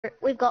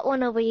We've got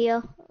one over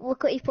here.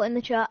 Look what he put in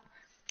the chat.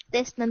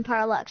 This and then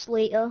parallax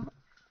later.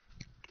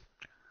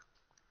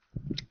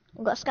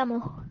 We've got a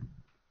scammer.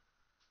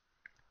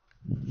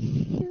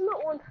 He's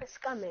not one for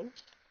scamming.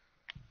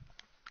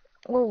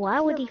 Well, why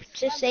would he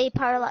just say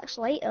parallax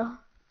later?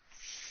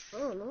 I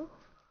don't know.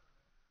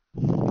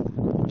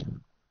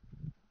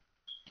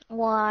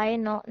 Why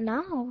not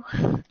now?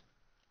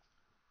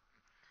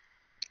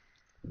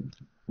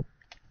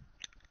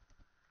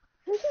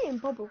 Who's eating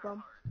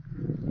bubblegum?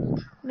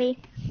 Me.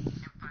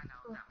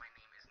 Oh.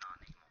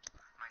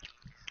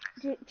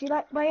 Do you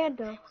like my head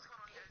though?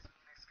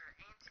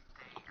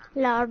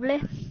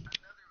 Lovely.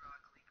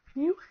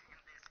 Hmm?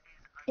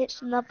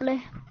 It's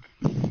lovely.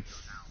 Videos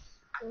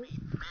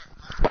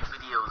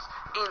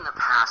in the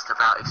past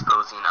about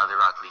exposing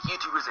other ugly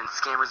YouTubers and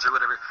scammers or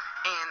whatever,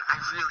 and I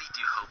really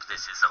do hope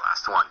this is the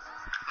last one.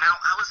 Now,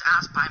 I was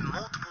asked by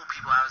multiple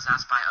people, I was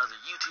asked by other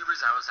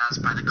YouTubers, I was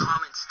asked by the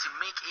comments to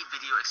make a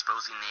video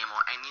exposing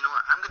Namo, and you know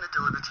what, I'm going to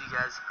deliver to you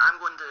guys. I'm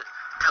going to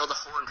tell the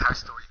whole entire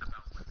story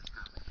about what this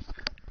happened.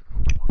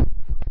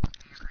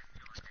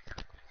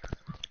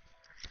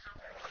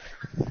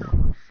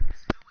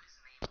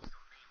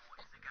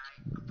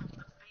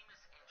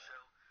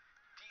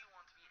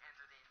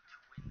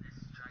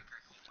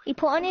 He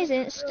put on his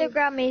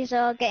Instagram he's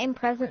getting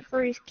presents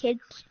for his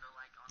kids.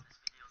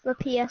 The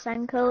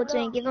PSN codes,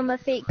 and give him a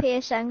fake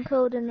PSN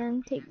code and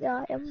then take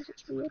the items.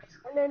 It's weird.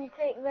 And then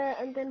take that,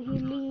 and then he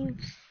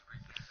leaves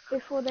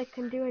before they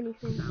can do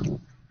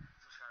anything.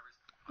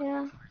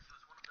 Yeah.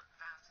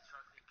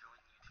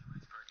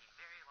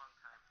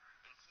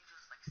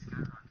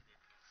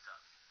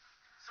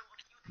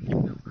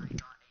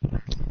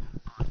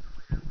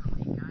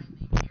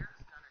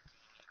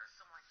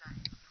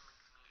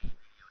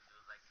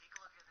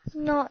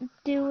 Not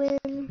doing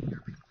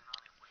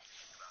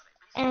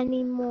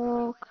any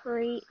more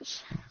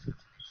crates.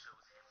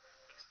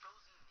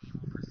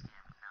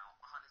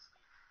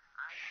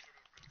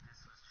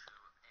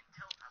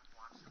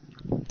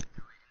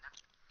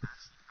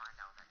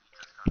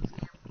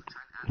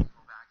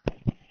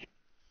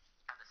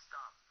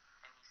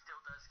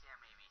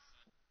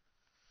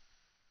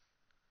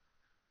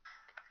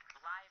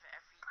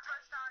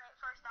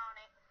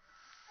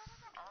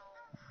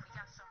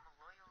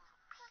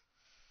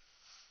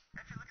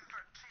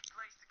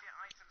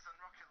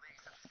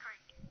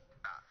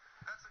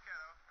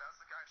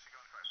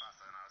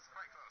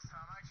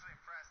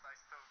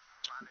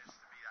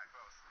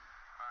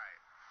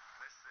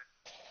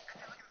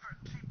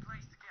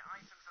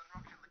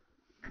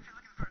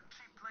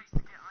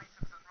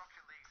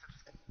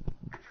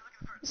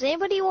 Does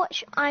anybody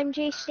watch I'm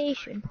J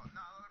Station?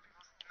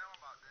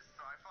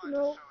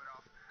 No.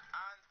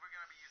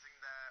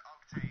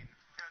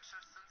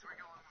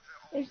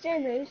 He's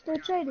doing it, he's still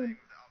trading.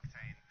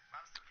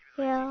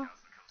 Yeah.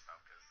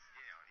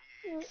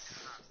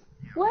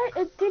 Where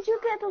did you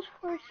get those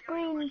first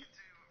screen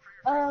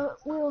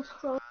wheels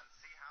from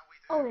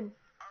Owen?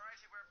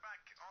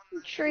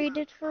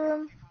 Traded for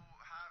him.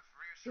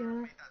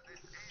 Yeah.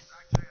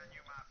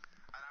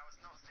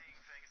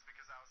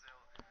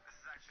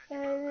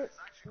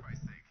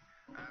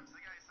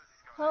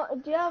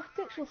 Do you have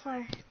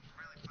Pixelfire?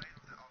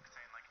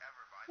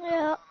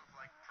 Yeah.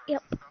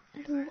 Yep.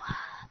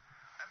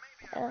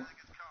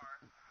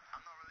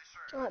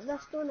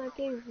 That's the one I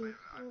gave you.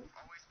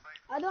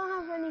 I don't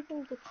have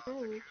anything to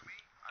trade.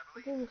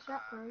 I gave you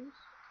shotguns.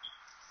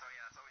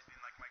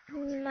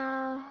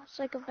 Nah, it's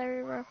like a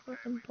very rough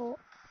import.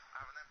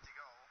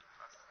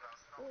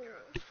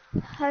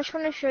 I just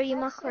want to show you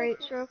my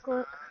crates real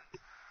quick.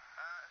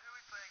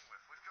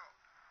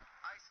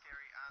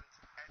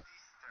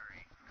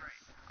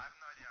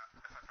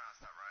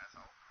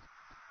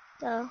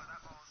 So.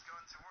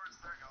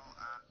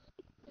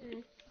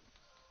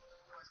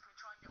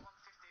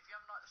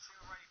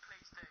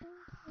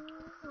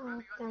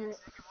 Oh, damn it.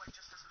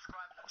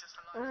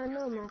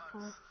 No, my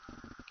car.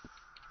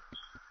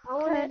 I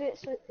wanted it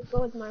so it could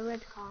go with my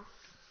red car.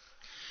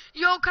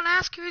 Yo, can I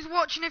ask who's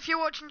watching? If you're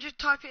watching, just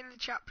type it in the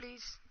chat,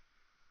 please.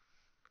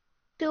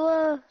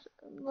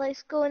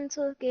 Let's go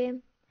into a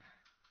game.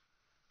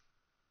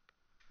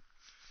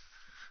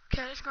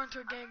 Okay, let's go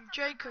into a game.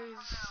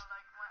 Jacob's.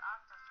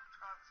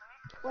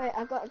 Wait,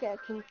 I gotta get a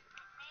key.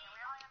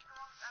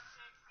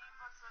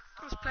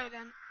 Let's play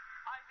then.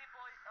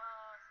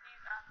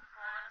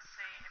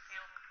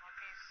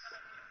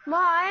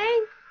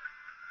 Mine?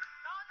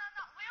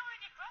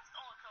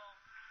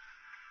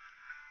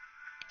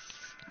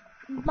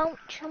 Mount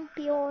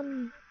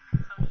Champion.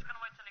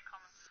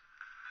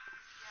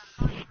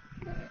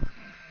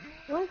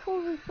 Why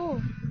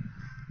 4v4?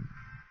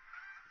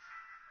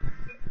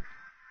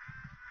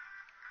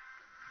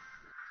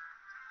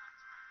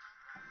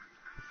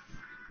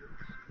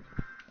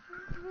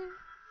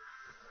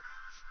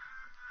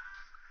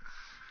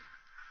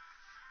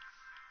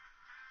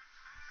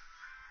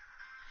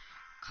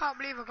 Can't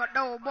believe I got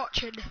no one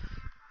watching.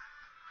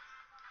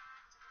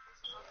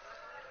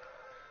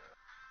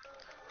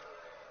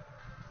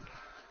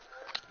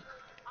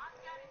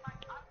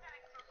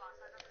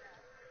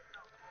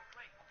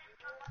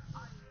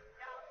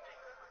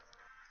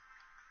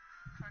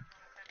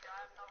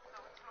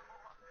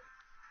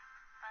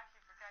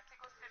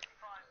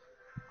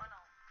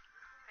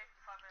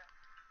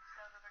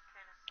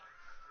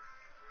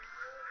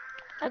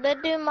 I'm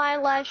gonna do my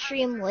live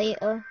stream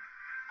later.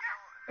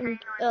 And,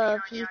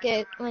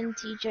 when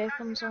TJ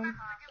comes on.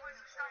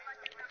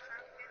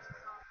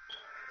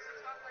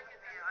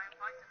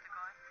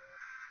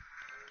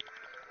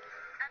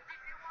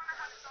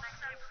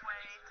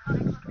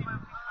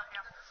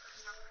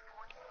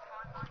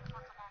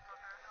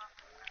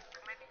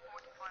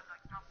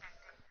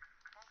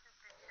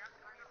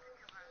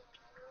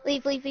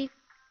 Leave.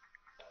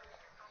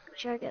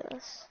 Sure, I get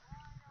this.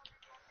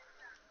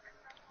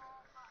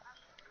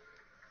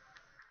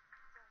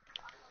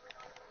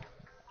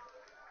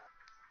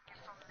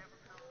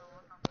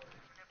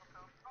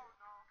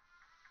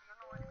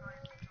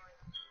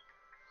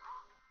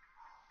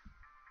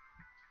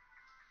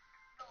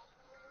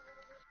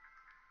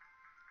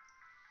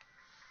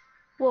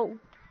 Whoa.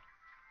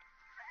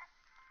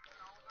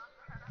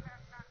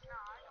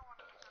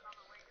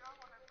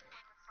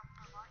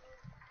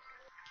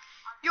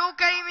 Your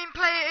gaming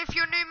player, if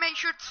you're new, make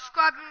sure to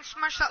subscribe and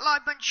smash that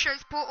like button to show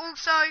support.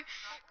 Also,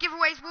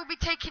 giveaways will be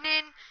taken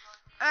in.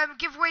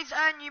 Giveaways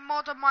earn you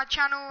mod on my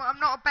channel. I'm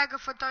not a beggar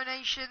for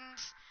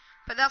donations,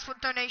 but that's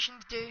what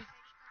donations do.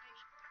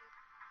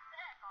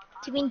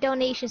 Do you mean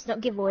donations,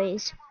 not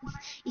giveaways?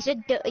 You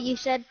said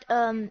giveaways.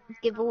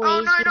 Oh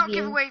no, not give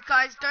you... giveaways,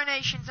 guys.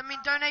 Donations. I mean,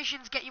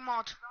 donations get you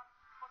mod.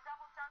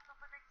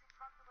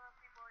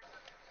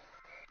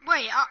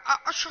 Wait,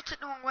 I shot it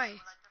the wrong way.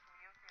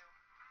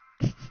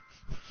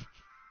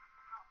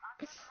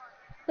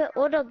 But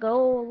what a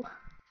goal!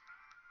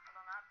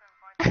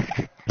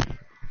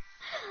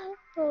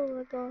 Oh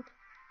my god!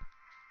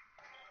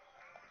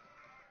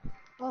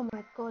 Oh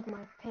my god,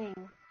 my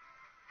ping.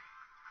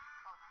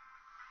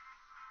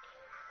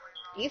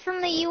 You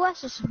from the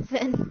US or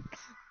something?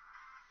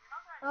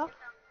 Oh?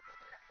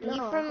 You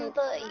No, from the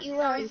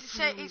No, US?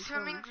 he's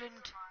from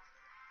England.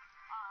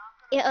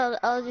 Yeah,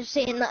 I was just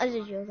saying that as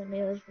a joke. I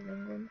knew he was from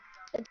England.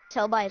 I could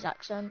tell by his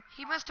accent.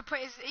 He must have put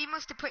his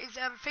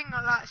thing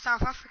on like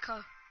South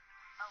Africa.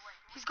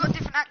 He's got a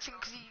different accent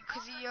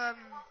because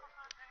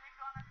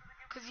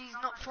he's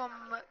not from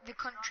the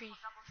country.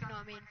 If you know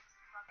what I mean.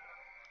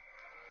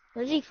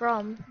 Where's he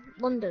from?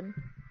 London.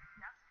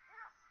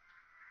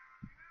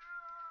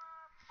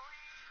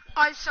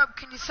 I sub.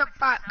 Can you sub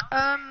back?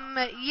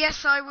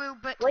 Yes, I will.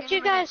 But Where do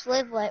you guys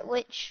live? Like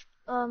which?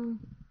 I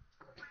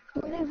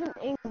live in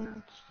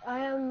England. I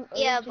am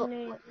Yeah, but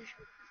originally...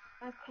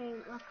 I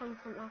come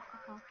from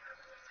Africa.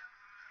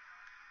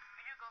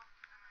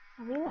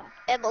 Have you left?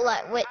 yeah, but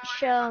like which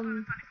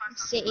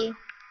city?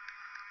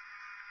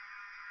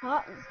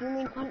 What? Do you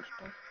mean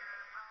country?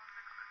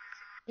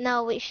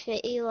 No, which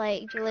city?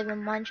 Like, do you live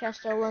in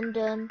Manchester,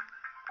 London?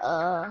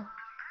 Oh,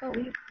 we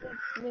live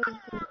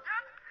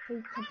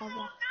in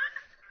Peterborough.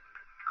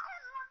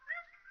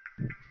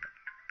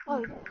 Oh,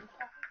 yeah.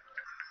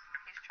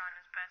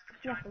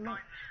 Yeah, for me.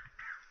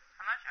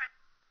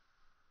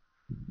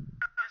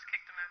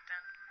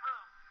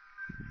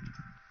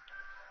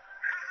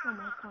 Oh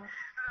my god.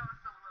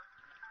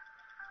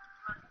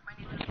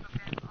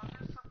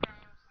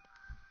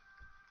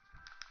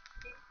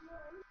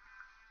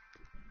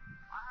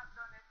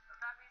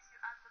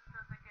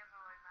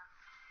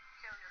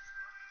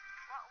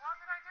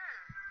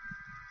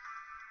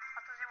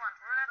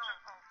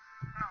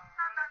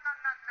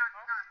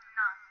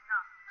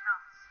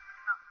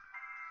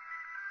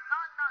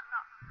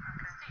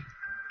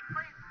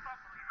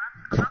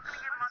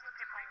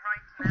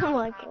 Oh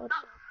my god.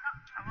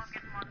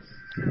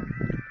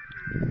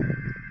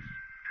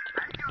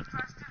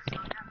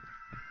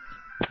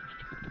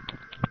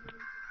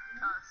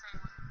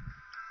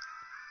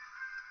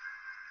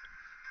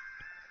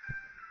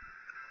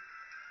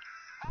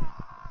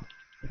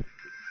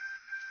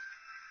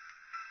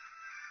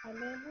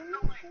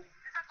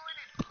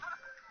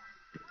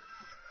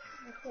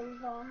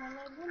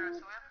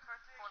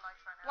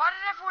 Why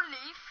did everyone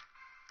leave?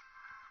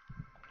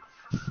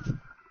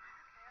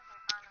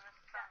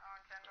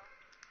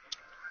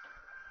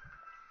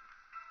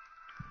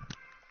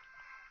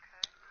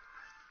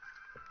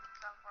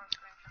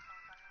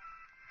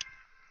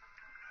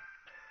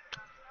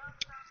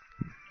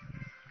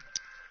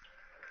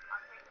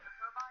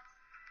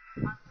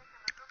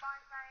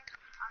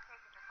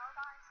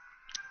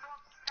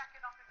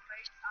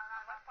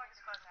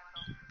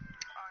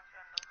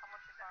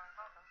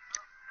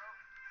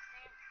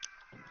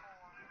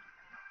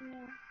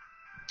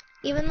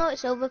 Even though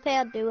it's overpay,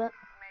 I'd do it.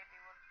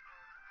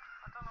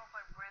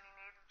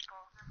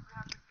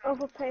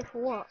 Overpay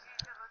for what?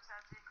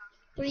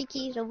 3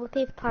 keys,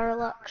 overpay for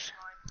Parallax.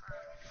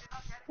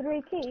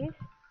 3 keys?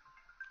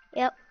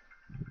 Yep.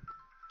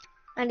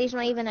 And he's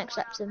not even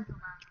accepting.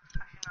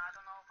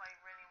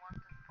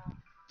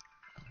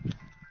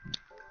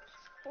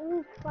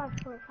 Ooh,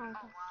 5.5.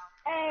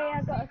 Hey,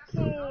 I got a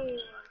key!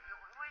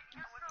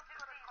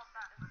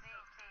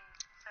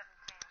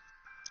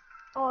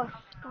 Oh,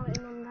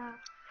 starting on that.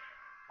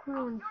 Come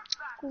on.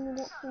 Give me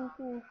that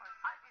thing.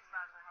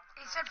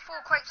 He said 4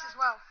 crates as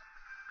well.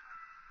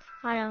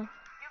 I know.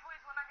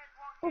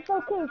 It's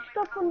okay,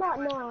 stop on that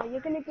now.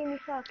 You're gonna give me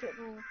circuit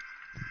board.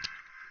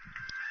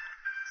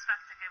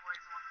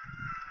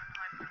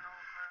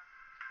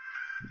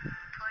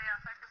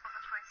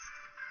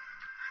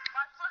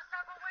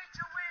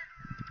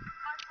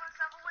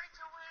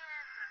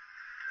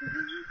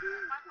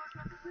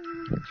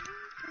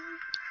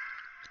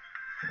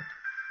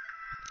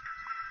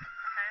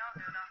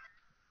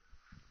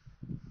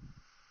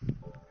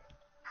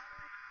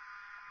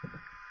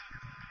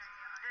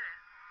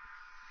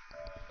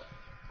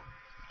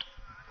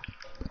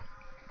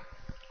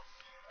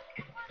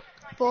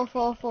 Four,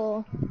 4,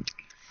 4.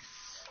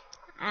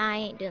 I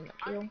ain't doing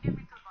the deal.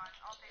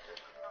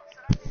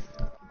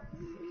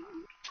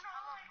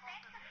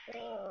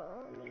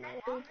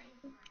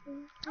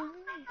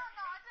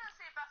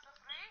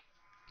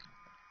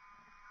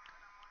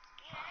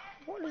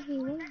 What does he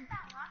want?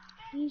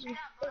 Jesus.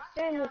 It's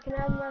saying we can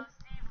have a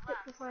skip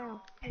the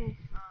file. Oh.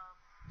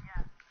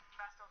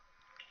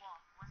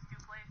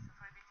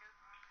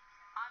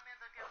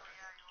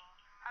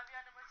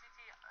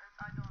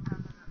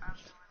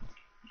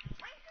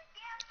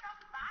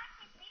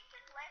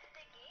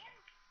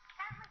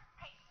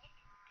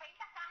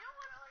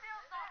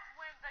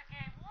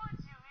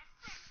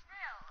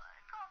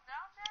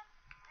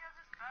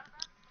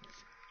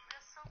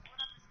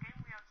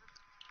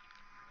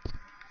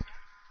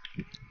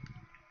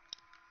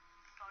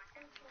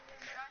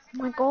 Oh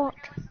my god.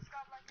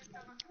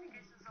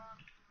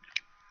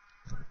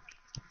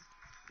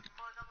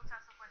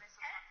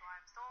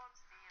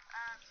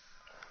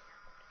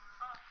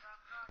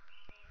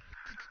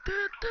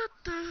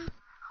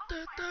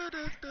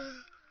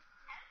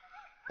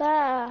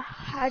 There,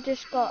 I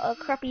just got a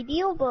crappy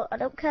deal, but I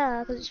don't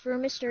care because it's for a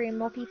mystery and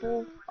more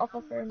people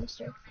offer for a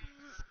mystery.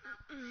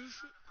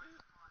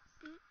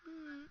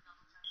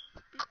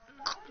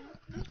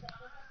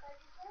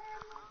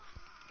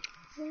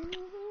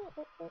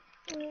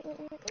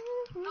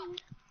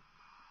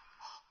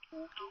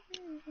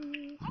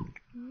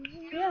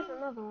 Here's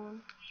another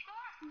one.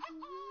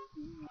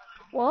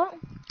 What?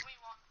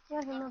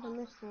 Here's another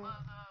mystery.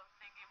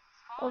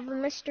 What other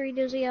mystery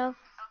does he have?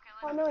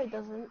 Oh no, he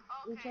doesn't.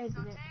 We changed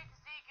it.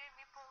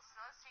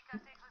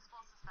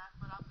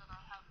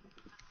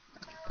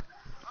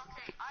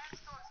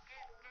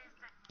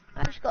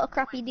 I just got a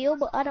crappy deal,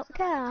 but I don't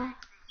care.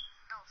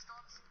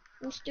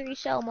 Mystery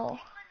sell more.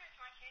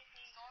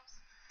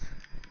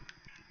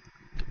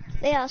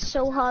 They are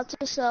so hard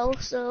to sell,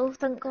 so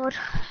thank God.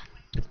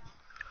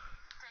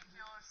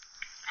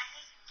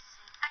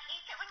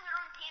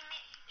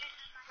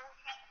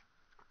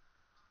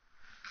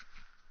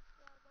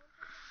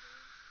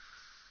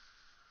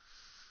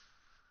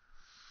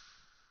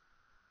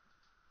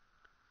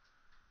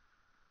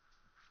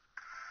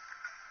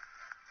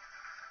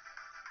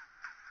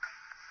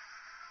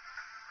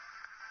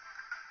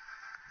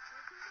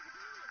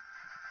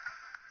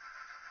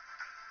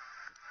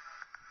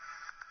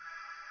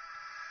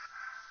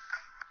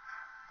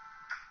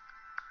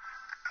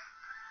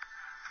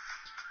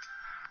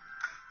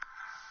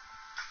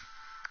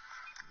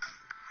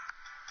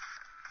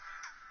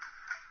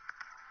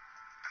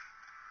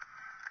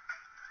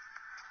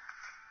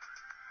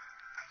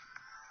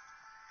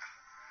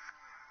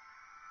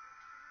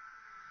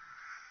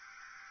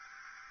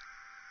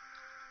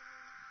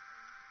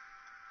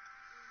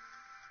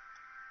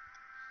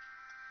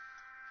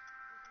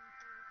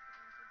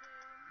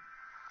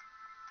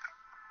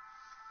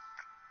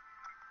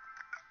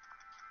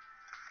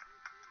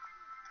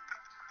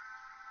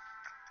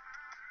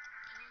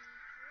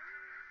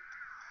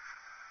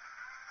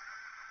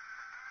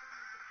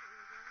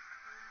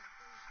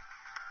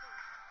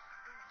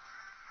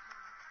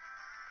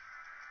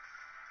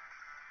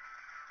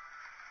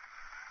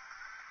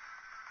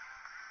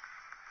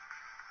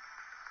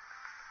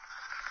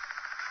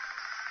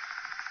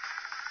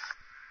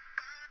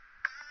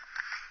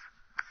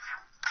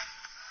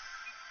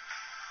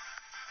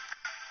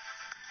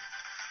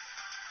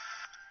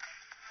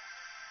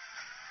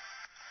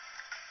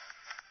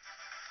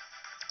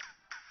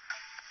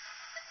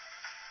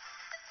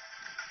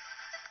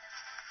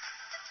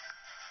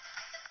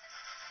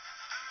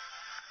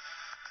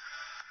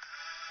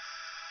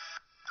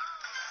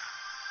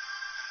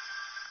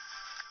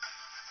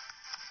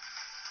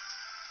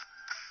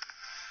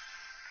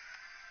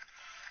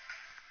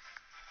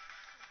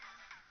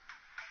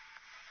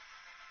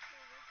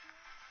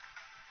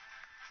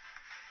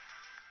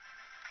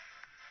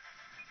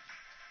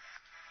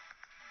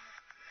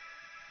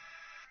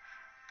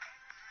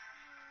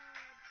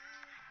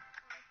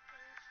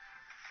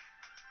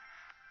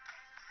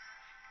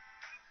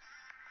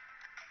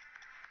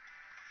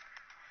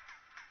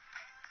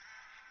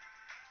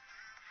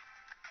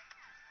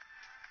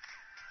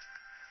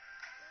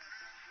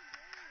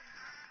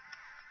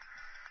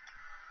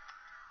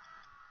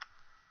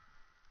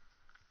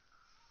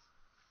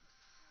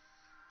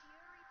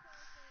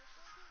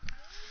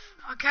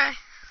 Okay.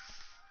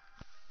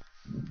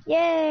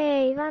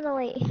 Yay,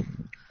 finally.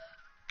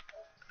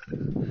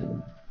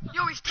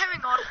 Yo, is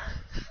Terring on?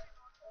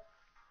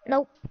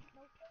 Nope.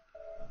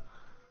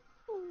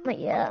 Not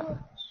yet.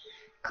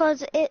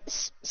 Cause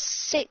it's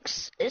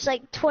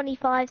like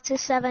 25 to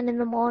 7 in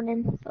the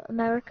morning for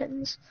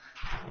Americans.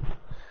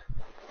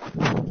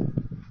 Is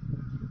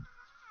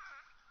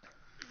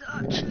it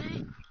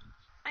actually?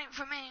 Ain't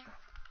for me.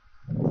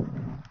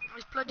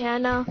 It's bloody. Yeah, I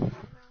know.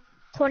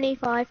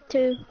 25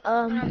 to,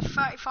 No, it's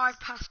 35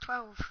 past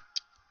 12.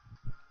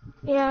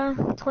 yeah,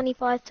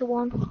 25 to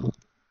 1.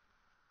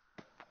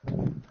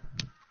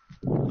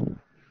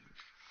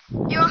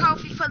 Your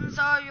healthy funds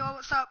are, your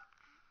what's up?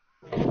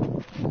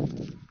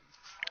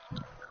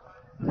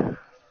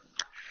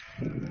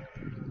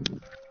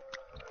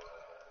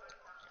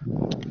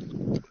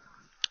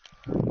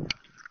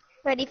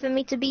 Ready for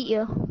me to beat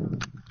you?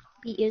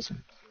 Beat yous.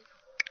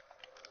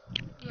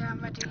 Yeah,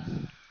 I'm ready.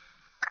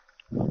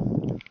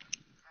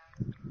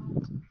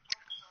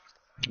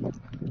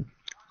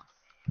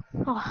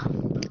 Oh.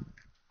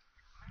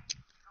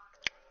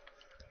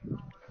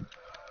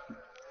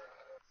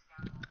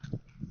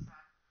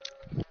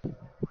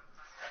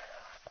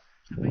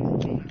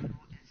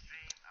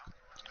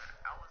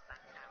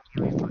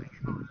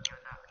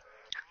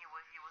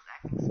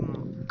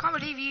 Can't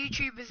believe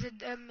YouTubers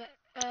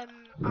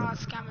are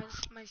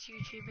scammers, most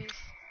YouTubers.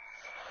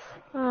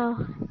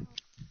 Oh.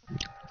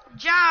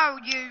 Jow,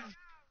 you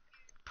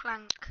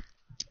plank.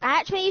 I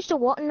actually used to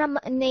watch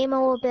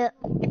Nemo a bit.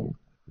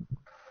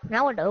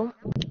 Now I don't.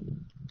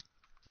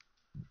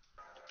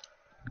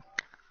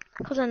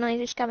 Because I know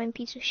he's a scamming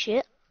piece of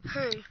shit.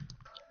 Who?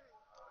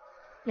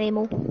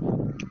 Nemo.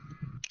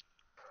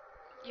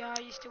 Yeah,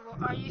 I used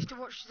to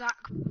watch Zach,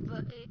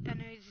 but I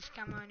know he's a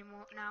scammer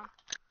anymore now.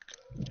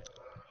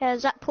 Yeah,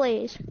 Zach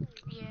plays.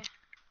 Yeah,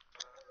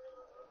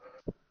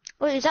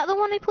 Wait, is that the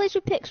one who plays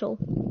with Pixel?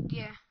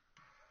 yeah.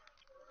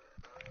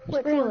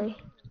 Which Really?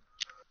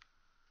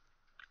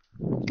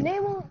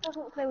 Nemo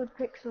doesn't play with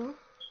Pixel.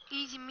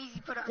 Easy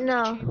measy, put it on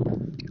No. YouTube.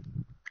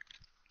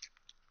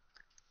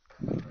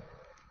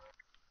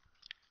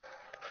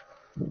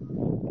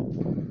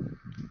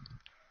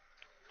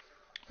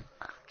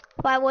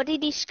 Why, what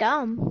did he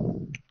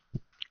scam?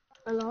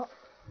 A lot.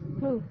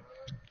 Who?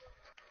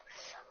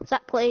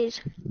 Zach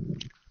plays.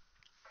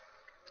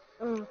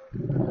 Oh,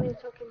 I was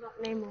talking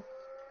about Nemo.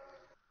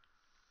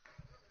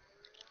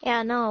 Yeah,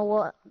 I know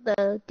what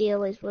the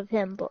deal is with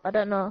him, but I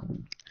don't know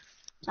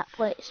Zach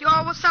plays. Yo,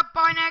 what's up,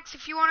 Binex?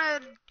 If you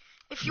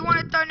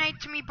wanna donate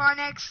to me,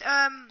 Binex,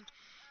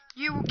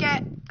 you will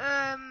get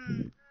a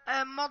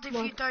mod if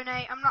you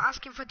donate. I'm not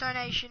asking for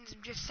donations.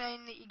 I'm just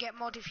saying that you get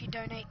mod if you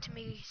donate to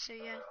me. So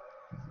yeah.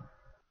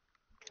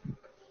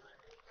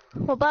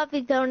 What about if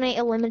you donate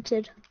a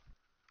limited?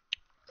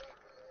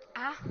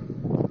 Huh?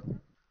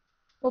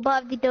 What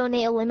about if you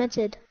donate a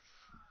limited?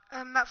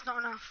 That's not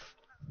enough.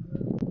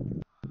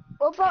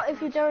 What about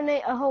if you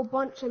donate a whole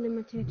bunch of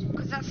limited?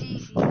 Because that's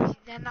easy.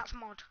 Then that's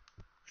mod.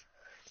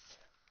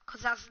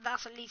 Because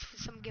that's at least for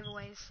some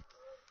giveaways.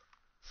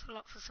 It's a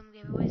lot for some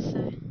giveaways.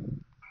 So.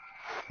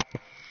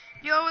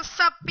 Yo, what's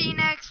up,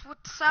 Bnex?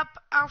 What's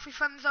up, Alfie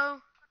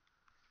Funzo?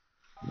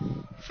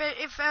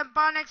 If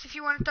Barnex, if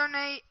you want to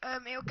donate,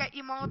 it'll get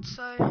you mod.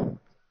 So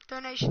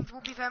donations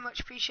will be very much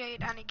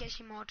appreciated, and it gets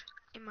you mod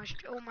in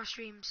all my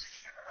streams.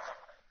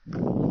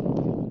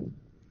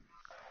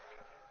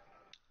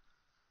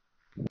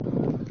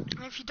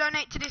 And if you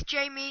donate to this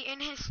Jamie in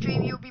his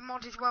stream, you'll be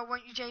mod as well,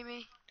 won't you,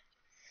 Jamie?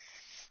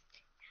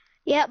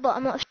 Yeah, but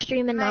I'm not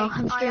streaming now. Mate,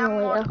 I'm I streaming am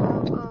later.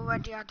 mod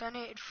already. I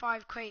donated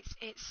 5 crates.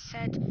 It's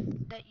said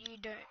that you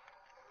don't.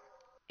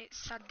 It's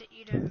sad that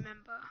you don't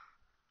remember.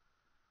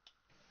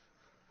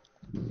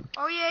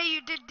 Oh yeah,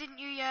 you did, didn't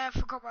you? Yeah, I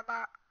forgot about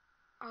that.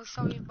 Oh,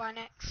 sorry, by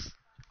next.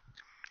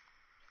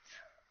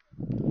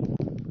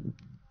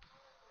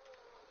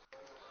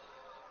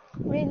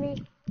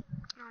 Really?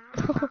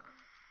 No.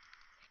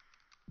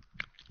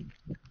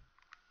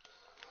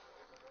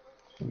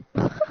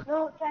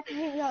 No, try to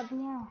hit you up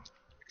now.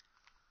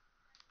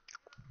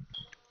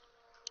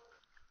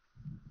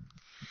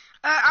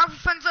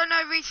 Alfonso,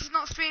 no, Reese is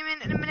not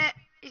streaming in a minute.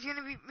 He's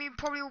gonna be, he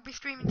probably will be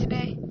streaming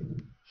today.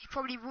 He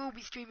probably will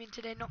be streaming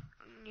today, not,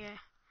 yeah.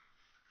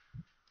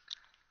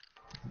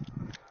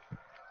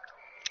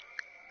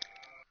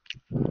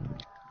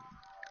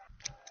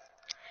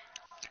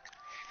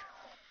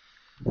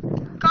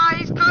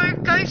 Guys,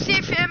 go see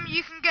if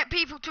you can get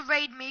people to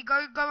raid me.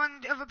 Go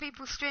on other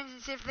people's streams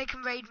and see if they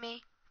can raid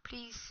me,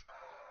 please.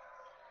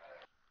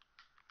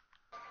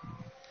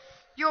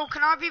 Yo,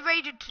 can I be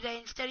raided today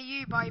instead of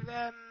you by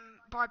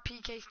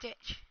PK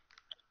Stitch?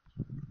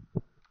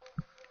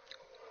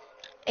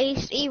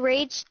 He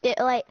raids,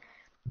 like,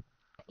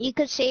 you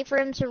could say for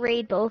him to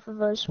raid both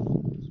of us.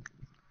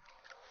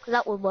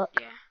 That would work.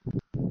 Yeah.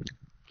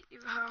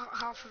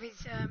 Half of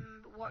his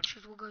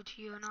watchers will go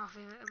to you and half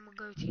of them will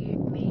go to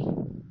me.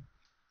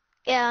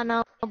 Yeah, I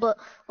know, but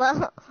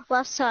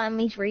last time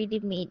he's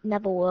raided me, it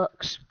never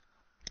works.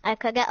 I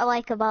could get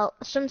like about,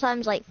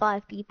 sometimes like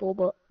 5 people,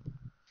 but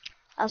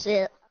that's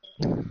it.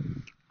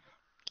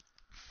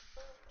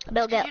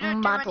 They'll get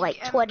mad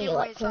like 20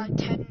 like him. Like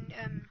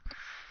 10,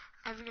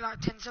 having like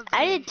 10 subs.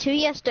 I did 2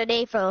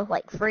 yesterday for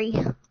like free.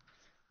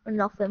 Or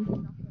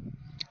nothing.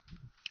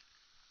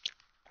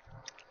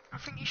 I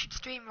think you should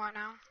stream right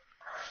now.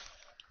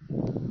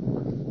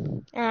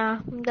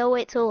 Yeah, go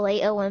wait till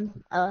later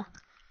when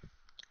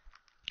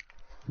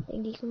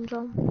thingy comes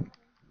on.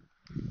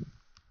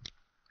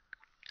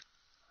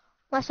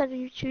 Unless I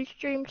do 2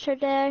 streams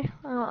today.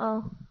 I don't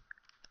know.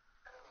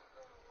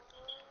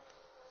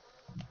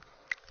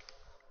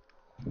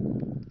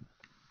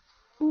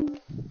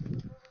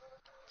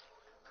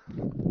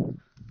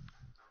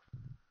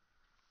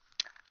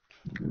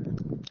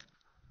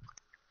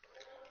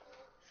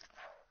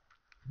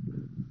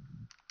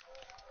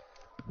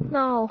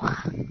 No.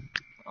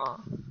 Oh.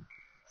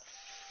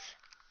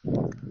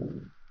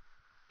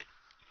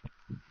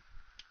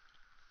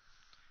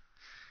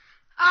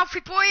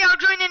 Alfie boy, I'll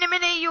join in a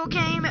minute your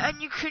game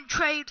and you can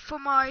trade for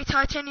my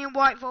titanium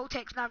white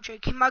Voltex. Now I'm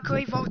joking,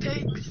 microwave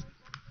Voltex.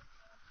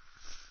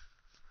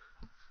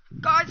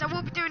 Guys, I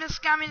will be doing a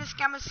Scam in a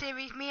Scammer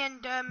series. Me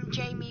and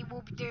Jamie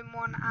will be doing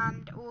one,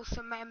 and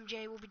also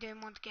MJ will be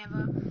doing one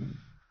together.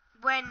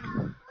 When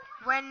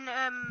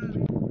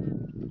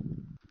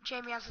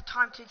Jamie has the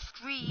time to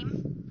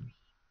stream.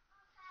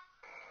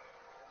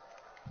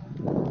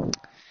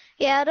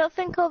 Yeah, I don't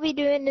think I'll be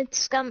doing it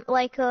scam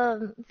like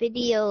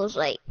videos,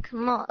 like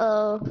not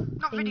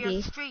Not thingy.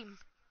 videos, stream.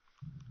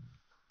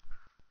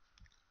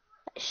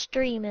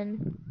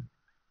 Streaming.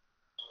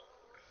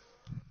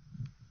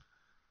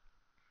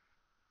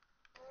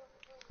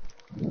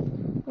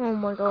 Oh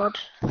my god.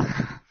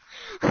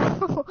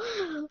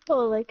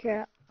 Holy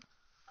crap.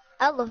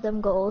 I love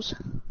them goals.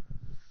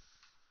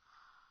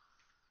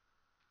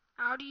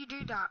 How do you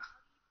do that?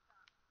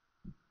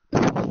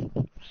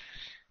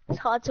 It's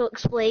hard to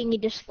explain, you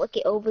just flick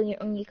it over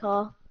on your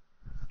car.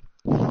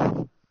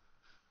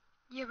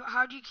 Yeah, but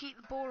how do you keep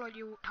the ball on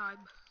your time?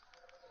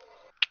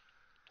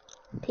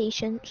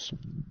 Patience.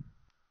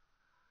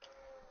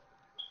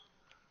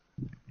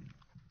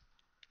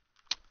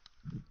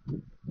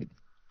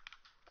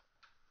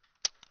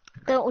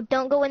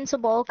 Don't go into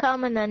ball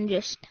cam and then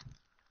just,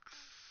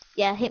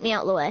 yeah, hit me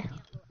out of the way.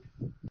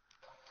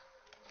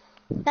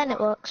 Then it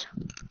works.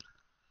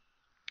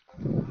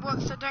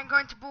 What, so don't go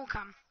into ball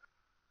cam?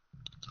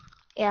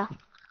 Yeah.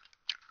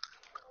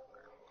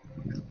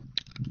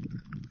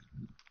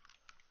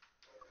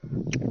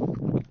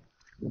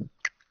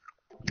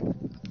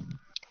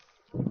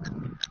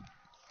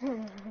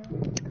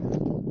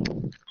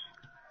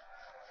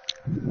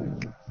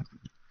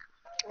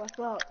 What's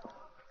up?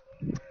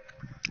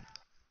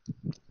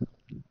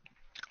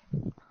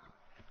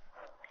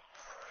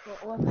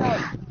 What's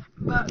up?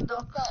 But What's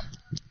up?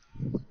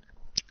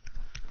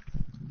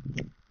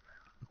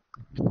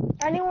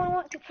 Anyone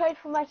want to trade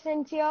for my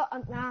Cynthia?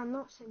 Nah,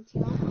 not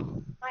Cynthia.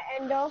 My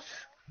Endo.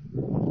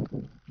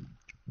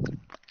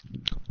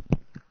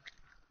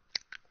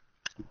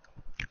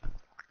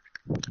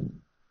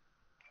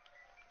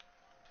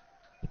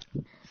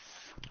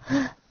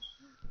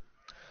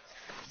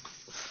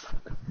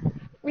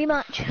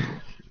 Rematch.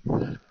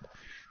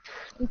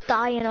 I'm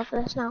dying of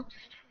this now.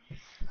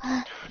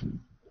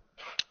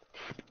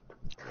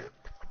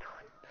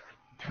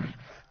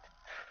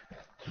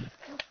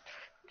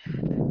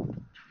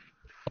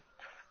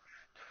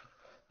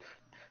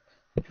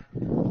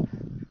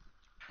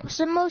 What's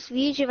the most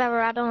views you've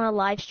ever had on a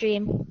live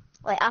stream?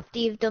 Like after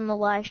you've done the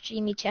live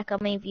stream, you check how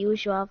many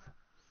views you have.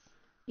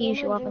 Views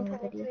you have on your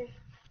video.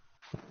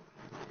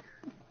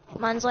 122.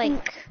 Mine's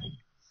like,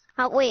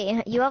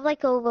 wait, you have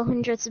like over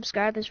 100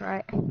 subscribers,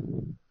 right?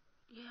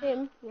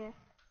 Him? Yeah.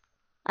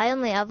 I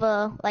only have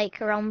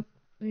like around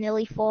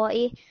nearly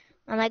 40,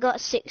 and I got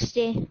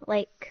 60,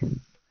 like, I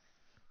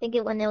think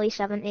it was nearly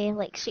 70,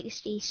 like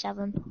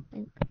 67, I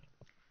think.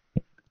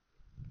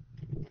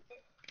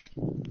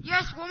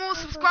 yes, one more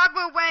subscriber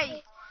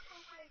away.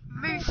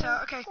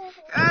 Musa, okay.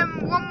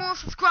 One more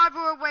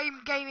subscriber away,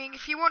 gaming.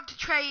 If you want to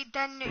trade,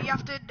 then you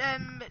have to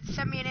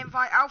send me an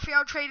invite. Alfie,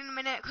 I'll trade in a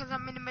minute because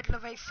I'm in the middle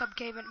of a sub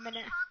game at the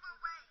minute.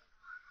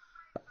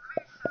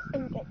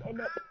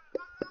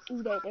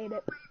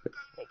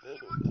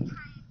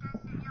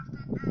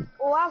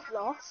 Oh, I've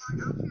lost.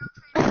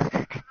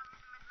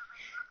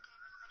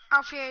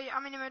 Alfie,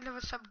 I'm in the middle of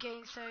a sub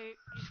game, so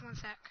just one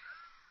sec.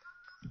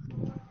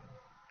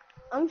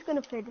 I'm just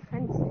gonna play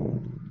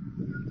defensive.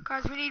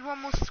 Guys, we need one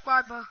more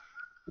subscriber.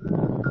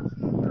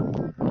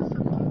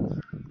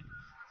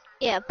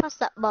 Yeah, pass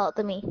that ball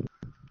to me.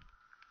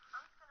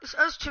 It's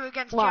us two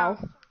against Wow.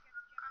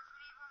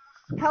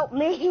 Joe. Help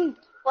me.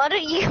 Why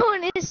don't you go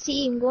on his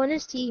team? Go on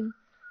his team.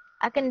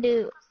 I can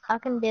deal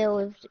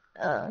with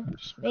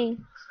just me.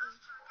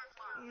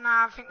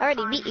 Nah, I think I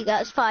already we're beat fine. you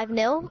guys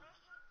 5-0.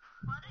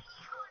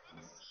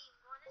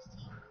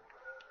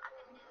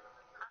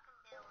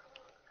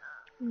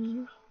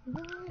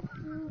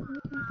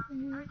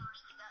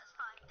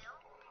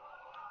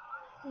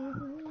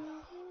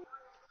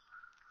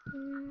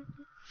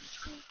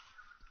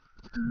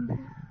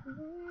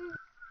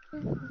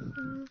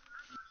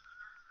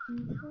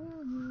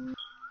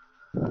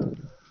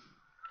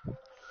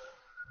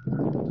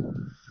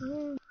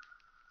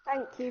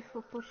 Thank you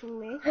for pushing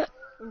me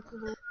into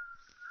the...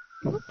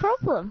 No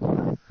problem.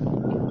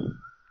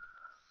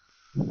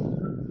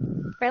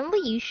 Friendly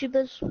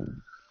YouTubers.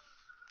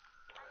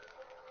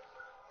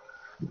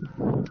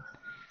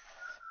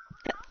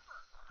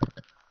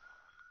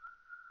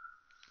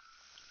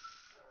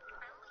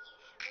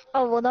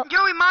 Oh, well, that...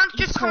 Yo, Iman's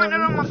just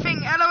commented on my terrible.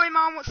 thing. Hello,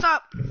 Iman, what's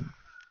up?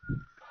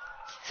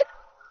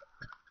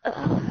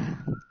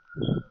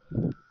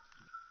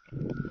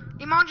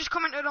 Iman just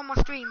commented on my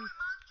stream.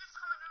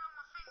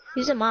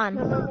 Who's a man?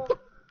 No.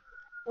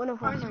 One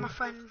of Oh, our he's my friends.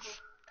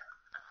 friends.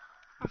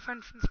 My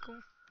friend from school.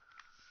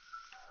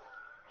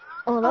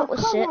 Oh, that was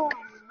come sick. on,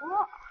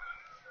 what?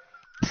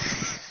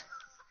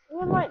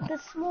 We're like the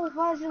small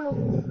version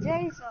of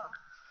Jason.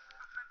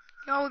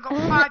 Yo, we got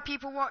 5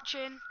 people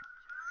watching.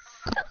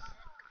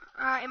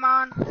 Alright,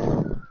 Iman.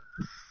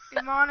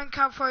 Iman and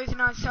Calfrozen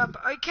I sub.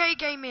 Okay,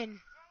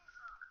 gaming.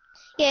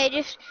 Yeah,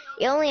 it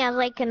only has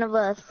like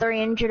another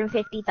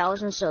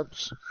 350,000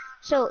 subs,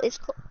 so it's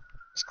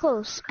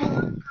close.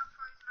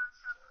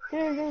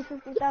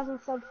 350,000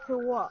 subs to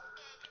what?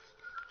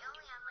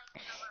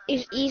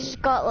 He's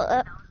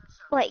got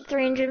like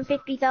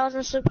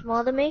 350,000 subs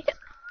more than me.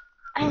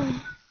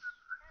 I'm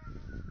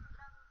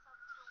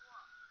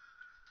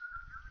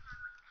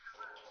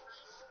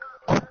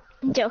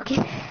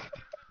joking.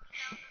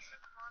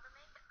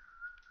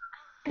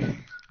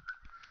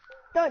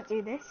 Don't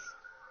do this.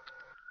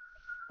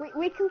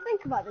 We can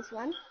think about this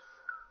one.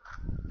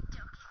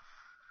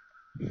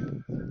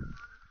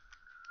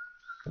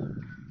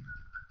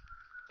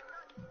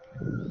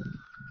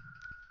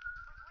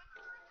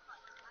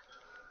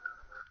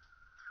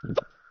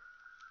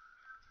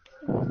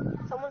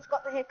 Someone's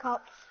got the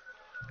hiccups.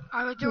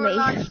 I will do a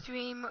live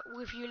stream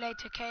with you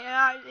later, okay?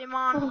 Alright,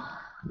 Iman.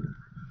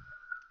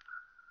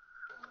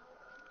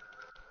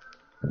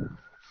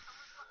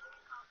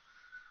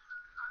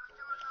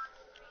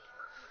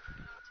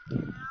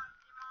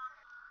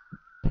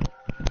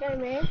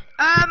 Jamie?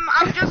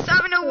 I'm just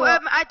having a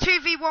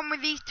 2v1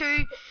 with these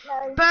two,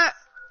 but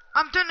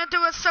I'm gonna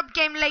do a sub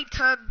game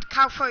later,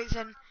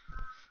 Calfrozen.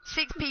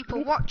 6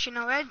 people watching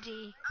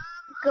already.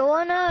 Go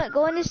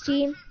on his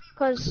team,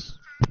 cause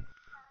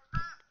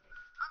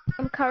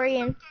I'm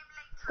carrying.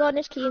 Go on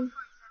his team.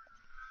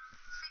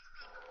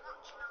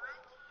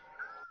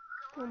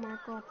 Oh my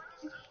god.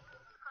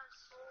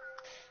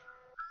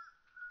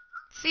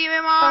 See you,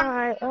 Iman.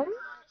 Alright,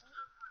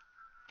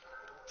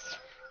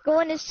 go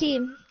on his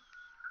team.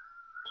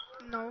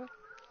 No,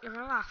 you're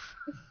gonna laugh.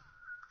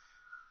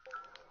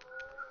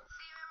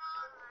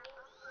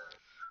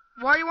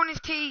 Why are you on his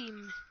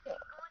team?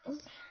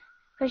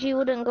 Cause you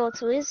wouldn't go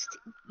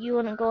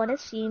on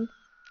his team.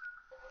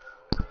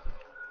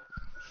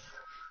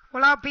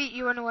 Well, I'll beat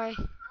you anyway.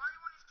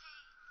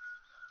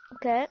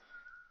 Okay.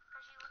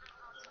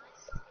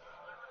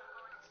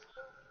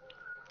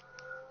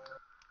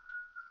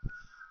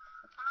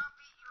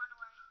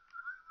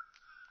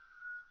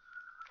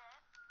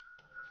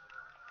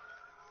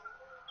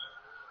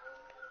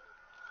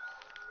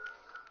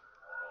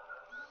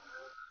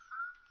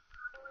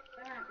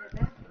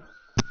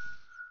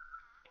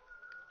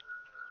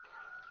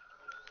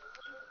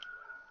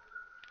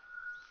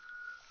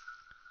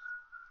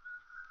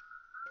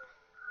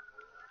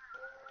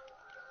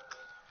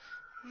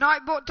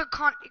 Nightbot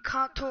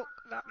can't talk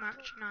that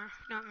much, no, you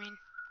know what I mean?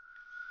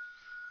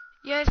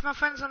 Yes, my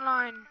friend's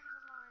online.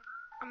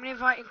 I'm gonna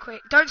invite him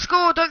quick. Don't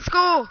score!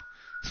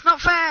 It's not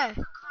fair!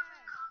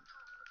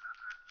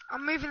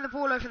 I'm moving the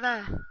ball over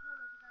there.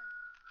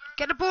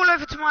 Get the ball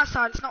over to my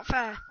side, it's not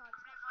fair.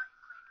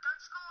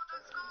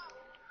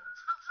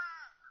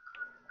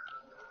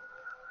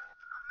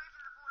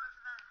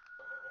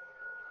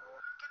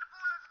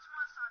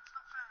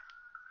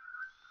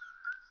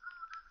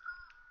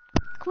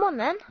 Come on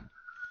then.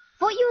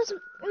 Thought you was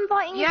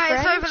inviting your Yeah, friend.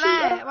 it's over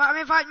there. cheater. Well, I'm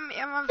inviting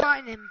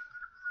him.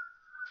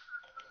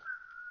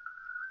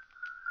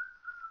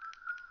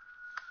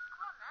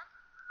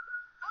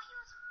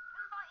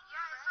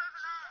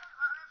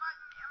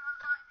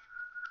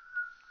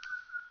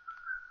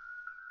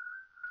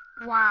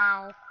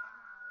 Wow.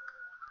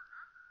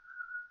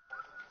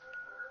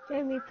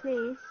 Jamie,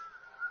 please.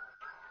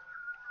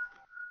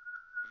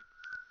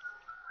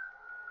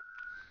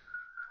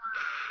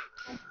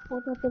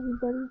 What up,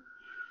 everybody?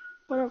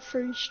 What up,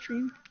 free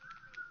stream?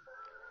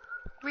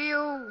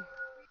 Real.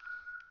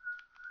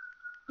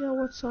 Yo,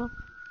 what's up?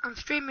 I'm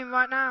streaming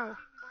right now.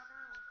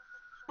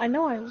 I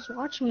know I was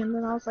watching it, and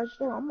then I was like,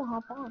 yo, I'm gonna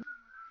hop on.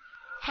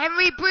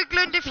 Henry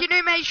Brigland, if you're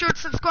new, make sure to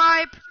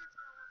subscribe.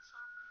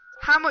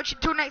 How much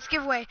until next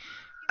giveaway?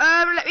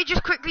 Let me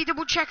just quickly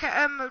double check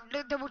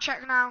it. Double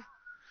check now.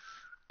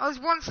 I was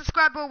 1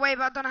 subscriber away,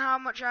 but I don't know how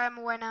much I am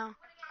away now.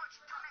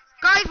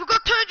 Guys, we've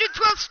got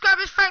 212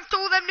 subscribers. Thanks to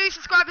all them new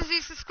subscribers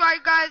who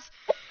subscribe, guys.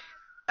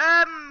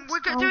 We're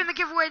doing the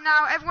giveaway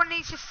now. Everyone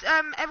needs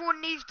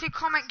to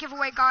comment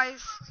giveaway,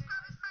 guys.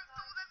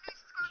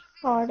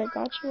 Alright, I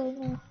got you right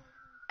now.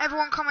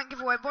 Everyone comment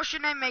giveaway. What's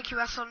your name,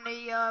 MakeUS, on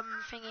the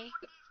thingy?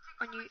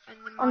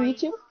 On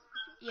YouTube?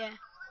 Yeah.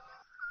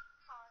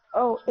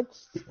 Oh,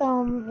 it's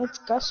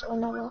Gus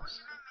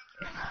Ornelas.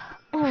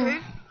 Who?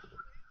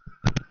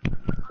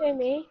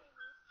 Jamie?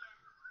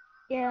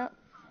 Yeah.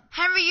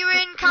 Henry, you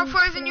in?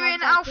 Calfrozen, you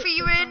in? Alfie,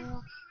 you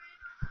in?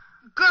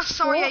 Gus,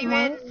 oh yeah, you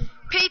in?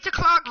 Peter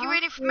Clark, you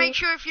in? Make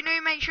sure if you're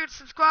new, make sure to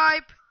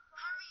subscribe.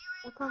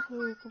 I can't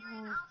hear you.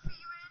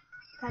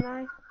 Can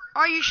I?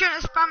 Oh, you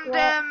shouldn't have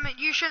spammed.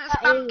 You shouldn't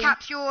have spammed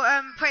caps. You're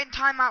putting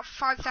time out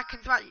for 5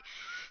 seconds, right?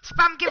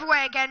 Spam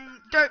giveaway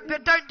again. Don't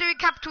do it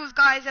capitals,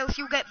 guys, else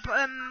you'll get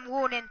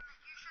warning.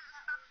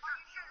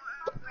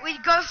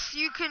 Wait, Gus,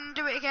 you can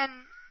do it again.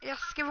 Yes,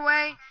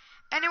 giveaway.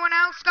 Anyone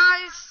else,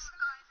 guys?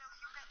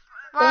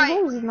 Right.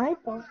 Who's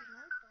Nightbot?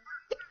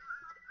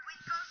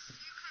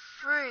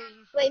 3.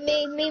 Wait,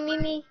 me. Wait,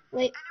 Anyone else,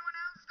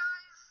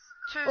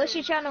 guys? 2. what's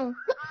your channel?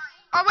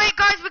 Oh wait,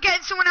 guys, we're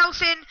getting someone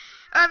else in.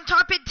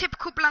 Type in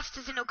typical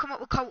blasters and it'll come up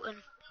with Colton.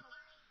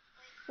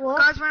 What?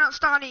 Guys, we're not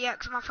starting it yet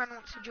because my friend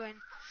wants to join.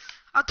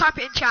 I'll type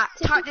it in chat.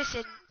 Type this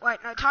in. Wait,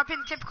 no, type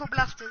in typical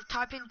blasters.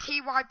 Type in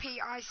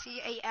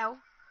TYPICAL.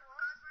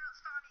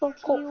 Oh,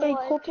 hey,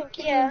 Colton,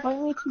 can you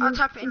invite me to I'll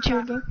type it in into your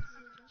chat. game?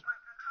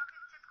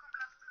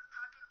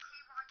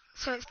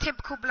 So it's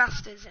typical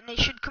blasters and it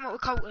should come up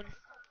with Colton.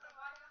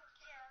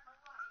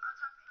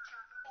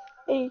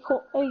 Hey,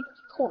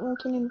 Colton,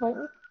 can you invite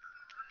me?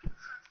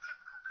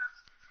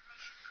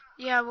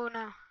 Yeah, I will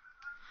now.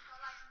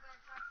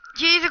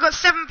 Jeez, I've got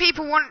 7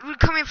 people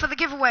coming for the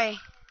giveaway.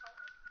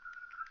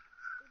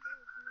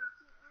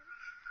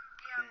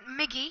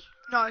 Miggy?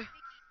 No.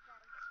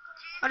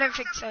 I don't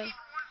think so.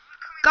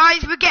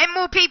 Guys, we're getting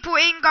more people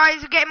in,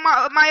 guys. We're getting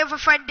my other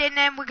friend in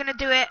and we're going to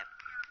do it.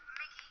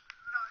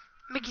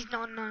 Miggy's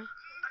not on, no.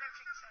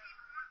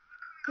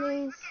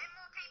 Please.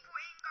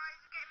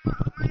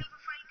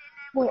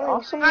 Wait,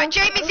 awesome. Right,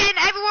 Jamie's in.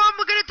 Everyone,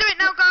 we're going to do it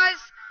now, guys.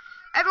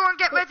 Everyone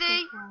get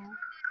ready.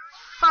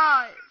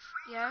 5.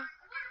 Yeah?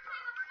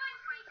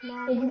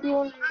 Hey, you be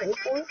on pay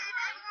for it?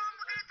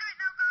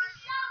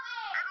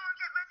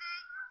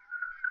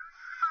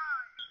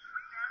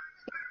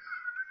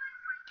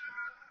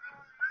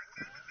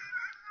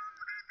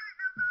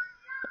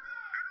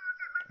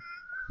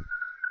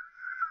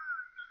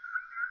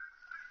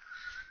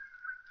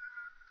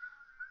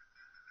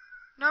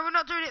 No, we're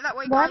not doing it that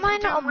way, Why guys. am I We're not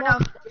a doing winner.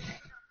 mod?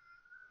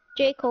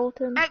 J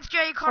Colton.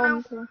 XJ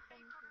Connell. Colton.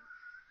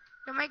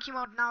 You'll make you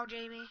mod now,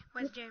 Jamie.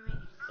 Where's Jamie?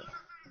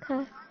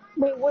 Okay.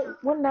 Wait,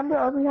 what number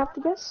are we have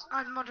to guess?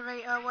 I'm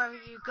moderator. Where are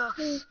you,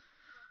 Gus?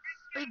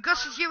 Wait,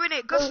 Gus is you,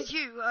 innit? Gus is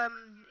you,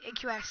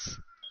 AQS.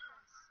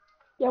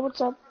 Yeah,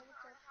 what's up?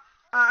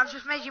 I've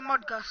just made you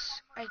mod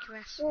Gus,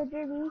 AQS. Yeah,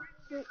 Jimmy.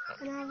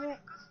 Can I have it?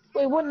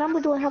 Wait, what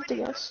number do I have to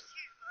guess?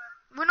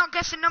 We're not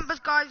guessing numbers,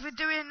 guys. We're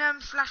doing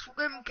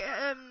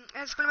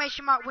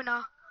exclamation mark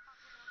winner.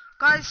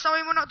 Guys,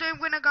 sorry, we're not doing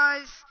winner,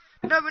 guys.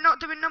 No, we're not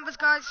doing numbers,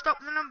 guys. Stop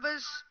the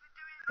numbers.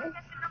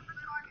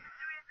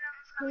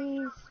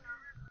 Please.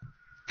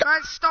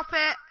 Guys, stop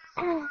it.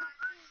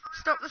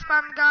 Stop the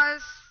spam,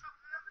 guys.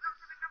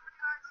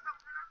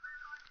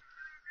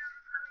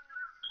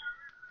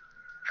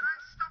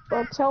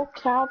 Well, tell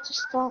Cal to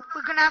stop.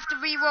 We're gonna have to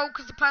re-roll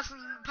because the person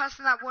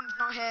that won's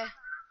not here.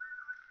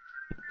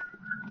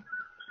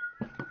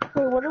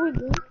 Wait, what are we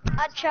doing?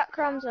 Add chat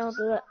crumbs and I'll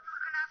do it.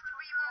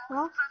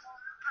 Huh?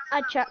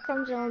 Add chat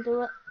crumbs and I'll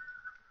do it.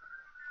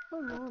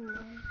 Come on,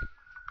 man.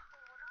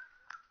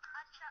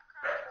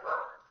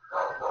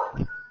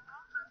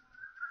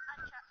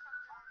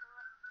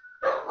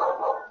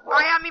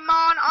 I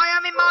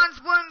am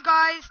Iman's won,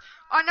 guys.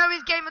 I know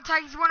his gamer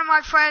tag is one of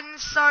my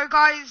friends, so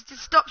guys,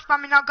 just stop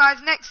spamming now, guys.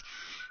 Next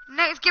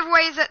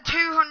giveaway is at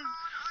 200.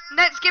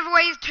 Next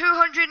giveaway is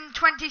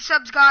 220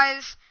 subs,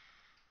 guys.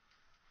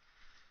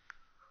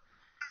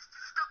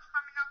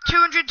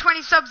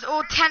 220 subs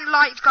or 10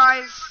 likes,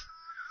 guys.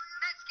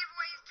 Next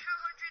giveaway is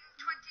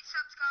 220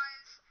 subs,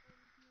 guys.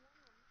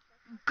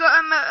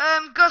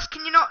 Gus,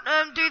 can you not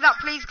do that,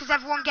 please? Because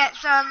everyone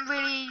gets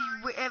really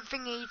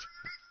thingied.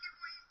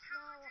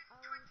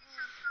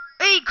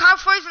 Hey, Kyle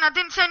Frozen, I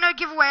didn't say no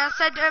giveaway. I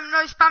said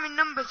no spamming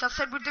numbers. I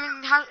said we're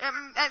doing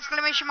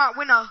exclamation mark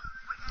winner.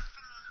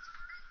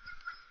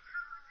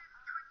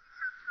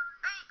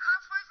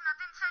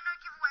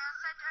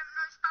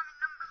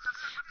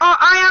 Oh,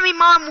 I am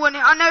Iman won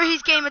it. I know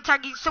his gamer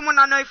tag. He's someone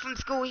I know from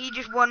school. He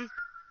just won.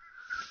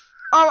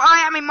 Oh,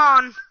 I am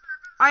Iman.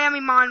 I am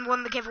Iman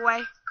won the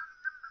giveaway.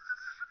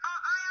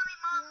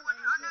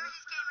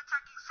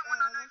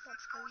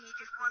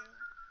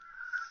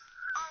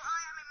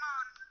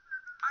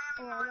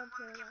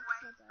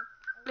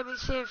 Let me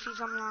see if he's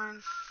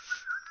online.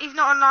 He's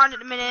not online at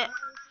the minute.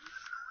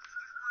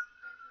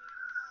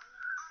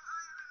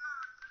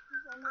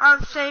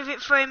 I'll save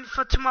it for him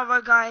for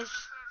tomorrow, guys.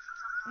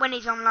 When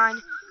he's online.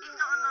 He's not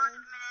online at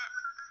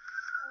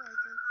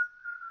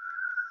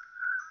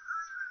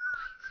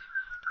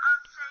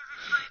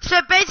the minute.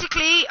 So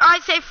basically, I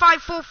say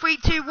 5, 4, 3,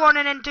 2, 1,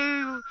 and then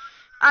do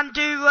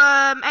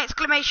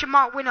exclamation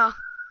mark winner.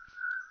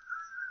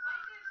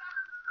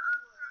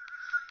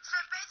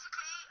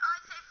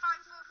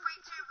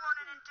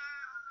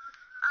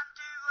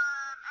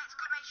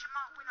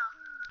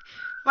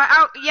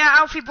 Right, yeah,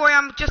 Alfie boy, I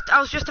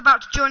was just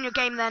about to join your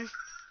game then.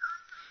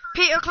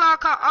 Peter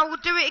Clark, I will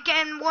do it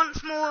again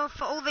once more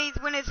for all these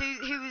winners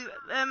who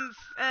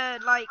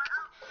like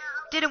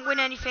didn't win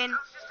anything.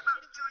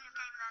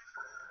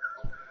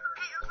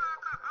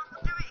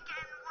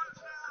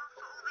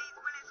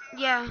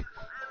 Yeah,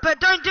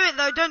 but don't do it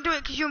though. Don't do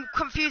it because you'll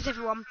confuse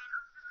everyone.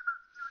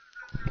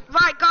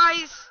 Right,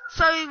 guys.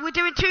 So we're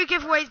doing 2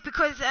 giveaways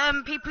because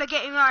people are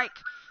getting like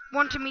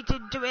wanting me to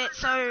do it.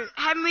 So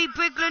Henry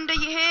Brigland, are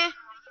you here?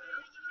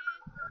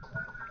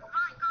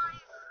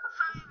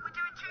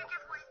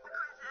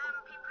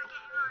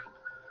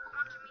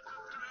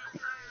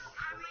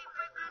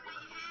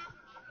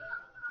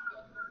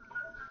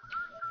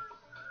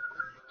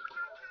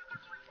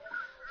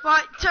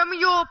 Right, tell me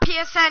your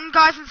PSN,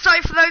 guys, and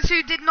sorry for those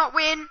who did not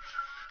win.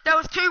 There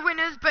was 2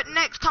 winners, but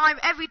next time,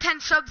 every 10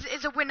 subs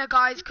is a winner,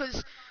 guys,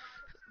 because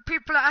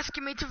people are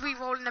asking me to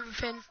re-roll and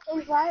everything.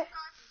 Invite.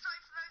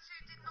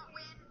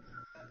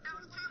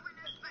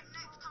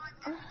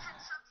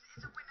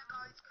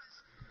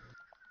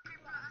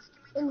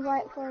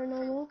 Invite for a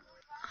normal.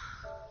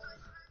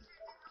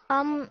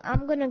 I'm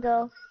gonna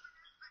go.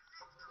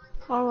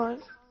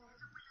 Alright.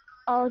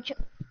 I'll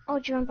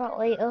jump out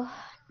later.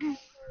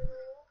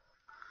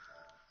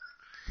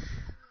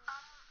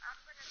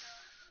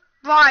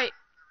 Right,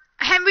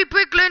 Henry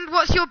Brigland,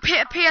 what's your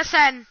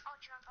PSN?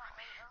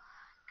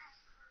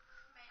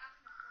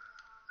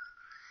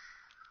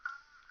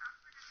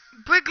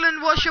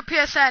 Brigland, what's your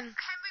PSN?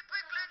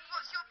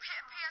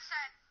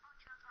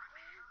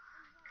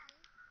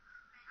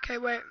 Okay,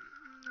 wait.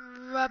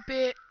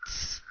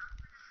 Rabbits.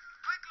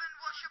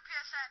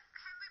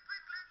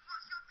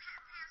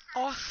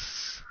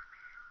 Os.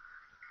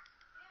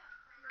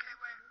 Okay,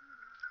 wait.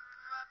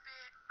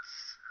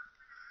 Rabbits.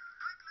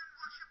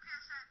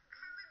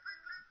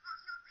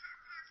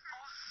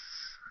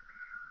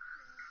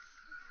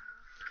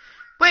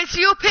 Wait, so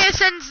your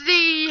PSN's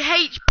the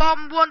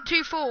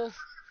HBomb124?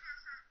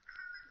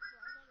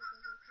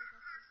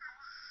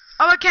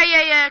 Oh, okay,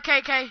 yeah,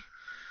 okay.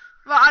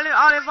 Right,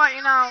 I'll invite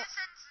you now.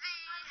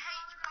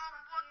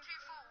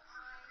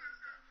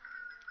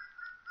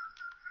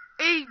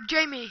 Hey,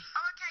 Jamie.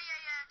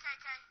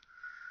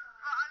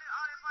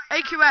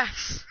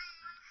 AQS.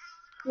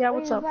 Yeah,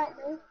 what's up? Invite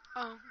me.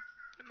 Oh,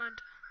 never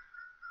mind.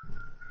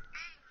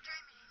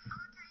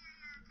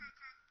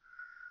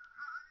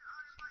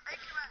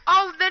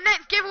 Oh, the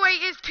next giveaway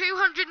is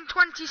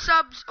 220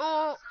 subs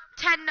or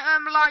 10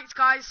 likes,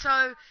 guys.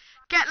 So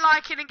get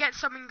liking and get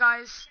something,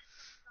 guys.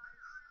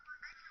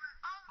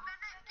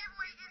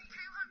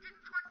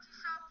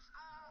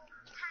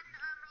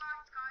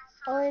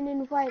 Oh, and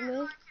invite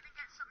me.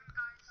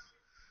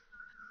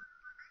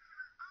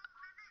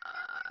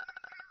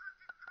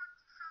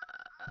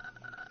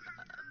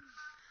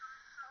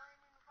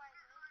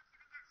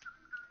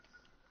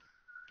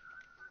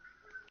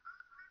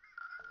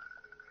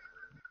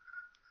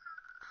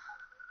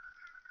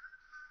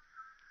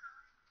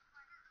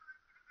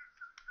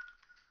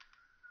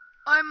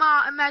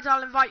 Omar Ahmed,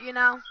 I'll invite you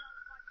now.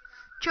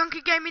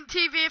 Chunky Gaming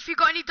TV, if you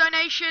got any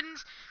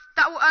donations,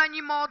 that will earn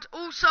you mod.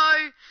 Also,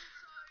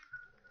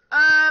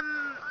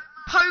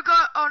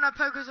 Pogo, oh no,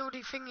 Pogo's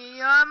already thingy.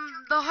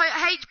 The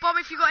H-Bomb,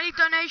 if you got any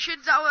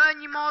donations, that will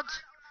earn you mod.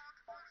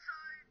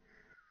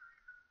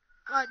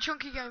 Right,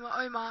 Chunky Gamer,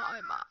 Omar.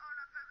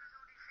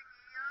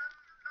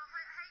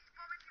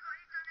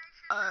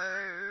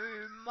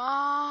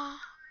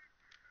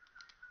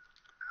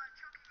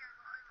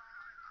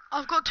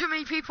 I've got too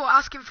many people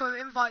asking for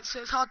invites, so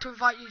it's hard to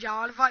invite you, Joe.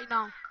 I'll invite you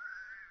now.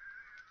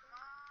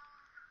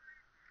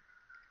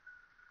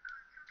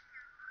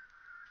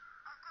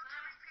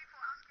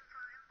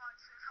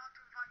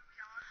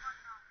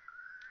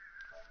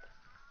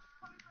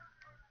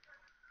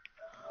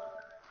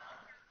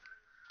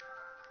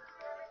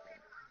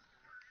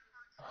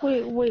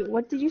 Wait,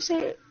 what did you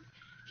say?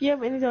 If you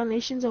have any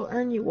donations, I'll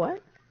earn you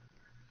what?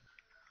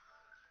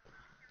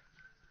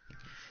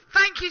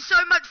 Thank you so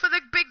much for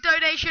the big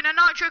donation. A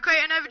Nitro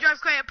Crate, an Overdrive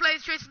Crate, a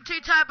Blaze Trace, and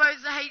 2 turbos,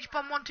 the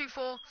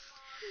H-Bomb124.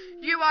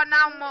 You are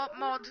now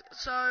mod,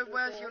 so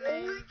where's your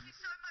name? Thank you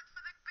so much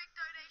for the big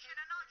donation.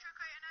 A Nitro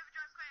Crate, an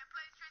Overdrive Crate, a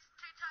Blaze Trace, and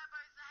 2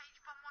 turbos, the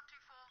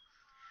H-Bomb124.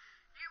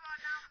 You are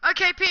now...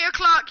 Okay, Peter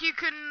Clark, you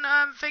can,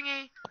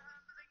 thingy.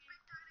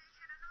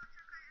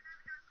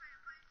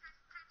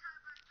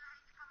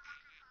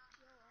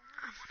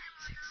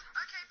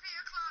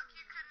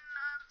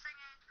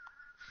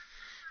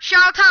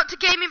 Shout out to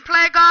Gaming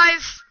Player,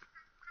 guys.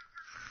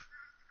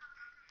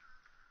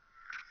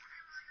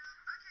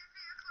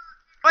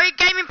 Wait,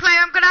 Gaming Player,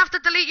 I'm gonna have to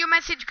delete your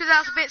message because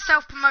that's a bit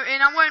self-promoting.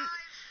 I won't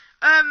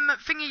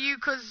thingy you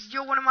because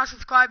you're one of my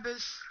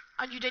subscribers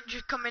and you didn't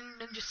just come in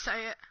and just say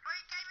it.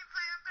 Wait, Gaming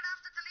Player, I'm gonna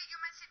have to delete your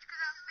message because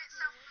that's a bit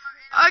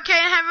self-promoting. Okay,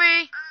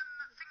 Henry.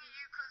 Thingy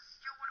you because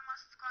you're one of my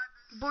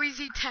subscribers.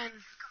 Boise 10.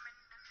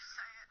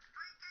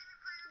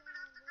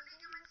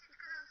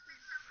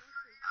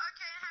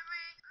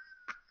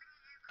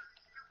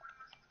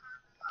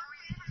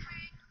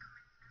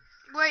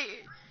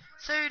 Wait,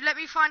 so let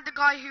me find the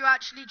guy who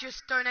actually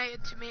just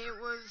donated to me. It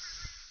was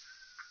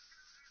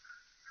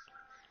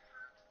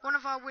one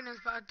of our winners,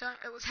 but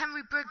it was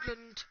Henry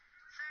Brigland.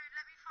 So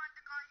let me find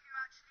the guy who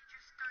actually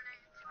just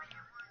donated to me.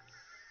 It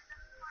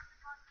was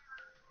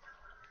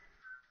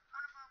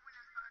one of our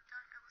winners, but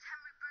it was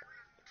Henry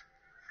Brigland.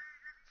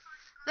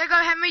 There you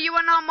go, Henry, you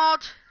are now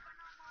mod.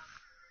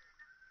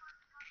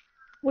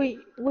 Wait,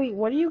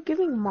 what are you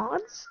giving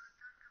mods?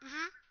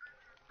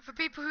 For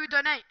people who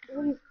donate.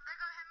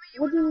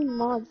 What do you mean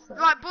mods?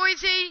 Right,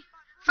 Boise,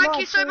 thank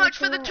you so much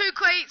for the 2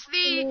 crates,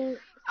 and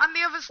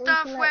the other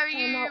stuff. Where are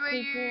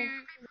you?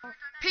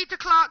 Peter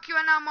Clark, you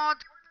are now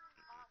mod.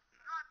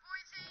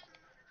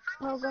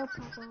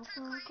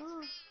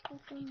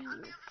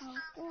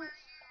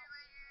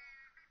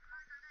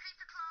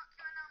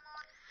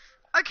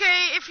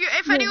 Okay, if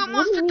Yeah, anyone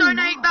what wants do to you mean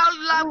donate, mods? I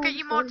that'll don't get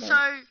you mods. So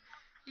understand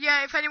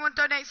yeah, if anyone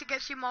donates, it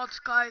gets you mods,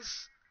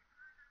 guys.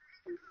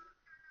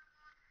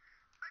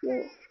 that.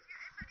 Yeah.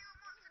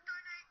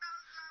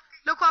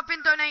 Look what I've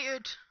been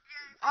donated.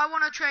 I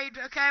want to trade.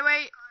 Okay,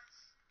 wait.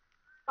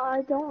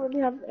 I don't really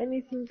have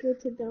anything good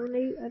to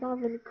donate. I don't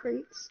have any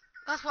crates.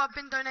 That's what I've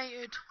been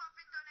donated.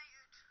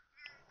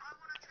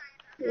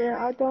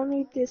 Yeah, I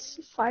donate this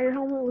fire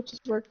helmet, which is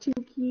worth 2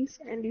 keys,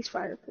 and these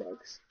fire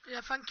plugs.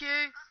 Yeah, thank you.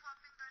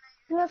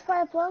 You have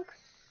fire plugs?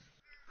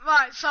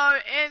 Right, so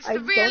it's I the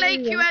real don't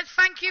even- AQS.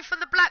 Thank you for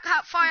the black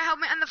hat, fire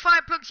helmet, and the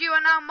fire plugs. You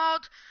are now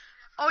mod.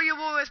 Oh, you've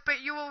always been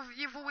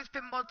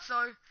mod.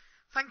 So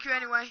thank you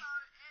anyway.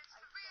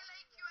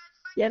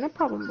 Yeah, no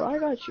problem, bro. I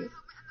got you.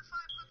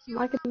 I'm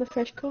liking the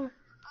fresh car.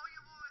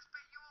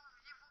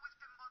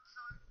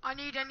 I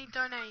need any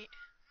donate.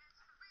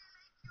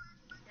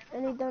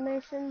 Any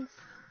donations?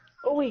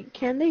 Oh wait,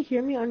 can they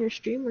hear me on your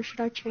stream, or should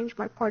I change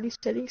my party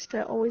settings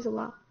to always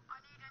allow?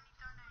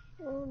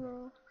 Oh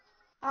no.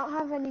 I don't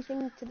have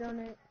anything to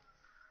donate.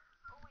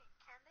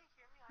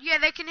 Yeah,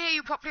 they can hear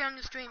you properly on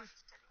the stream,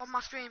 on my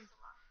stream.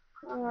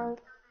 Alright.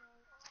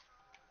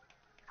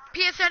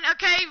 PSN,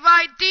 okay,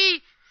 right,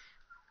 D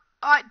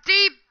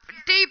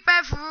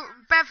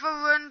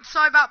Beveron,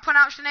 sorry about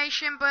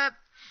pronunciation, but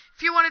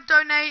if you want to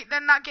donate,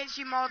 then that gets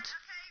you mod.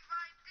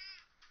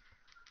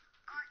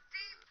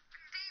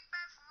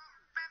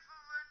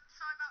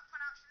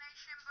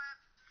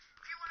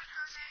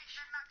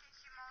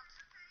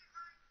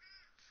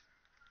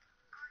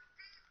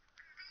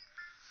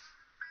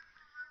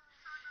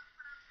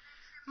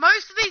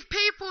 Most of these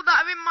people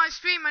that are in my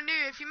stream are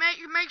new. If you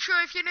make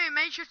sure if you're new,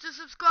 make sure to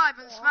subscribe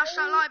and smash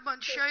that like button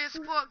to show your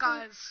support,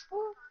 guys.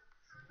 Oh.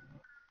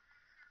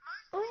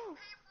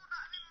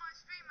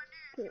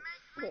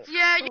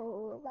 Yeah,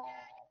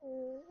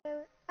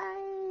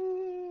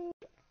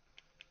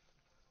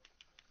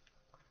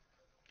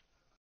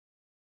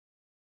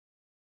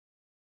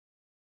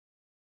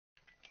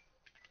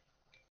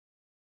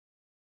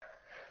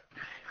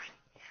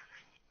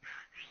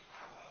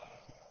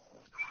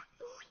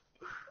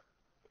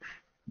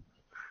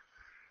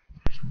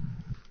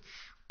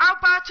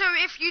 Alberto,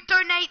 if you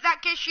donate,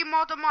 that gets you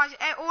mod on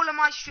all of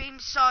my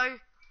streams. So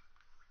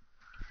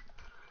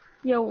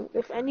Yo,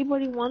 if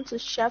anybody wants a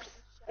chef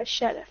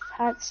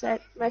hat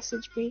set,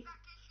 message me.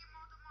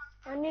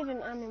 I need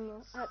an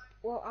animal.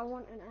 I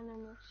want an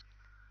animal.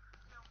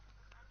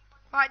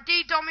 right,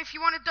 D-Dom, if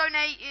you want to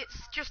donate,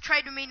 it's just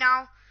trade with me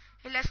now.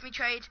 It lets me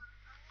trade.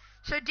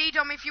 So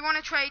D-Dom, if you want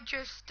to trade,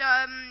 just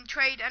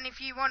trade, and if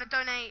you want to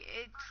donate,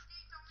 it's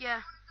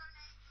yeah.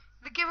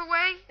 The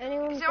giveaway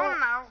Anyone is it got- on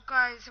now,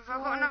 guys? Have I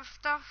got No. enough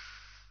stuff?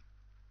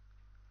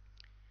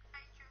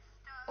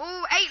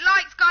 Oh, 8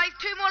 likes, guys.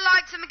 2 more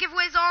likes and the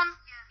giveaway's on.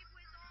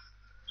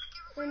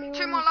 Anyone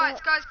 2 more got-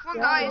 likes, guys. Come on,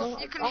 Yeah, guys. well,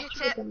 You can I'll hit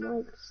trade it. them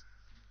likes.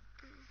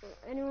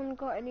 Anyone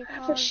got any I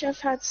have a cars? chef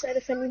hat set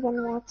if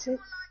anyone wants it.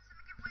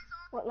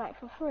 What, like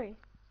for free?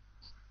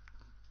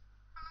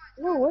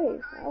 No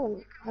way.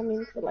 I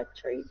mean for like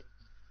trade.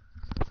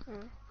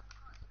 Hmm.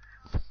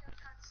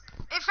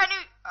 If any,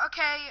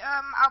 okay,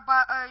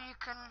 Albert, you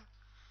can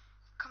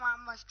come out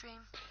on my stream.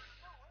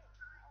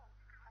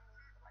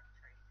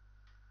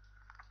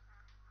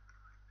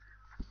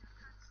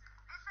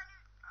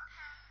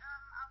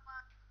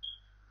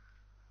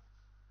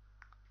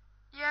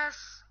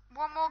 Yes,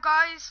 one more,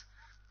 guys.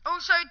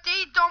 Also,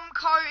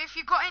 D-Domco, if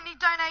you got any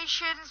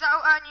donations,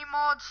 that'll earn you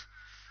mods.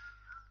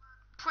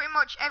 Pretty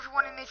much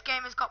everyone in this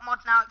game has got mod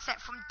now,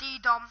 except from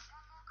D-Dom.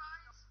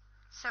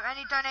 So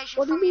any donation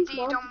What do from you your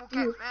mean D-Dom mod will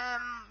get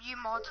you? you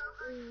mod.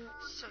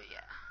 So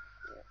yeah.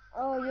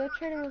 Oh, you're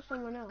trading with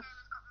someone else.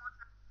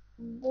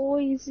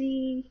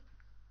 Boise.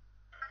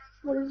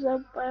 What is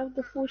up? I have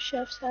the full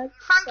chef's hat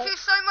Thank set. you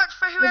so much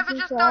for whoever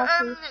just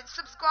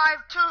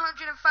subscribed.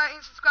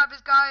 213 subscribers,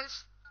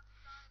 guys.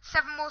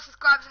 7 more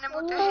subscribers and then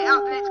we'll hit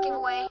out the next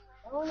giveaway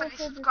I want for to the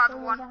trade with subscriber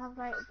someone one. that have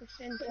like the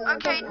same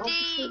Okay, I'll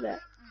just do that.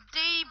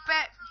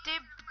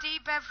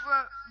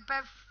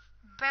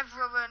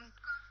 Beveron.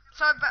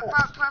 Sorry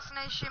about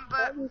pronunciation, but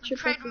Why didn't you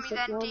trade put with me this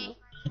at then, D.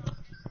 normal?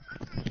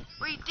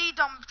 We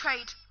D-Dom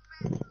trade.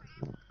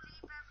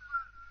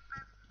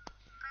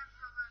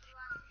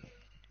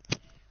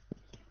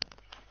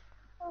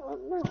 Oh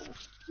no.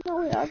 No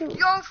way, I don't.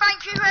 Yo,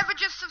 thank you whoever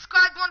just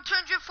subscribed on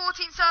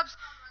 214 subs.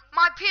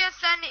 My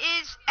PSN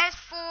is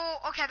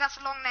S4. Okay, that's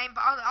a long name,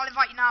 but I'll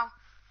invite you now.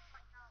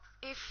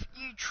 If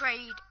you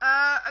trade.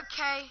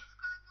 Okay.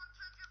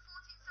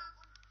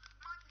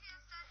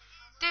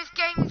 This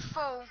game is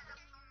full.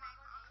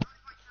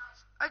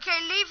 Okay,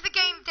 leave the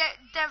game,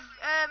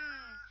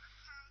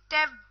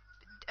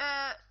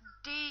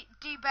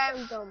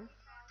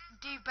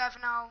 D-Bev,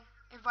 and I'll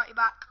invite you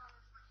back.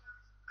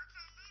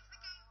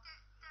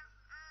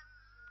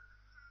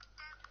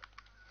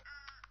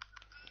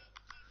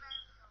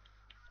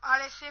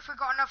 Alright, let's see if we've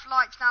got enough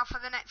likes now for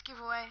the next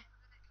giveaway.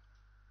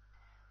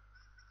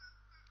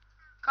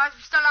 Guys,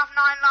 we still have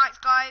 9 likes,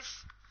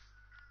 guys.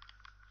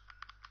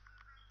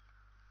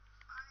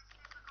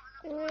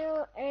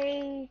 Real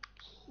A.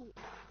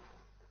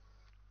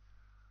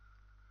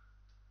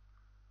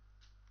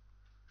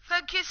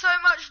 Thank you so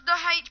much, the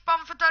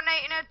H-Bomb, for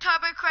donating a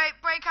Turbo Crate,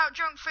 Breakout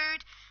Junk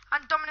Food,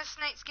 and Dominus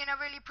Snakeskin. I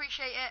really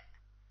appreciate it.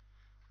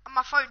 And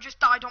my phone just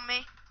died on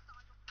me.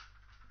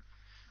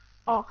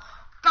 Oh.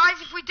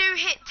 Guys, if we do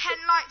hit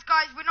 10 likes,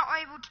 guys, we're not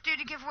able to do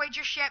the giveaway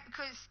just yet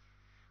because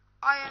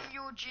I am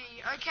your G.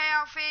 Okay,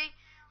 Alfie?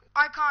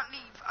 I can't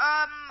leave.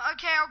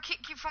 Okay, I'll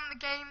kick you from the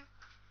game.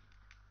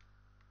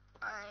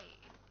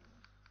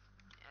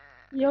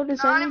 Yo,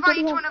 does I'll invite anybody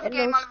you to have another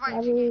game. I'll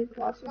invite you.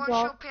 What's What's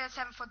your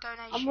PSN for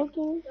donation? I'm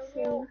looking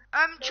for...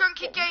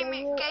 Chunky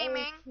Gaming.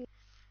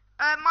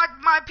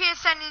 My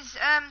PSN is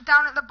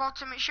down at the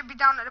bottom. It should be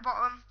down at the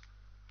bottom.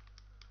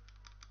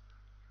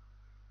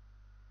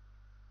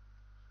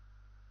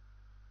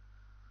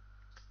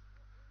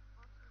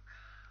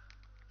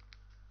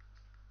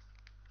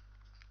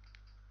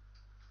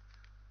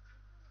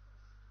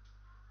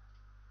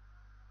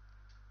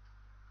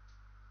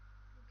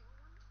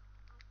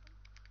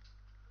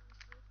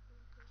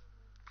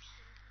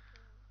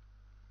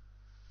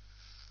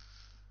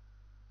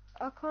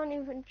 I can't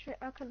even.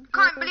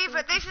 Can't believe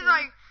it. This is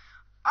like,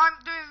 I'm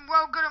doing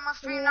well good on my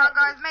stream now,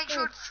 guys. Make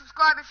sure to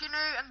subscribe if you're new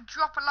and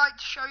drop a like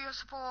to show your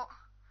support.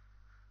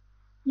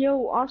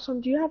 Yo, awesome.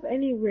 Do you have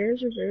any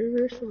rares or very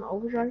rares from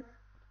Overdrive?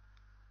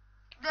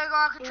 There you go.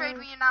 I can trade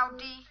with you now,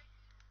 D.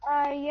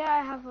 Yeah,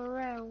 I have a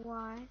rare.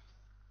 Why?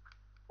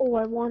 Oh,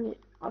 I want it.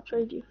 I'll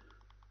trade you.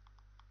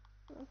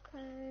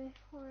 Okay,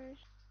 where's...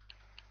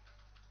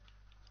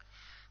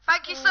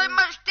 Thank you so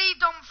much,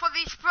 D-Dom, for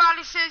these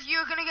paralysis.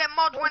 You're going to get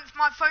mod once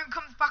my phone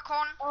comes back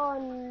on.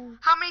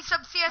 How many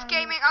subs CS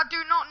Gaming? I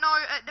do not know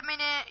at the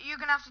minute. You're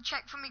going to have to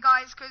check for me,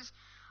 guys, because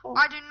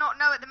I do not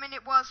know at the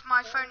minute whilst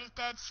my phone is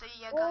dead. So,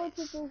 yeah, guys. What would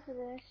you do for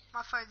this?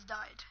 My phone's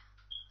died.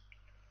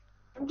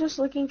 I'm just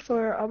looking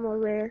for a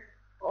rare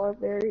or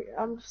very.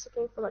 I'm just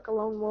looking for like a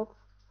lone wolf,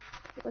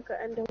 like an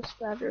endo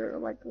scatter or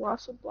like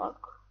loss of block,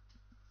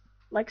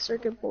 like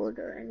circuit board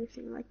or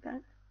anything like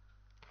that.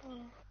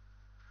 Yeah,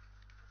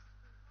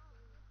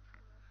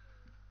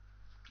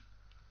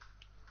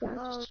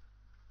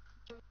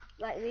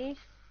 Like these?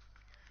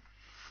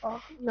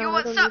 oh no, Yo, I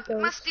what's don't up, need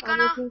those. Musty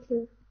Gunner?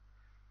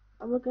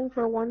 I'm looking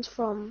for ones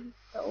from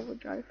the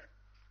Overdrive.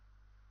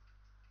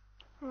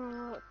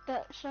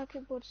 That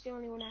circuit board's the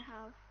only one I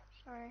have.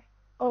 Sorry.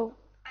 Oh,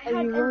 I are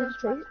had you willing Ender's to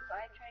trade? Box, but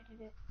I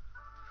traded it.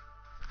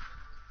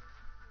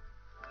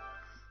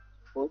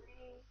 Oh.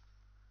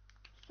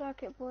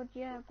 Circuit board,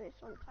 yeah, but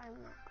it's on time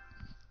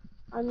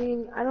now. I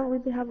mean, I don't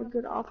really have a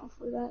good offer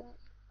for that.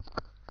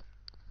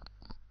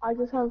 I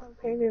just have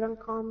painted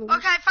uncommon.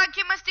 Okay, thank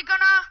you, Musty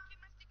Gunner.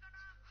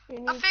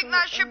 I think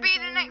that should be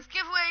the next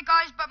giveaway,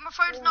 guys, but my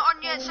phone's not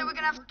on yet, so we're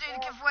going to have to do the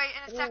giveaway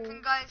in a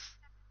second, guys.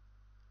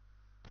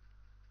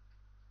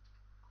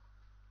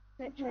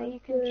 Literally, you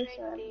can trade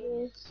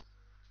these.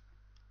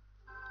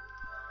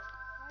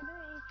 Why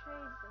don't you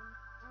trade them?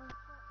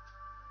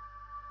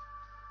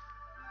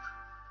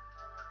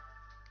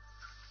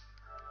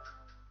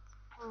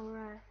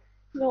 Alright.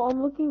 No,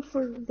 I'm looking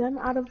for them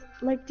out of,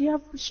 like, do you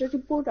have a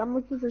circuit board? I'm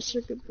looking for a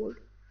circuit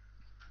board.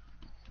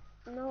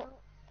 No,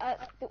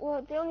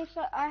 well, the only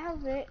I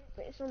have it,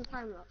 but it's on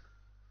time lock.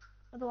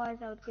 Otherwise,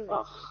 I would give it.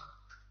 Oh.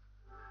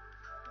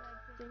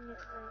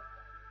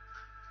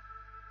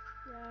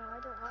 Yeah, I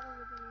don't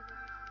really need it.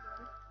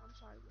 I'm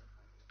sorry.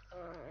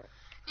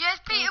 Yes,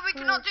 Peter, we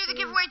cannot do the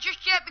giveaway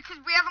just yet because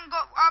we haven't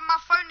got, my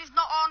phone is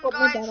not on,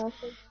 guys.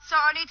 So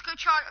I need to go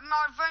charge,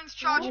 my phone's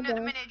charging at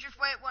the minute. Just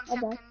wait 1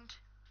 second.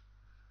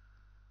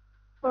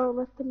 Oh,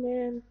 let the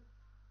man.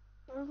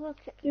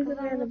 Give the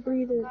man a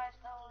breather.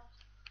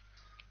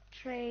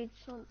 Trade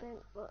something,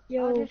 but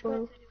yo, I'll just bro.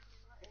 go to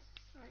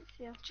the... Right,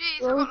 yeah.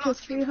 Jeez, I've got lots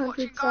of people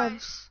watching,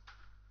 guys.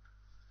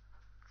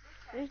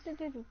 Who's the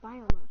dude with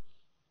biomass?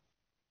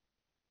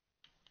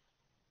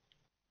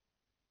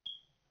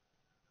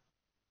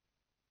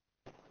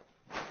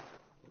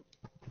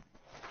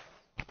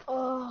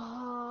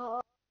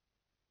 Oh.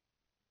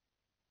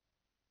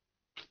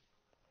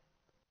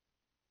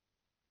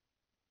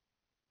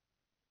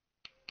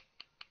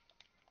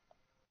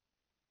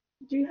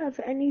 Do you have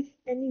any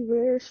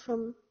rares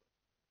from,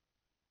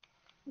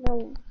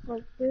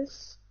 like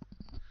this?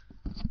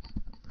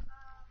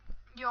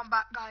 Yo, I'm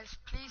back, guys.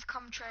 Please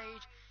come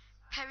trade.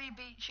 Perry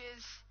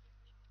Beaches.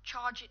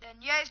 Charge it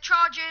then. Yeah, it's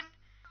charging.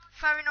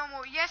 Very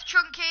normal. Yes,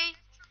 Chunky.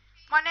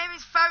 My name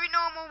is Very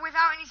Normal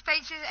without any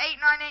spaces,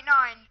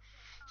 8989.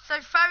 So,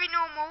 Very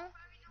Normal,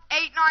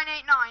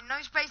 8989.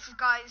 No spaces,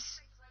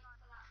 guys.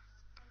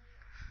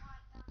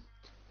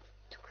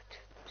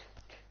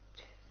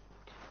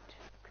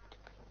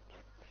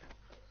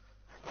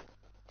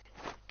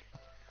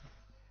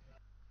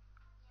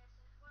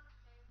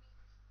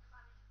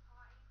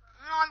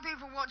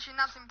 People watching,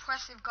 that's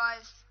impressive,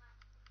 guys.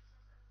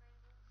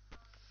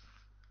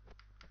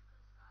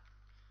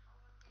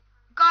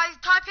 Guys,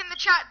 type in the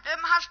chat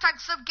hashtag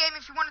sub game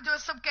if you want to do a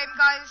sub game,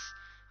 guys,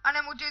 and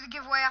then we'll do the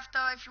giveaway after.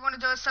 If you want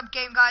to do a sub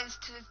game, guys,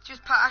 to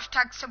just put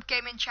hashtag sub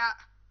game in chat.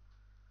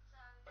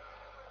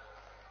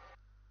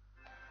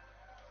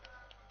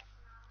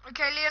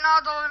 Okay,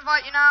 Leonardo, I'll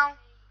invite you now.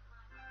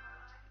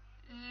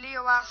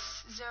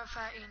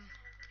 Leoas013.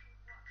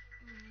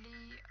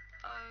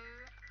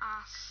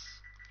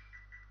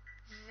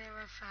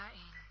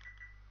 Leoas013.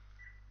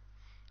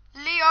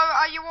 Leo,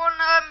 are you on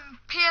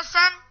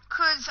PSN?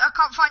 Cause I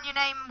can't find your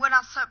name when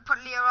I put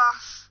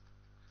Leoas.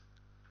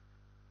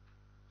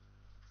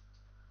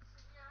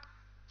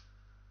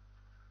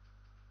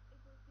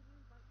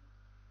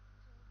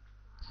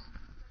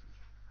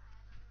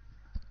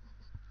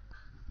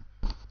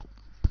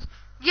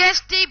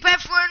 Yes, Deep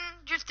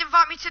F1, just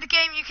invite me to the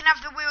game, you can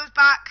have the wheels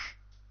back.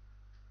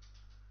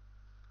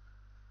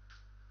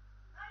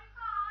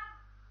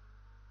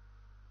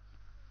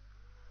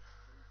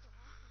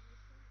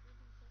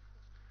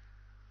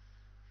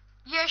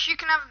 Yes, you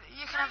can have the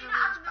wheels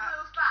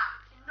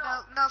back.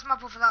 No, that was my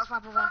brother, that was my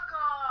brother.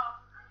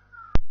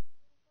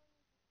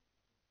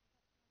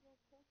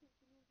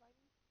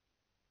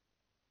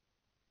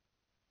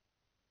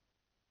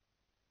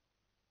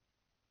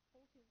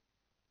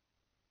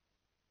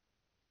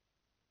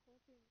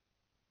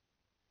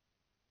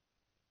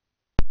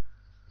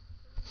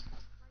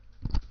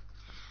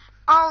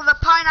 Oh, the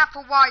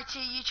Pineapple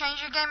Whitey. You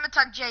changed your gamer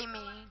tag,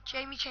 Jamie.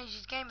 Jamie changed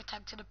his gamer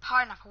tag to the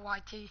Pineapple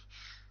Whitey.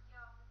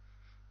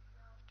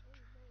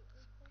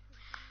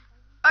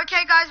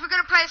 Okay, guys, we're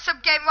going to play a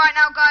sub game right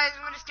now, guys.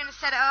 We're just going to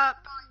set it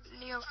up.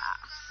 Leo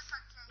ass.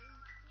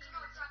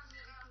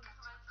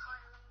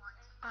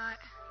 Alright.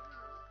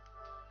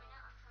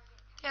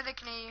 Yeah, they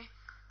can hear you.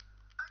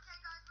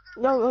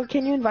 No,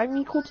 can you invite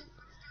me, Colton?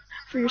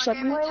 For your sub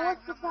game? Wait,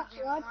 what's the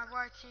password? My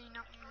Whitey,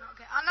 not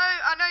okay. I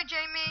know,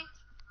 Jamie.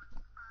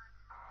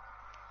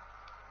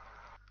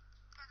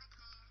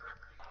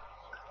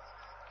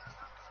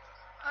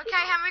 Okay,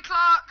 Henry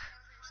Clark.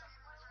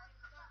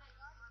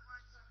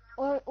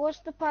 What's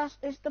the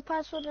is the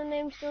password and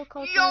name still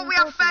called? Yo, we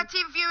have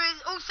 13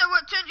 viewers. Also, we're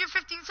at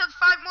 215 subs,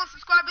 5 more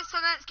subscribers to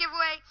the next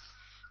giveaway.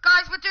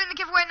 Guys, we're doing the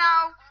giveaway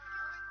now.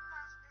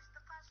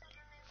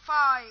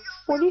 5.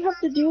 What do you have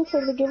to do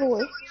for the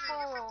giveaway? 4.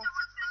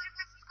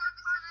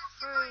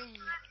 3.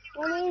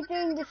 When are you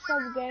doing the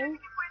sub game?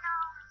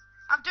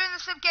 I'm doing the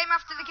sub game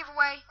after the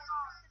giveaway.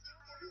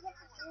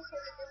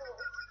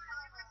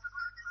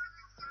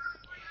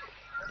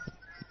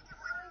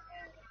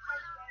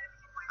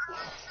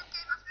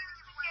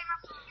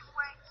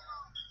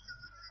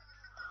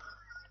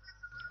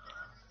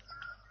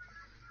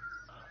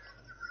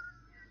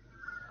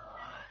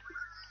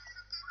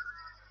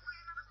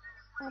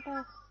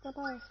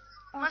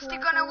 Musty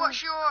Gunner,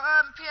 what's your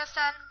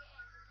PSN?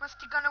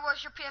 Musty Gunner,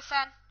 what's your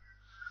PSN?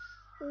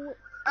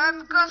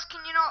 Gus,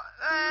 can you not,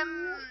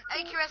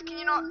 AQS, can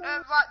you not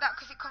write that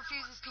because it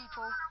confuses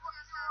people?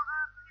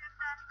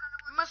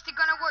 Musty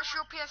Gunner, what's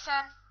your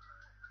PSN?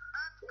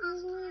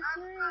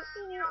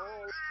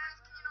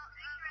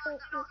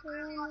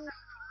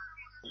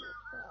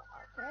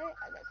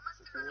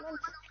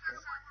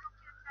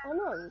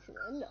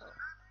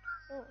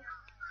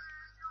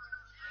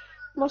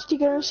 Musty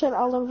Gunner said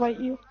I'll invite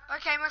you.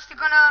 Okay, Musty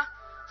Gunner.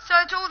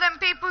 So to all them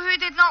people who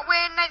did not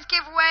win, next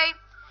giveaway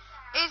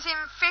is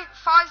in 5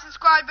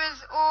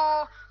 subscribers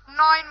or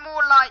 9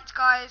 more likes,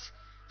 guys.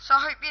 So I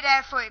hope you're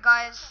there for it,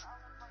 guys.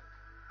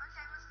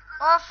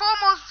 Or 4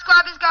 more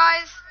subscribers,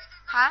 guys.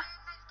 Huh?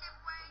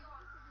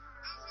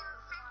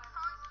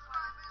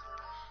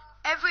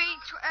 Every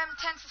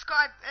 10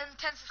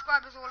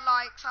 subscribers or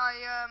likes,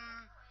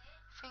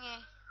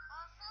 thingy.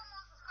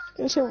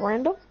 Is it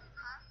random?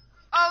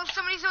 Oh,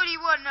 somebody's already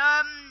won.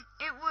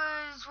 It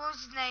was, what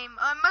was his name?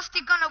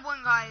 Musty Gunner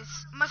won,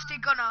 guys. Musty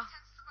Gunner.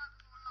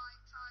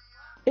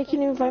 Hey,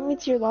 can you invite me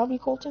to your lobby,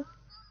 Colton?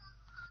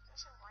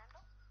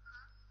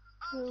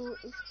 Who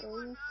is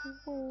going to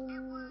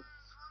win?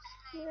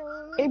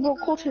 Hey, bro,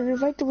 Colton,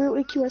 invite the real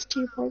AQS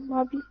to your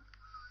lobby.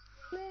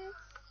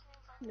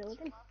 No,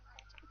 then.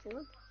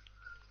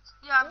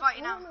 Yeah, I invite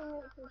you now.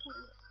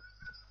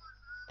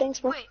 Thanks,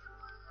 bro. Wait.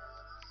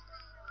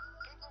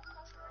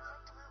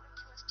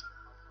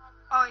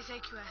 Oh, it's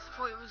AQS. I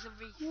thought it was a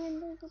V.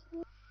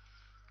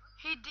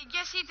 He did.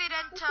 Yes, he did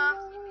enter.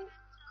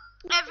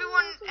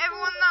 Anyone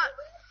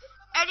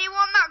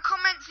that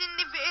comments in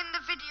the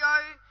video,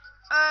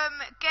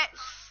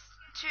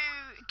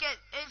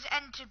 is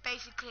entered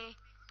basically.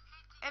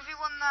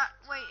 Everyone that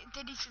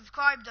did he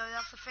subscribe though?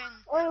 That's the thing.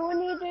 When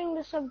are you doing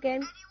the sub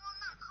game?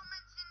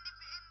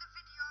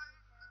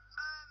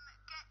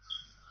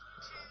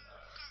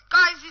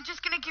 Guys, we're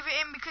just gonna give it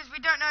in because we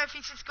don't know if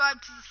he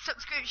subscribed to the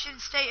subscription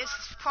status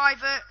is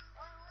private.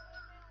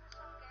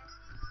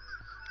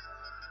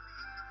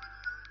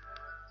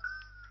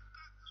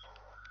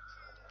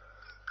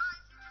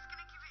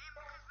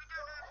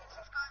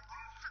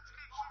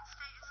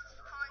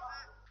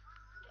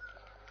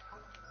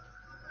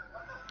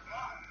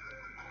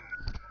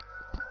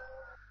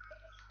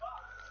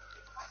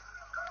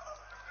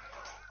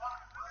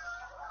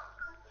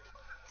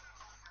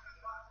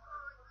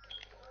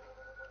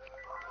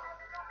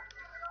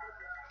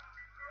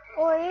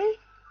 Oi!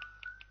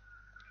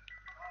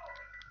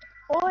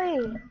 Oi!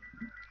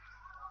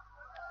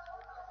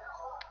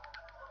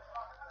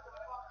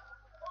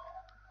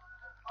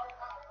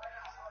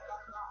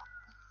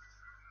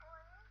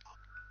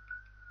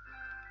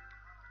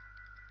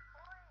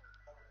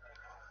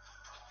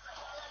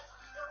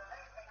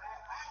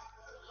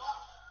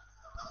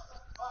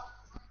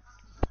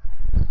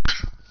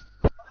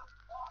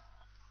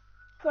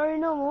 Sorry,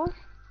 no more.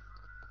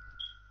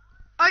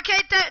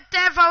 Okay,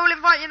 Dev, I will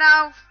invite you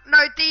now.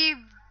 No,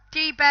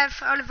 Bev,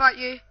 I'll invite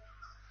you.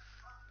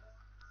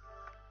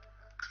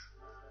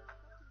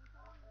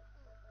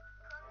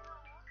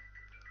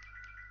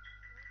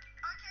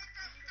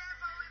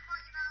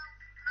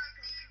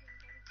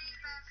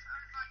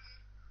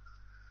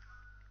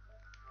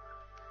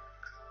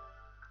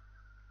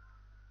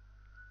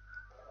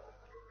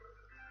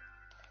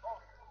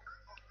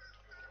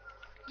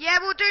 Yeah,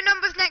 we'll do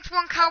numbers next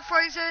one, Cal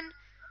Frozen.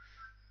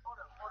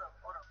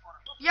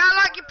 Yeah, I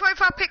like your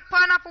profile pic,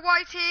 Pineapple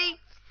YT.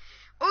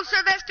 Also,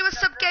 let's do a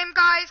sub game,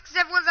 guys, because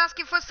everyone's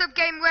asking for a sub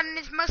game when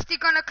is Musty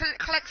gonna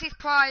collect his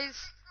prize.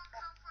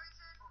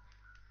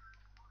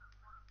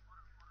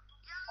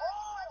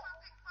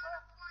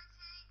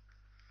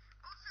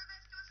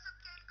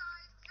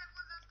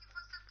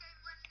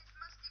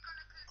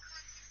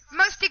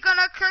 Musty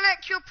gonna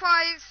collect your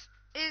prize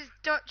is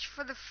Dutch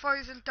for the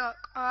frozen duck,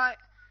 alright?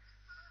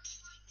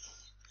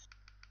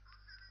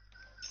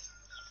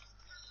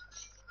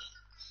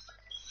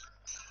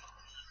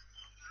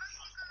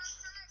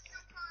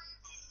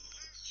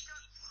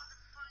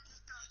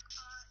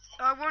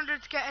 I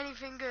wanted to get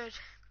anything good.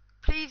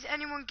 Please,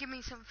 anyone give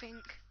me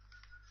something.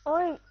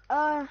 Oh,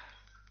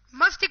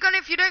 Musty Gunner,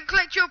 if you don't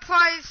collect your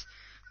prize,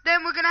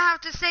 then we're gonna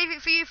have to save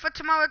it for you for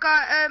tomorrow,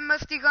 guy.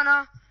 Musty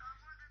Gunner.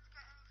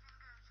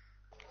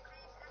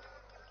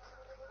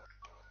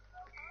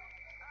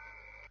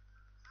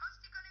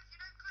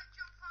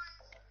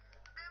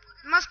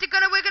 Musty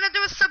Gunner, we're gonna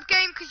do a sub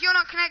game because you're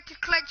not connected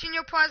collecting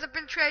your prize. I've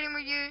been trading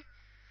with you.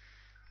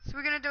 So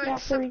we're gonna do a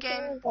sub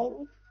game.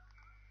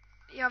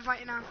 Yeah, I'll invite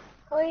you now.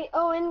 wait,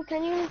 Owen,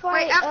 can you invite?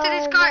 Wait, after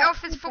this guy that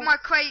offers for people? my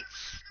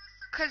crates,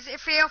 because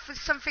if he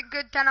offers something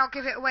good, then I'll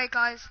give it away,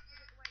 guys.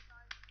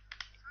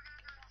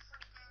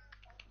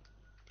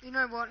 You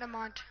know what? Never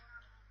mind.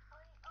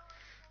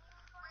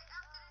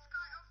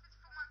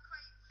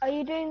 Are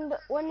you doing the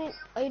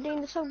Are you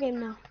doing the sub game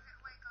now?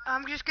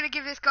 I'm just gonna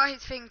give this guy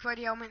his thing for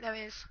the helmet. There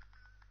it is.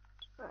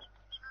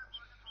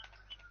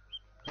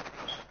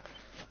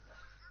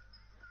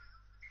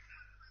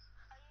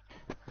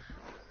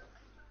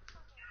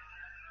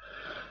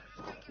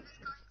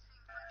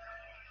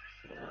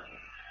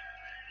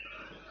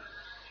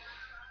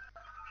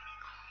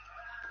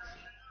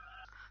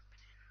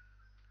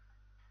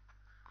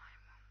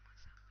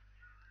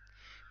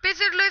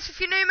 Blizzardless, if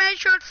you're new, make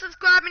sure to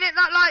subscribe and hit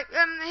that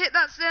hit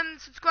that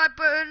subscribe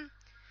button.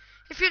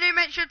 If you're new,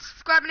 make sure to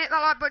subscribe and hit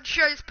that like button to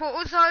show your support.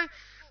 Also,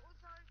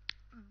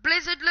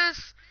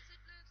 Blizzardless,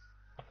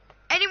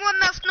 anyone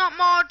that's not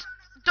mod,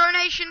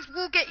 donations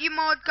will get you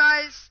mod,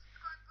 guys.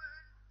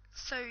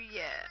 So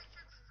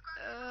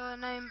yeah,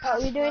 name, Are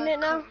we password. doing it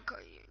now?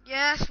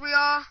 Yes, we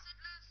are.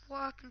 What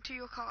happened to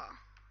your car?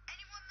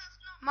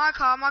 My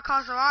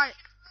car's alright.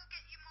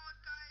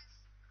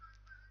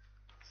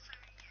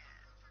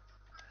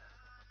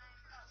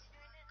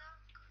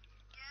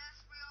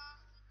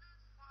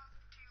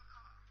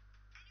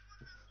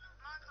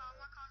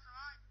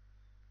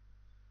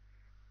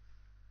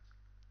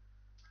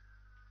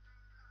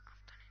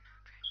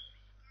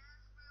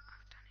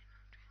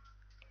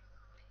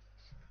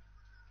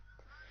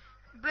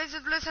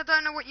 Blizzardless, I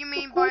don't know what you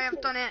mean by I've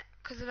done it,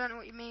 because I don't know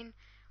what you mean.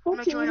 I'm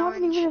gonna join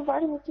Orange.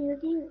 invited me to your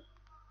game.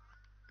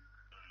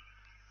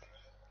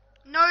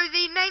 No,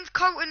 the name's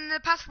Colton, the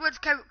password's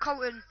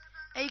Colton.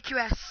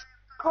 AQS.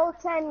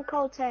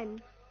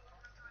 Colton.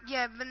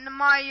 Yeah, but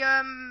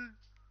my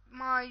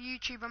my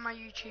YouTube on my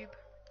YouTube.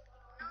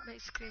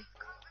 Basically.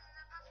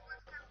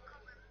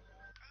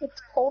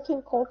 It's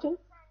Colton.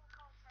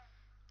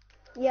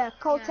 Yeah,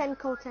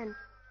 Colton.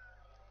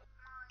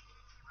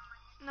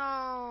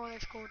 No,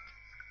 it's called.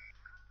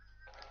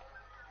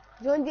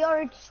 Join the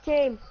orange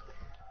team.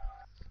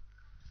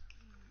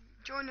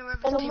 Join whoever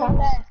Someone team.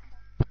 there.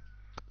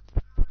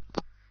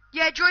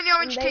 Yeah, join the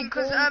orange And team,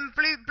 because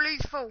they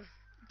blue's full.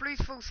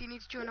 Blue's full, so you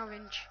need to join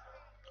orange.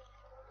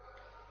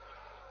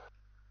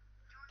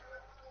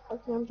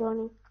 Okay, I'm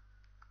joining.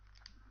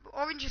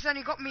 Orange has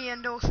only got me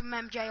and Awesome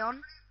MJ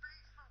on.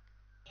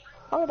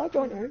 How did I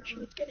join Orange?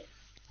 Let's get it.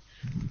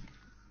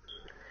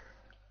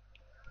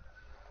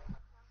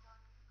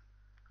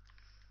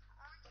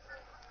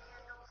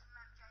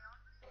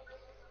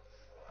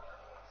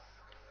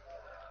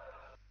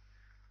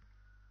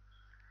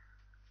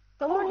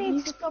 Someone Oh,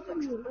 needs to he's stop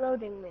cute.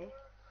 exploding me.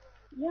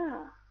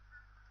 Yeah,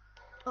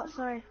 Oh,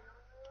 sorry.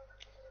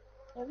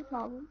 no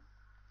problem.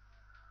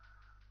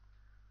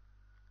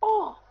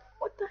 Oh,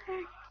 what the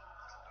heck?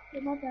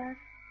 Yeah, my bad.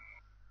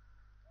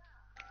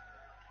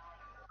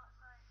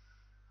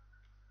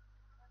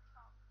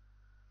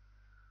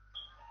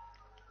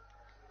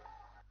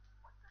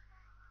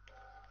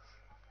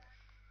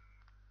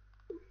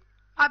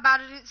 I bad,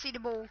 I didn't see the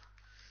ball.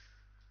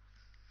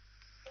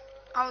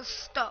 I was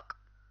stuck.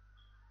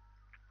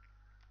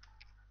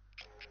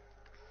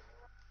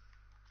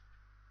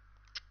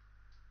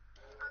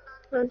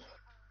 First,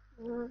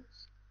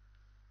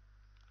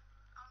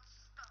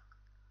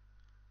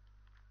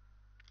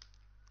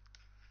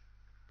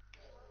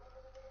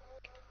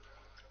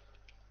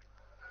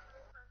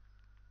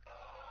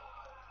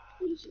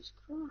 Jesus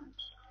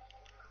Christ.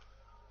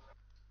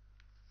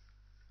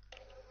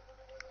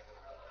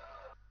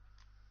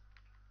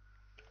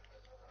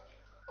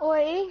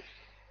 Oi.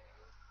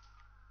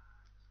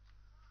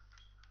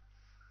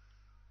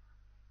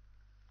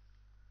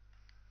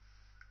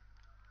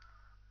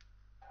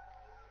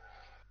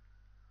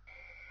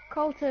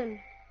 Colton,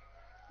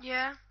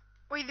 Yeah.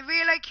 Wait, the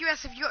real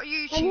AQS, have you got can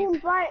you YouTube?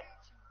 invite?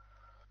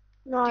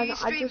 No, Do I, you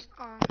don't, I stream? just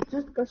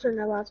Oh. go to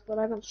Nelas, but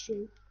I don't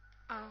stream.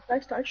 Oh. Did I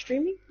start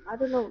streaming? I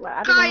don't know.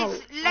 I don't know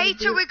Guys, how to later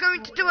do we're it.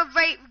 going to do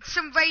a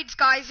some raids,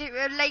 guys.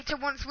 Later,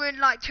 once we're in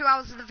like 2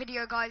 hours of the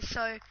video, guys.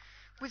 So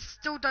we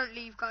still don't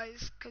leave,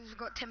 guys, because we've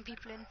got 10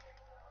 people in.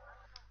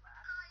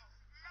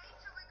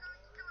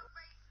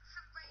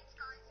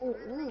 Oh,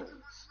 nice.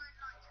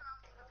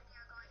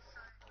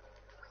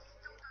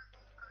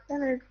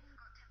 Leonard.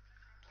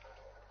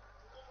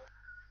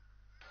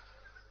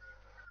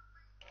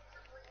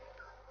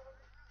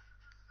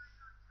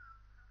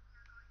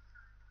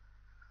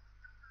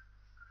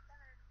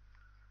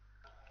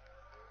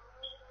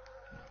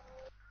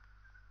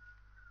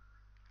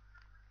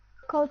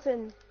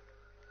 Colton,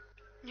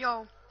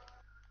 Yo,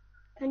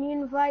 can you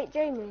invite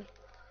Jamie?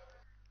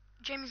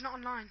 Jamie's not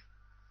online.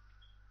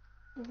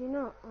 Is he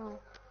not? Oh.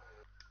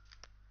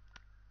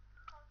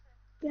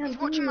 Yeah, He's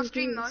watching my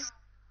stream though. please.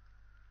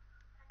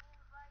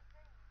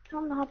 Tell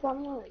him to hop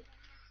online.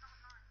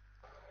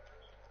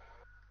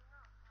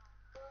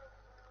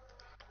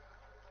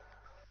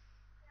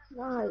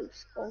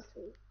 Nice,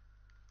 Colton.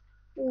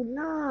 Oh,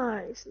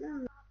 nice.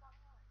 Nice.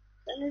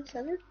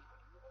 Send it.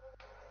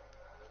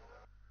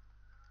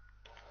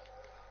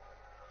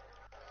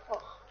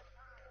 Oh.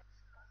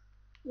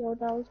 Yo,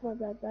 that was my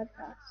bad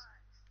pass.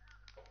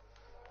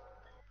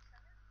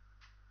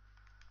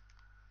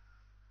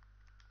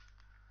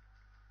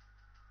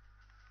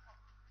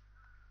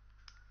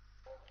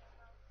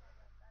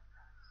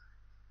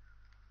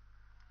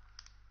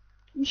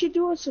 You should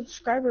do a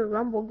subscriber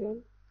rumble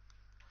game.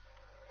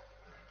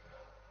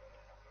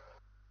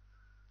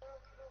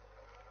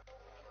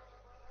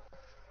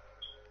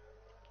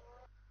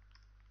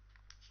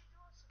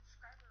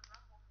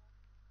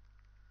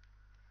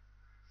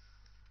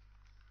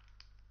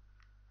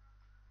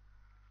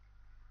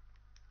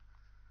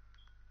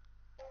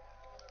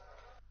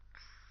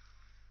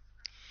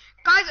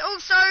 Guys,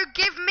 also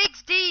give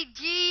Mix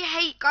D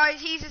hate, guys.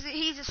 He's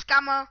a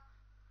scammer.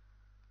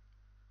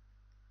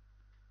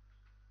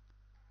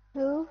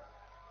 Who?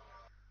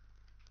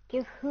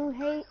 Give who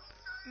hate?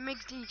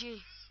 Mix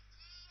DG.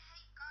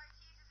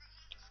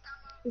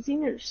 Is he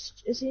in your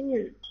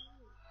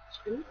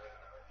stream?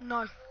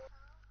 No.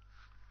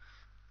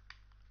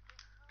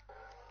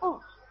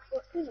 Oh,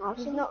 what is He's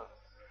awesome. not.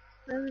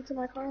 Ran into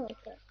my car like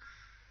that.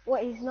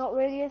 What? He's not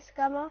really a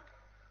scammer.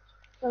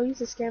 Oh, he's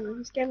a scammer.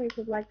 He's scamming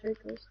for Black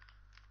Dracos.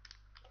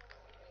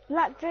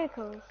 Black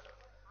Dracos.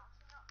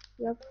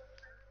 Yep.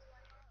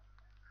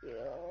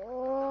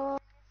 Yeah.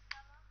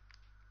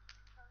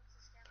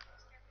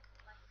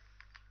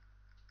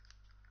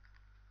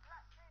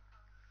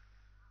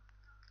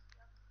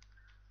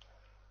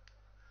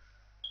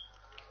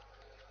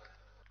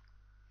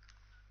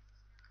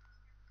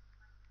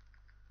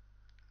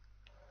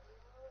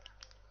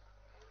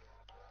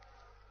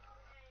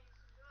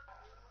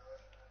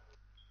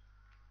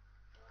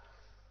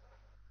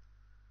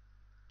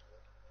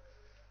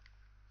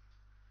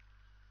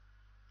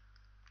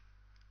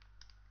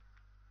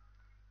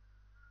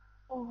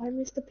 Oh, I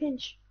missed the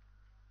pinch.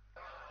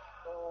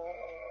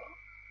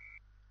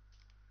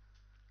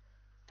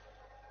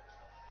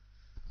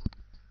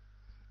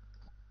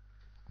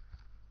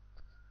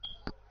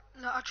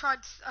 No, I tried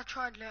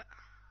it.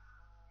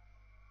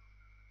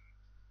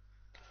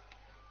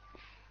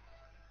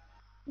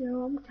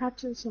 Yo, I'm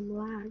catching some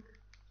lag.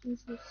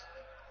 Jesus.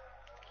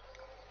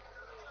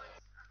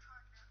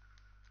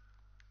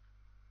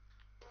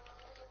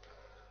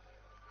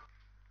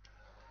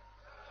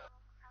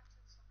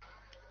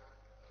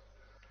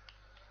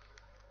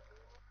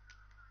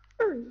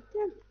 Hurry,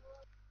 damn it.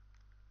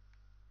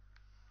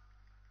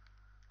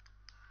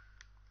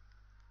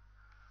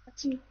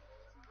 That's you.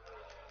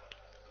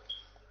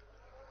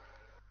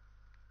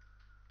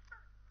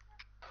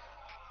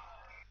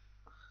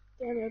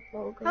 Damn it,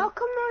 Logan. How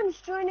come no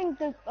one's joining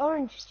the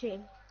orange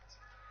team?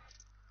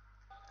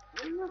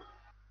 I don't know.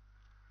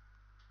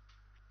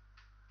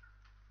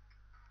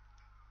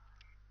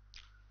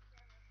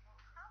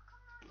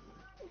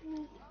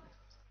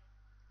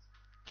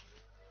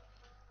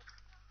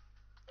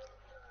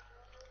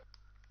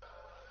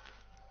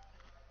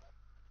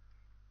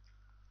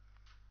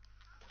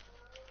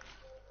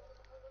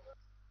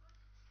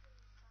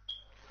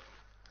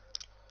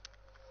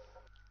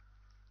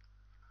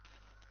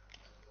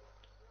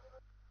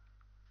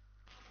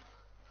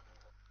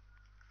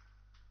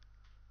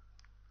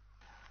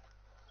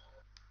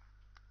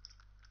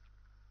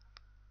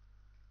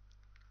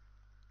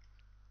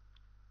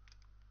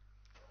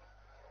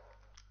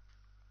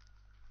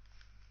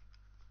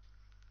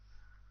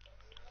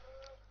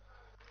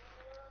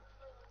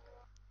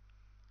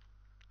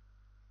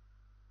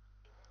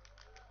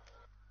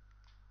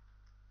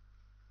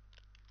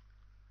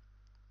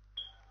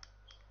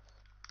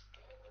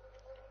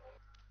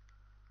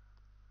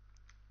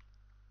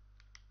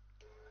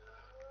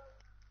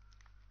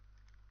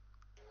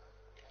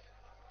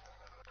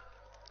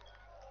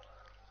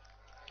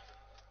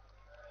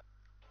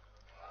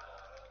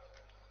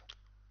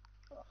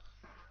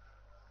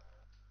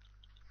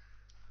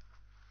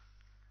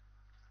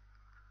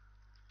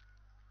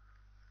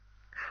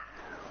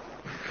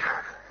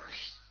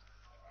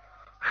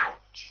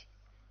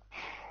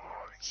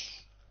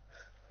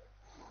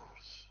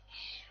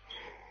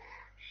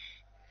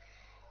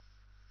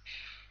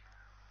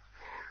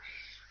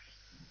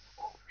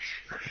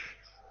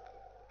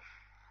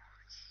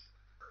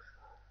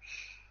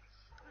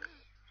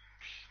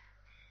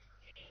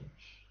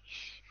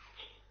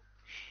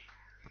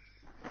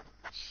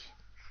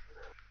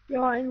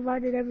 Yo, I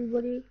invited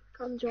everybody.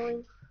 Come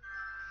join.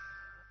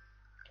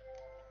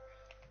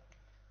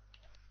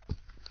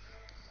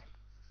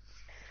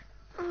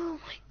 Oh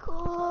my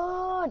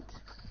god.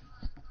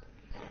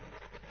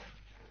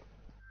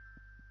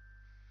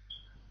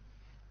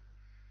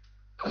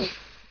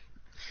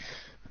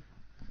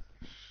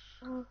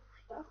 Oh,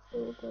 that's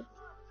so good.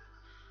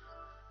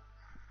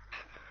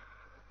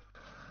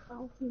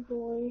 Healthy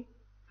boy.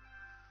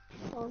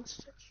 Wants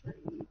to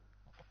trade.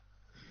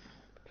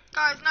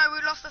 Guys, no, we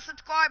lost a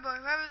subscriber.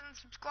 Whoever hasn't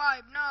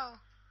subscribed, no.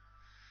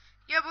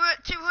 Yeah, we're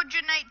at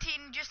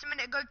 218 just a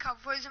minute ago, Cal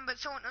Frozen, but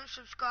someone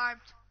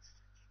unsubscribed.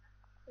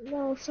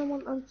 No,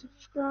 someone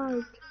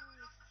unsubscribed.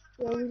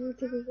 Yeah, we need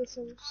to get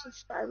some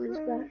subscribers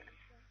back.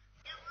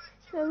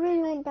 I really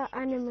want that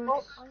Animus.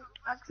 Oh,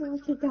 I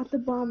accidentally kicked out the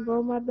bomb,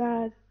 bro. My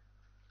bad.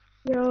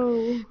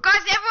 Yo.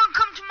 Guys, everyone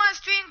come to my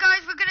stream,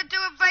 guys. We're going to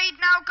do a raid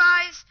now,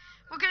 guys.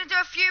 We're going to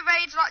do a few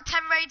raids, like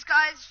 10 raids,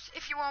 guys,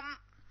 if you want.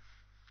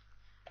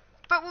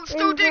 But we'll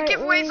still do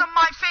giveaways on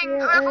my thing.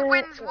 Whoever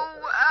wins will,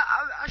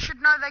 I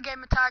should know their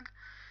gamer tag.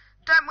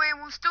 Don't worry,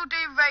 we'll still do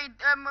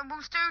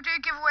we'll still do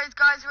giveaways,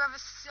 guys,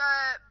 whoever's,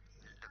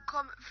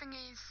 comment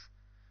thingies.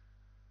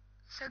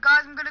 So,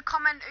 guys, I'm going to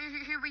comment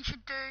who we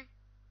should do.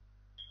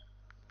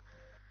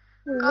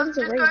 Wait, Guys, what I'm is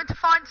a just raid? going to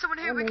find someone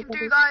who we can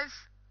do, guys.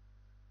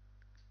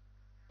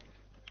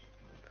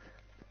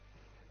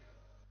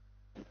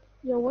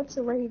 Yo, what's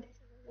a raid?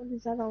 What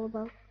is that all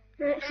about?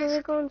 Right, so we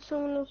go on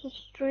someone else's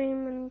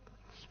stream and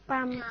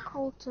spam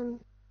Colton.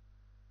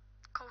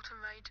 Colton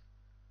raid.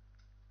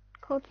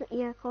 Colton,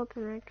 yeah,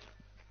 Colton raid.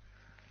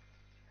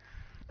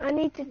 I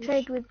need to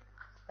trade with,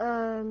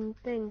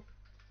 thing.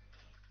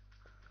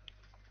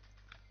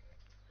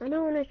 I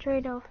don't want to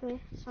trade off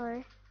me,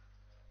 sorry.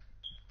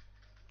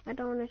 I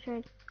don't want to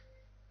trade.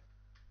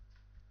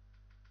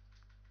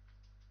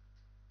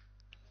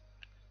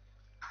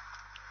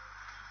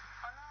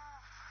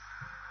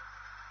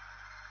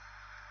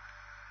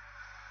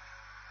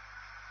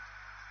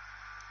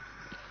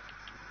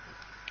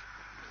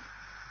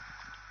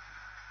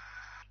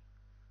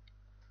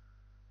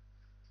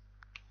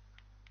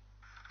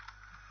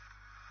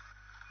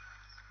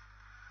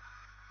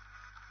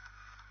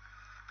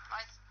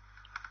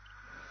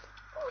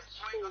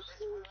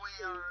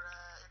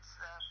 It's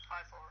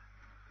 5-4.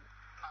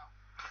 No.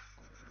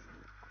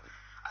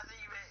 I think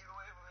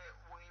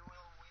we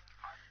will win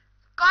 5.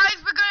 Guys,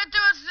 we're gonna do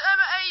a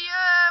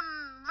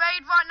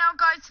raid right now,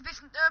 guys, to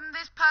this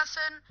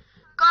person.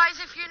 Guys,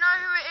 if you know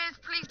who it is,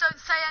 please don't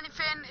say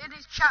anything in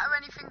his chat or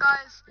anything,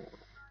 guys.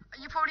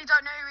 You probably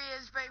don't know who he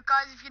is, but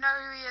guys, if you know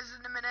who he is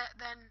in a minute,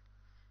 then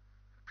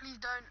please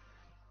don't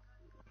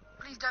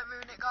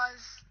ruin it,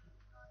 guys.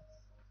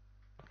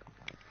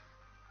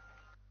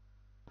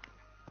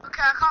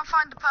 Okay, I can't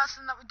find the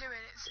person that we're doing.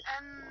 It's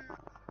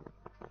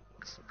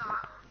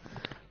that.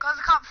 Guys,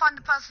 I can't find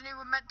the person who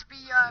we're meant to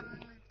be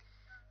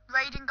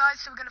raiding,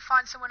 guys, so we're gonna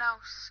find someone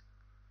else.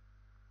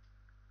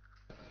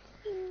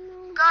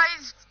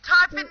 Guys,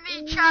 type in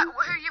the chat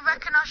who you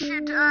reckon I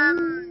should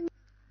do.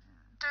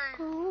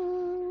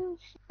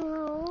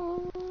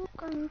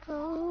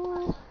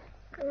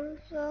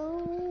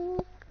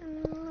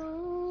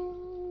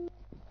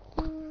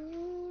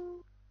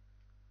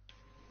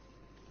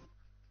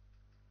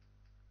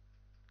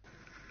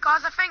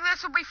 Guys, I think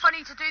this will be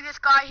funny to do this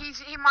guy.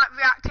 He might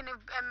react in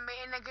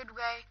a good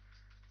way,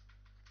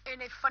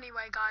 in a funny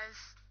way,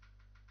 guys.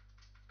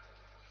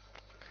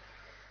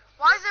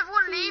 Why is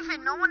everyone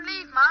leaving? No one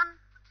leave, man.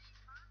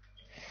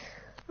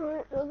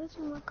 Alright, so this is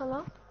my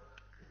color.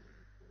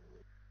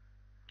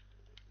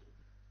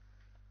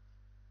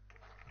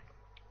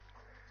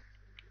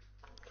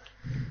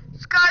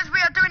 So guys, we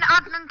are doing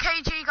Adnan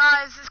KG,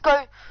 guys. Let's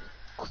go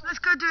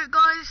do it,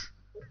 guys.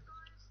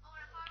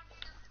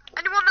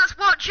 Anyone that's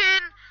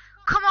watching,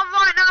 come on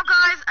right now,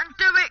 guys, and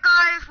do it,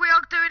 guys. We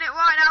are doing it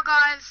right now,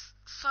 guys.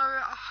 So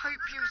I hope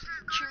you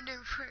tuned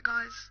in for it,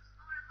 guys.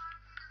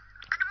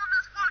 Anyone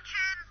that's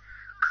watching,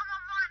 come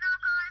on right now,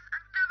 guys,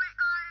 and do it,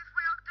 guys.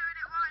 We are doing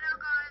it right now,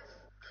 guys.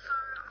 So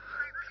I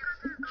hope you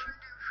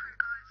tuned in for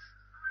it, guys.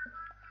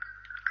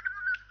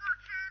 Anyone that's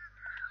watching,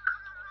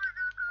 come on right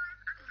now, guys,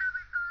 and do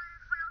it, guys.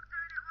 We are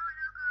doing it right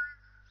now,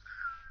 guys.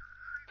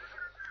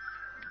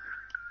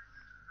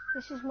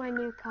 This is my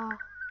new car.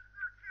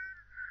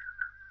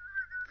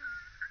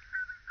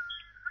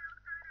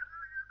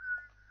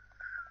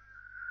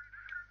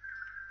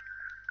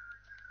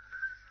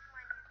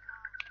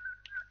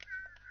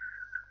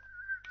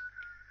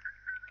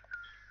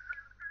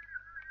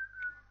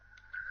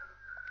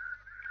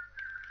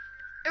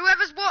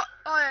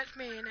 It's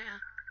me in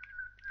here.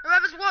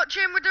 Whoever's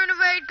watching, we're doing a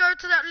raid. Go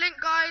to that link,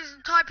 guys,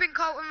 and type in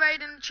Colton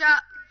raid in the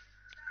chat.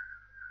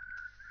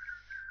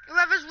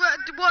 Whoever's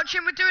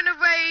watching, we're doing a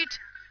raid.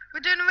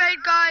 We're doing a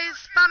raid,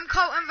 guys. Spam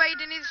Colton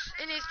raid in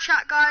his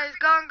chat, guys.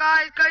 Go on,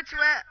 guys. Go to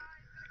it.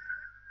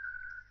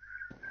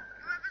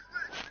 Whoever's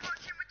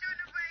watching, we're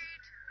doing a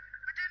raid.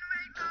 We're doing a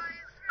raid,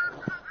 guys. Spam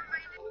Colton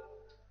raid in.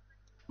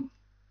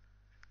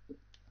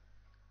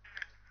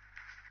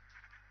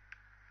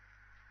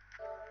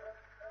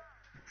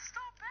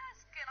 Stop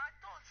asking, I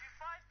told you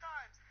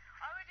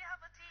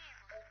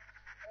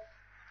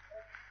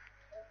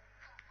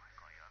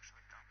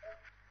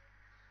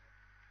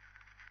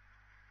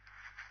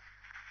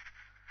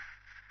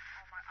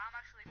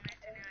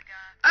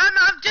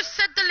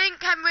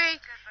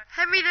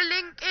Henry, the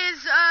link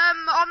is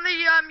on the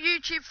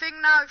YouTube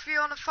thing now. If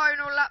you're on a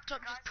phone or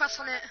laptop, just press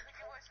on it.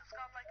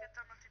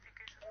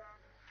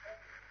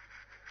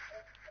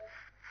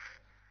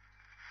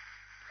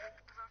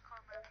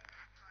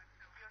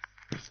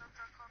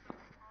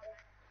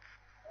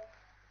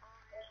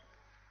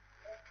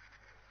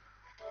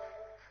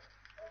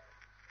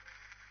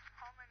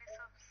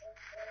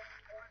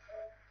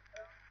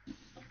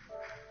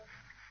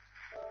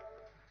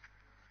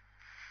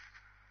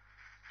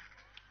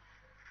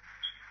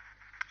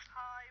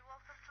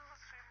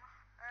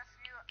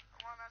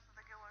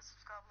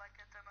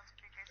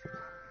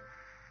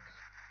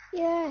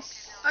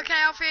 Yes. Okay,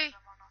 Alfie.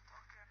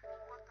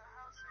 What the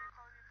hell, so you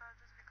calling me bad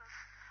just because...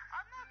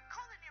 I'm not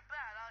calling you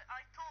bad,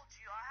 I told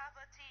you, I have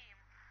a team.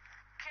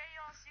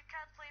 Chaos, you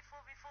can't play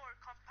 4v4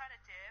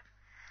 competitive.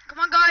 Come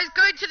on, guys,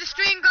 go to the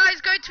stream,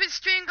 guys. Go to his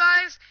stream,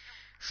 guys.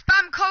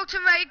 Spam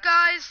Colton raid,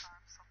 guys.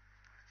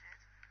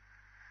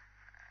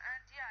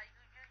 And yeah,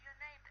 you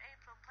named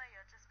April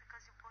player just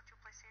because you bought your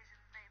PlayStation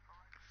in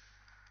April.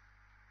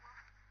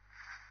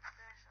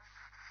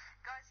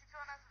 Guys, if you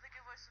want to answer the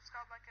giveaway,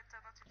 subscribe, like, and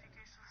turn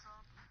notifications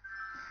on.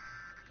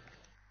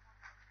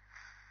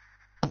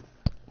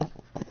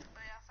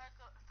 But yeah, thank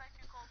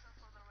you, Colton,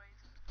 for the raid.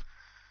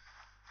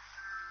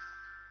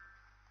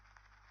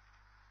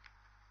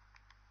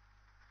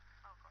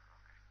 Oh god,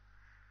 okay.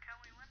 Can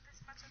we win this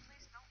match at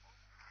least? No?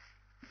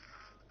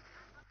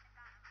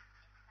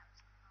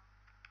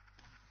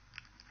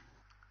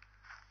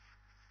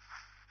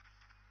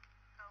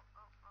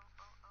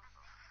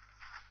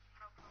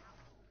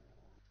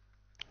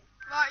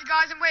 Right,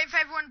 guys, I'm waiting for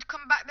everyone to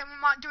come back. Then we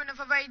might do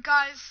another raid,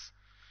 guys.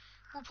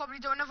 We'll probably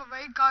do another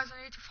raid, guys.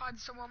 I need to find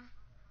someone.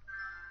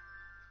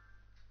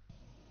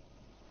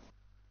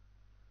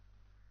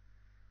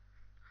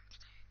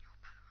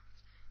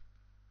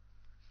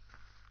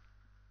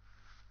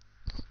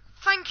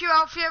 Thank you,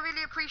 Alfie. I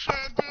really appreciate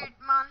it, dude,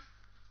 man.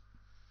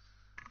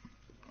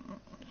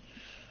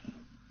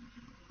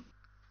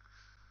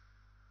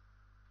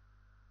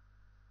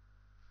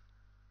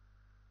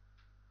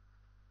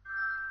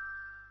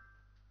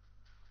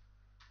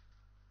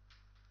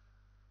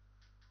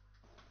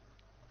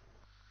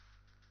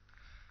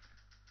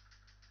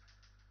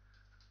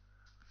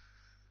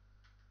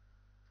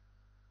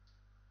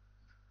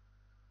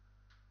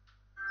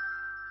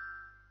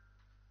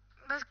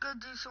 Let's go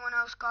do someone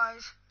else,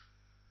 guys.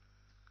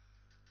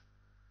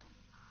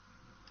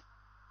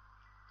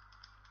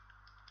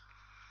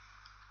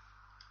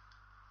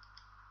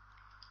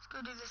 Let's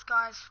go do this,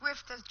 guys.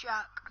 Swift as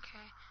Jack.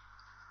 Okay.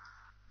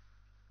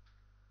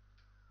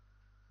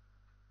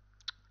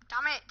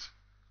 Damn it.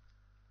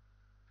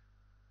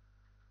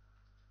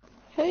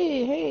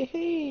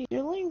 Hey,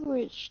 your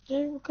language.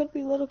 There could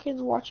be little kids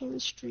watching the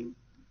stream.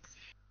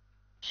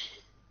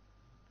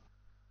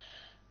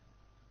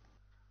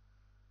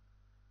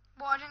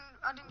 Well, I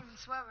didn't even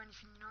swear or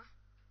anything, you know.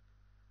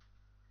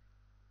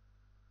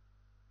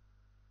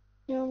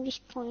 Yeah, I'm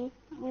just playing.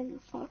 I don't give a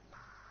fuck.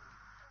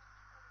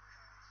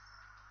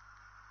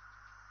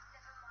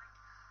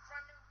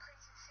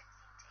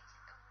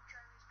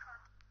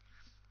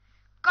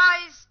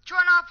 Guys,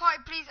 join our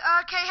party, please.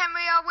 Okay,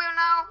 Henry, I will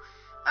now.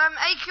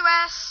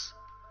 AQS.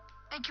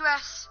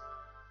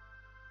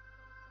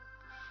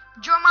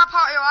 Join my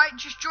party, alright?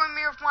 Just join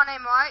me with my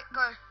name, alright?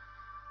 Go.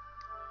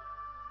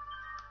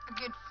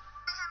 Good.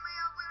 Henry,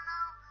 I will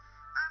now.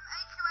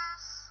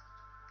 AQS.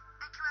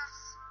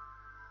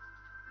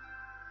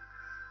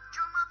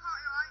 Join my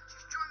party, alright?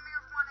 Just join me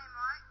with my name,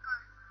 alright? Go.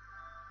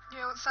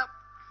 Yeah, what's up?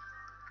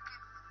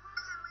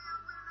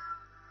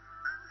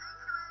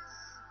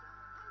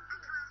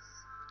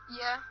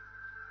 Yeah.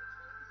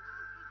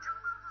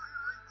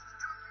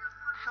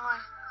 Hi.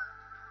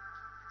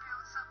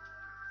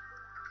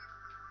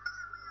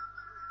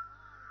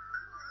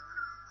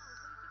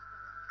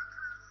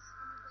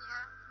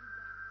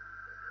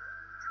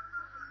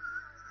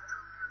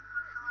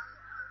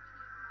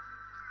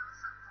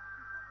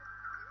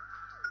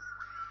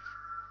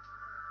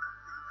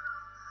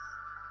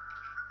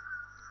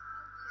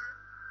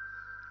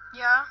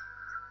 Yeah.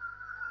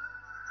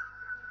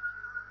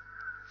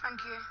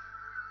 Thank you.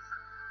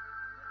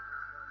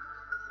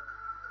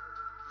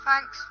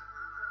 Thanks.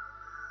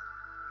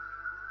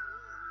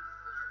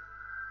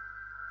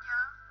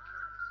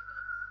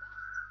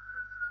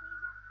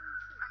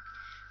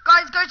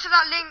 Guys, go to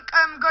that link.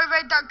 Go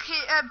raid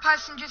that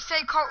person. Just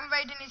say Colton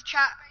raid in his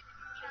chat.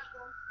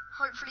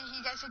 Hopefully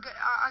he gets a good.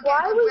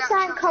 Why are we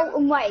saying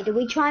Colton Wade? Are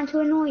we trying to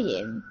annoy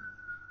him?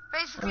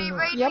 Basically,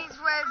 raid means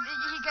where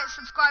he gets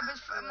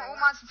subscribers. All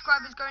my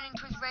subscribers going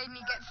into his raid, and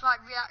he gets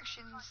like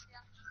reactions.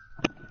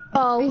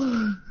 Oh.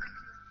 Basically,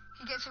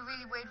 he gets a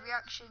really weird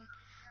reaction.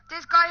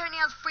 This guy only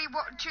has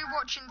 2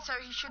 watching, so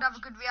he should have a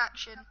good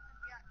reaction.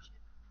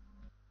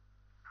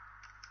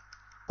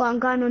 Well, I'm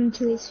going on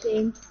to his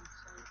thing.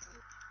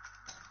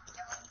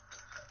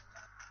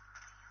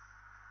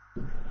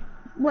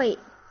 Wait.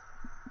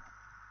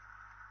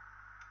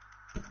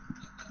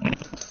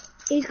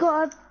 He's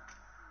got a...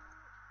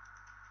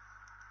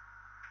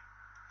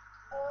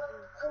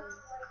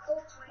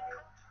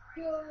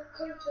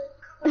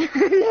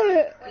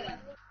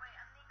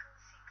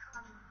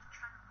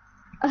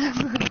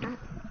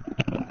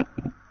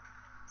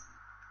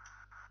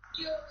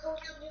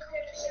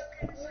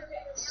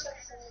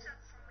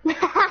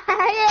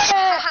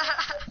 Yeah.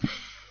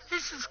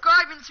 He's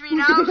subscribing to me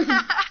now.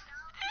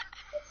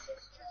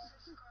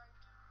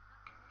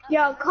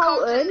 Yo,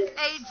 Colton.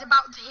 AIDS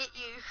about to hit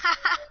you.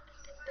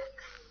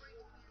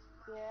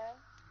 Yeah.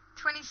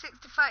 26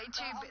 to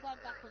 32. I'm going back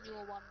on your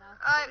one now.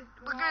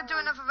 We're gonna do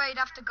another raid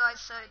after, guys.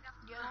 So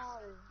yeah.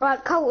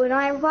 Right, Colton,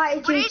 I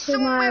invited We you need to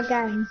someone my with-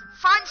 game.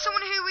 Find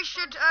someone who we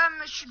should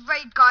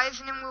raid, guys,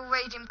 and then we'll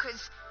raid him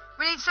because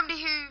we need somebody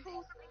who.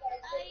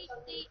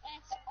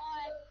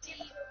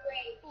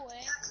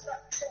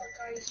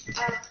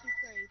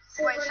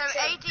 Wait, so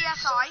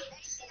ADSI.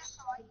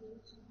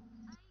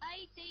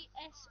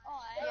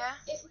 Yeah.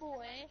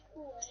 Boy,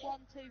 1,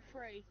 2,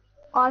 3.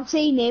 I've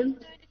seen him.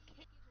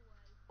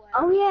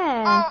 Oh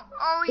yeah.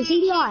 Oh, Is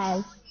he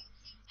live?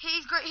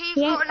 He's got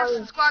Yeah, enough oh.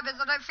 subscribers.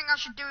 I don't think I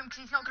should do him because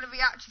he's not going to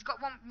react. He's got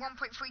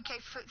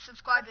 1.3k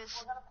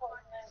subscribers.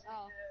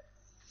 Oh.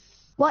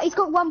 Well, he's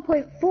got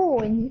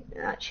 1.4 in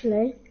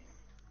actually.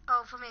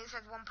 Oh, for me it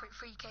says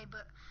 1.3k,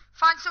 but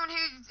find someone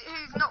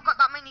who's not got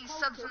that many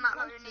subs and that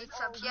who needs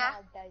subs. Yeah.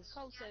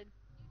 Colton,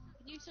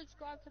 can you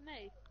subscribe to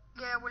me?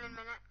 Yeah, well in a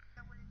minute.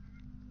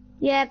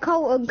 Yeah,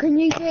 Colton, can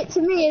you do it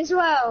to me as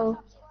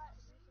well?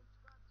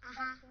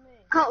 Mhm.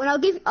 Colton, I'll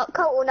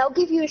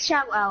give you a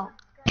shout out.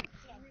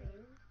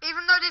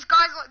 Even though this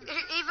guy's on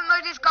Xbox, even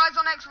though this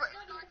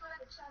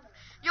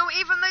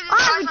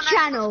I have guy's a on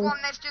channel. Xbox One,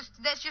 let's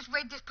just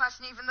raid this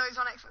person, even though he's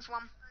on Xbox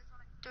One,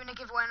 doing a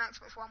giveaway on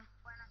Xbox One.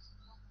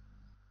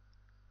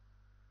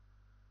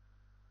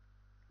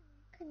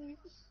 Can you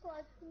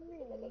subscribe to me?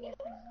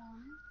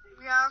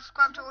 Yeah, I'll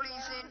subscribe to all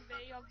these in.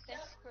 Me, I'm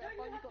desperate. I've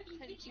only got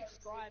 10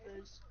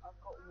 subscribers.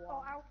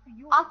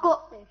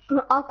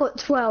 I've got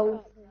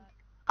 12.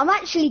 I'm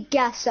actually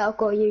gassed that I've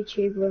got a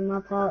YouTuber in my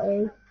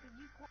party.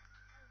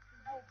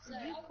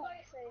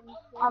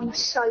 I'm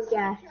so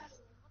gassed.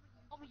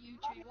 I'm a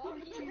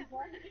YouTuber.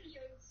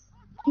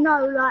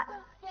 No, like, 13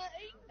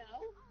 now?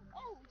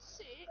 Oh,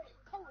 sick.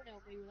 Colton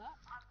helped me with that.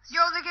 Yo,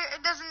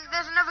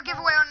 there's another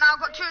giveaway on now. I've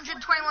got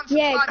 221 subscribers.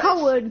 yeah,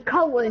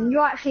 Colton,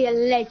 you're actually a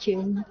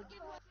legend.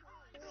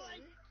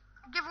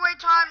 Giveaway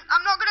time.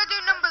 I'm not gonna do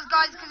numbers,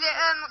 guys, because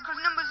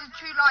numbers is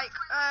too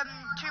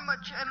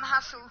much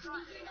hassle.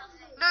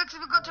 No, because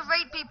we've got to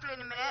raid people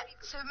in a minute,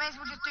 so we may as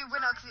well just do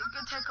winner because it's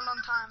gonna take a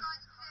long time.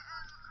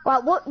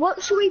 Right,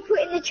 what should we put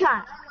in the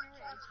chat?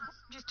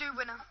 Just do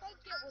winner.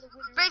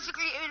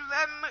 Basically,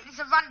 it's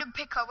a random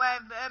picker where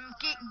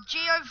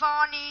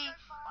Giovanni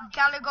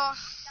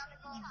Gallegos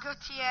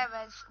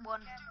Gutierrez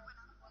won.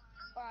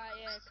 Alright,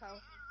 yeah, Cole.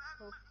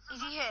 Cool.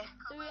 Is he here?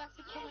 Do we have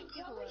to comment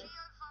giveaway?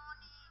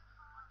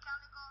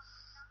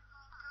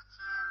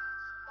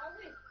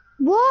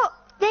 What?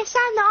 They're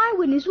saying that I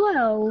win as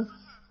well.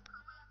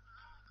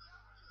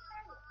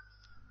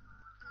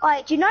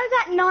 Alright, do you know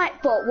that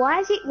Nightbot?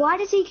 Why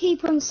does he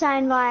keep on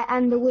saying like,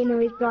 and the winner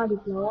is bloody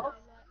blah?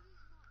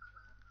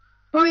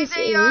 Who is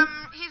he? He's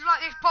like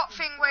this bot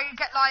thing where you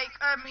get like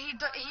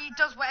he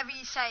does whatever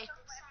you say.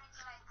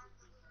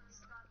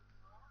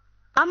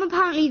 I'm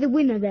apparently the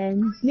winner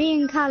then. Me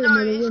and Callum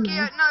No, are the it's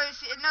winner. no,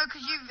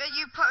 because you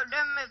put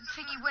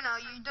thingy winner.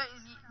 You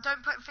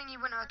don't put thingy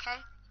winner, okay?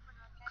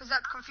 Because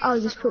that confuses. I'll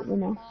just put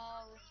everyone. winner.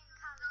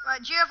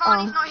 Right,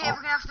 Giovanni's Oh, not here. oh.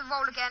 We're gonna have to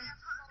roll again.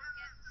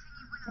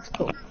 That's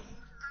cool.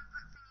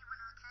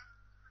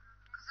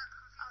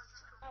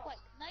 Wait,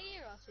 can they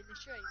hear us in the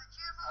stream?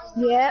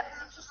 Yep.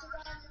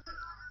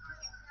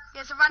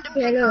 Yeah, it's a random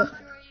Yeah, picker. look.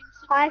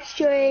 Hi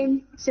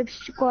stream,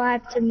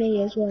 subscribe to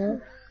me as well.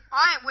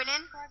 I ain't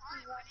winning.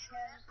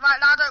 Right,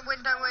 I don't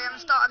win. Don't worry. I'm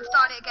starting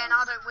it again.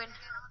 I don't win.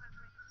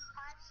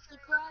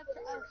 Subscribe to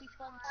Alfie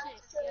Fun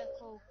 6. Yeah,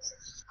 cool.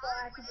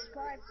 Subscribe to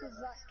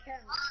Zach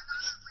Kemp.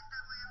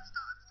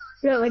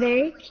 Look,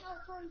 ready?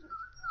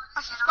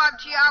 I subscribe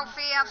to you,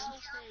 Alfie.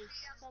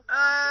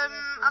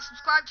 I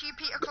subscribe to you,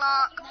 Peter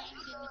Clark. Names in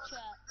the chat.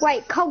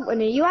 Wait,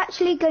 Colton, are you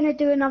actually going to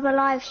do another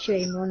live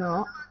stream or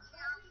not?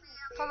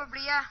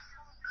 Probably, yeah.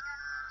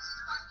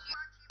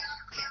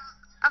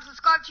 I've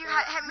subscribed to you,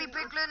 Henry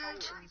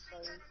Bigland.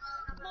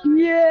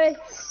 Yes.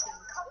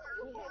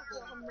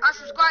 I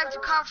subscribe to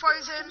Carl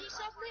Frozen. You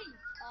sub me?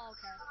 Oh,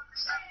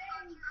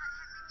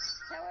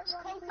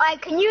 okay.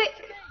 Wait, can you...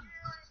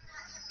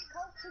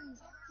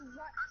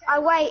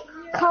 Oh, wait,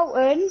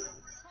 Colton.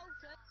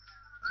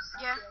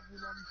 Yeah. Can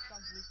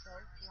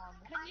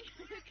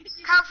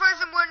you Carl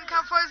Frozen won.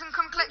 Carl Frozen,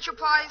 come collect your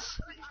prize.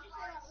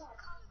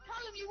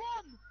 Callum, you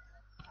won!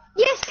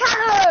 Yes,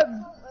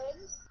 Callum!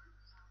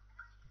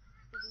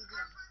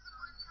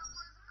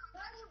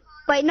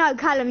 Wait, no,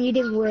 Callum, you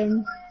didn't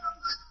win.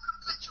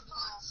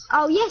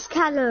 Oh, yes,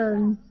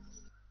 Callum.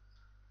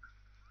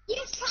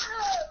 Yes,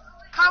 Callum!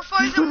 Carl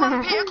Frozen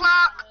won, Peter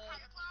Clark.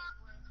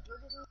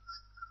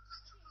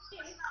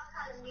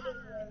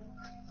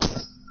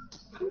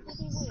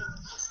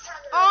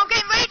 Oh, I'm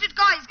getting raided,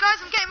 guys. Guys,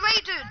 I'm getting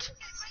raided.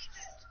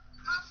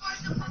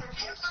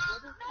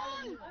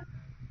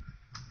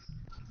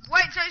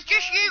 Wait, so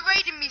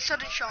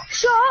Shock.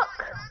 Shock!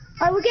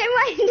 I will get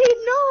raided,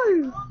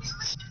 no!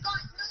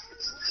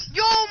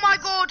 Yo, my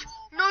god!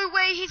 No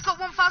way, he's got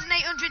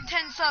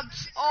 1,810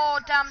 subs. Oh,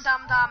 damn.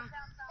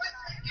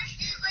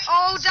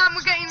 Oh, damn,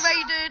 we're getting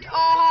raided.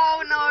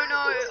 Oh, no.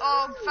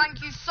 Oh,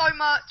 thank you so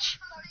much.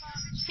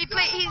 He's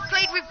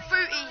played with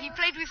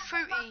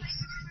Fruity.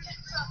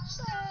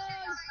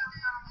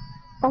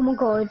 Oh my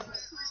god.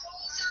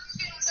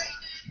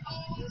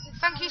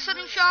 Thank you,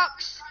 Sudden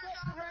Sharks.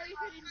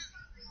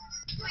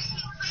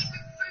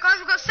 Guys,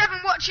 we've got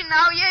 7 watching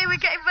now. Yay, we're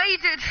getting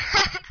raided.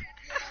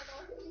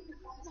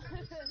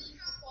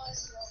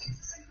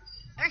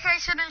 Okay,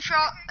 Sudden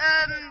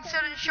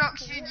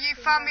Shocks, you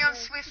found me on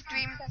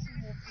Swiftstream.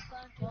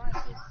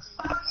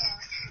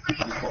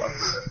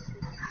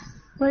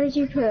 What did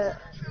you put?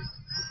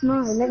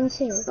 No, let me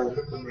see.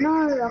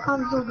 No, I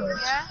can't do it.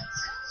 Yeah?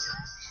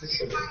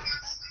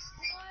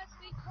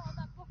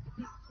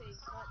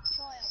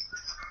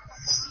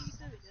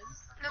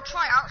 The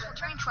tryouts? What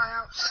do you mean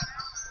tryouts?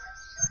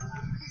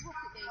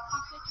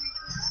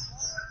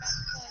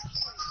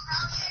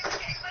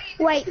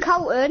 Wait,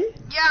 Colton?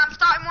 Yeah,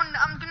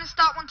 I'm gonna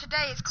start one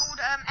today. It's called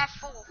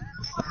F4.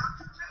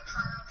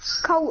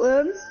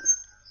 Colton?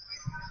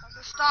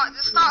 The start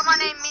of my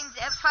name means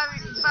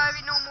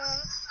very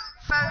normal,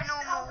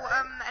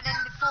 and then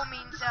the 4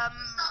 means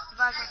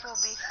version 4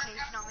 basically,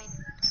 if you know what I mean.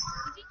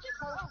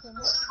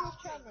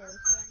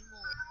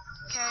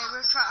 Okay,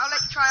 I'll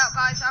let you try out,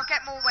 guys. I'll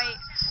get more weight.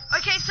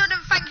 Okay, Sudden,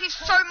 thank you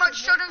so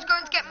much. Sudden's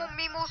going to get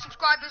me more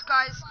subscribers,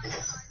 guys.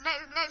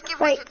 Next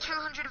giveaway at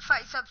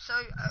 230 subs, so...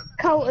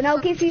 Colton, I'll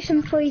give you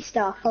some free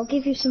stuff. Okay.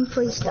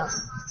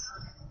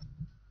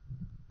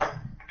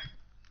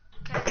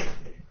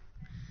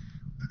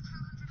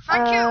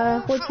 Thank you all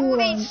what for do you all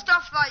want? these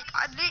stuff, like,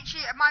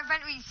 literally, my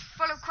inventory's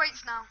full of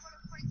crates now.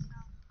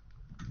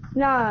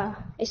 No,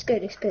 it's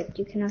good,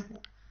 you can have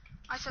it.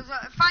 I said,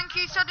 thank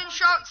you, Sudden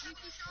Shots.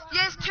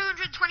 Yes,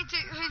 222,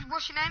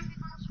 what's your name?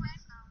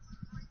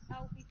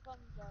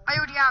 I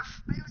already have.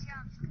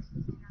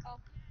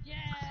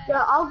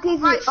 Yeah, I'll give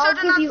you, Right, I'll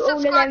Sudden, give you all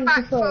of them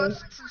back for free.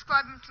 for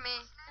subscribing to me.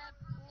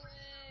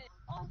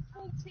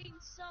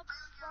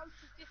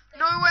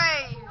 No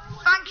way.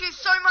 Thank you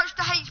so much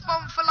to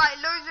H-Bomb for like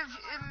loads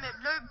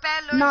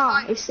of No,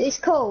 like... it's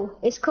cool.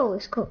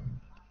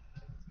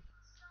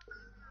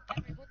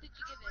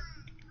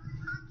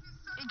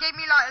 He gave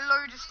me like a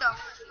load of stuff.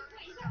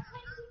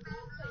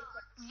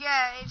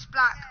 Yeah, it's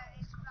black.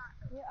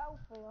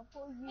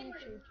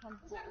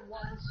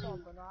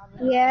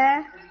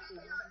 Yeah.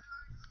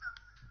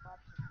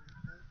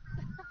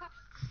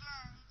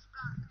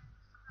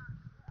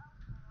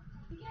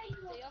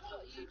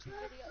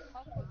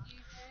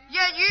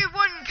 Yeah, you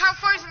won, Cal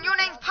Frozen. Your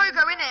name's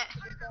Pogo, innit?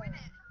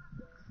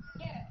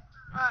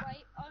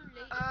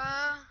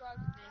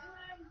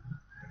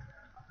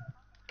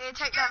 Here,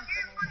 take them.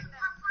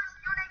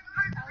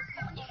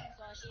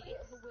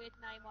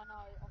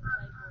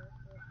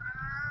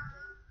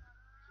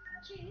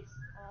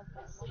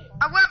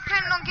 I weren't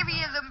planning on giving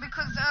you them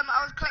because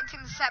I was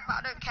collecting the set, but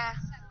I don't care.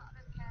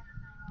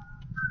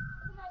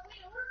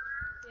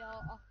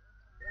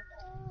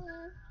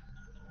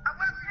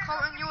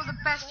 Colton, you're the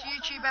best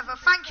YouTube ever.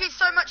 Thank you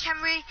so much,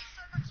 Henry.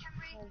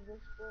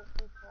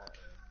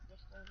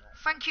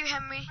 Thank you,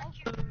 Henry.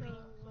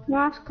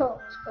 No, it's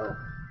cool.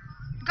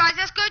 Guys,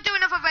 let's go do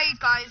another raid,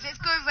 guys. Let's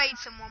go raid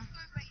someone.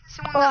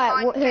 Someone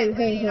Alright, that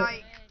who?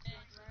 like.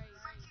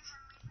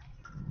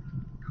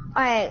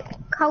 Alright,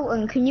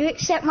 Colton, can you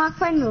accept my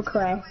friend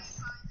request?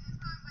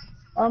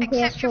 On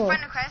Accept PS4. your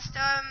friend request.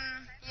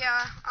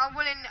 Yeah, I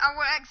will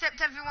accept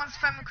everyone's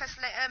friend request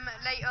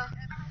later.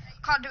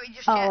 Can't do it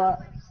just yet.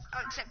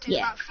 I'll accept it in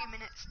about a few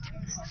minutes. 10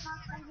 minutes.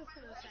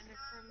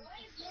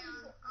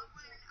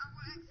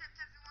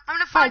 I'm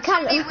gonna find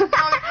somebody with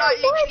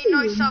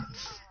no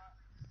subs.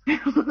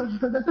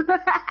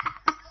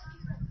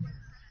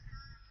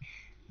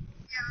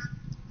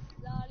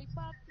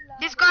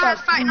 This guy has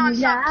 39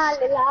 subs.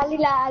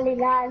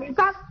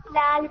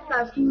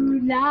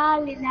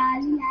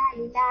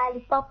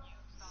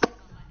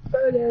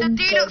 The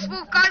Deluxe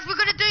Wolf, guys, we're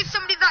gonna do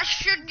somebody that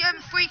should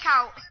freak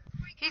out.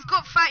 He's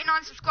got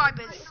 39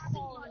 subscribers.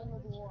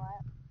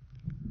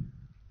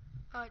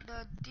 Right,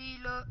 the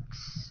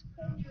Deluxe.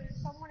 Oh,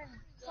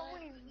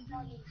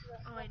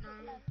 I know.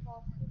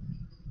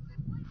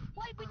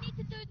 Wait, we need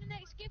to do the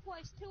next giveaway.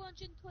 It's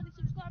 220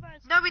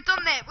 subscribers. No, we've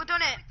done it. We've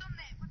done it.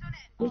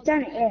 You've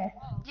done it, yeah.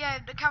 Yeah,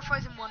 the Cal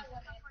Frozen one.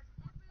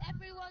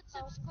 Everyone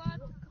subscribe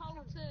to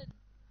Colton.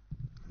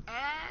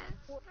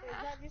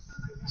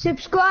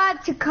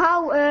 Subscribe to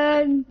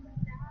Colton.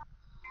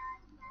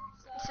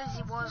 It says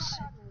he was.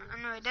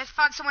 Anyway, let's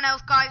find someone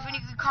else, guys. We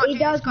can't He do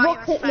does this guy.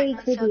 Rocket League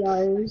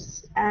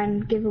videos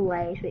and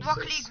giveaways. Which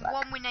Rocket is League like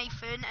 1 with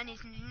Nathan, and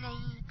his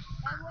name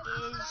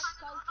is...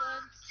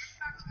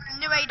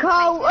 New Aiden.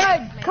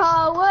 Colton.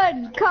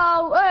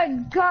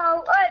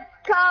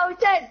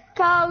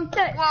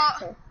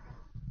 What?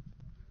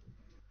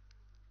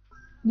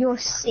 You're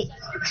sick.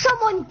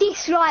 Someone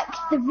disliked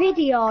the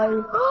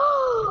video.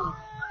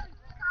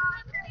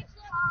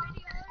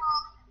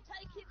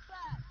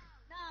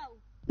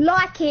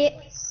 Like it.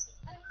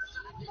 Turn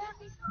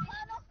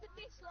off the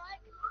dislike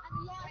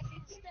and like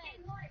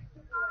instead.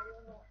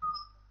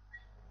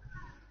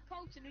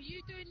 Colton, are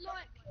you doing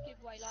like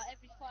giveaway like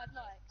every 5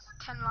 likes?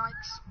 10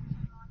 likes.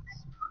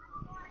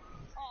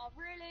 Oh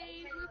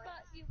really?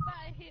 You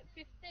better hit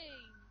 15.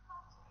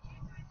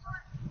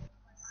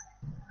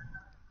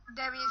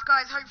 There he is,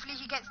 guys. Hopefully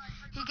he gets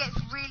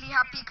really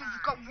happy because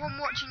he's got one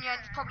watching you and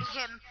it's probably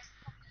him.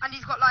 And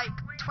he's got like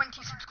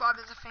 20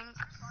 subscribers, I think.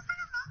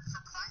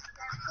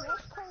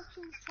 What's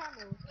Colton's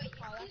channel?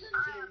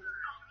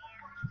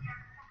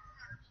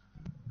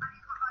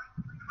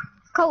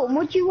 Colton,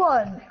 what do you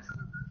want?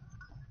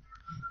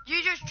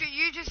 You just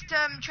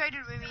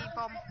traded with me,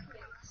 Bomb.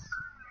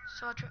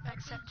 So I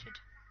accepted.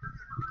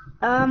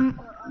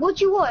 What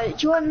do you want?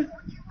 Do you want?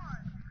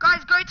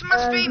 Guys, go to my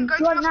stream. Go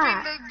do to you my want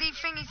stream. that? The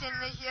thingy's in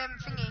the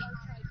thingy.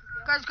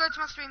 Guys, go to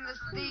my stream. The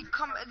link.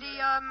 Do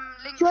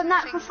you want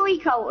that for free,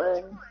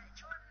 Colton?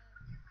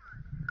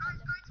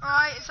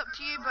 Alright, it's up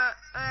to you, but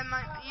are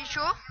you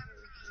sure?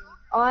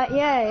 Alright,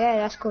 yeah,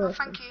 that's cool. Oh,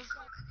 thank you.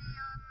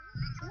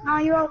 No,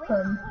 you're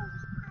welcome.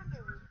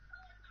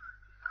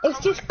 It's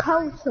just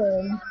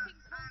Colton.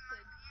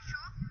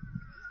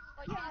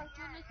 Like, do you want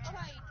to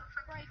trade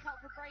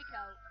breakout for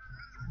breakout?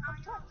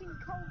 I've typed in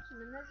Colton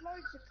and there's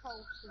loads of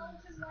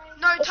Coltons.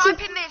 No, type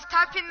in this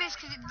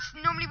because it's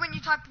normally when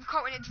you type in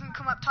Colton, it doesn't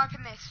come up. Type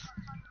in this.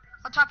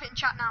 I'll type it in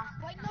chat now.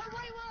 Wait, no,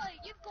 wait,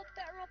 you've got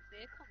better up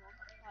there, come on.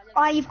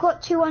 Alright, you've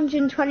got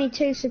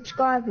 222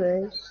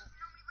 subscribers.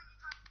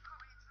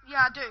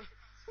 Yeah, I do.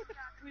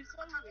 We're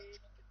so weird.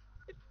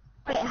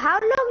 Wait, how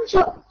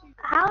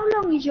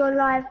long is your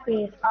live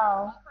been?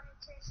 Oh.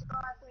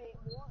 Wait,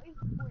 what is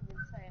the point in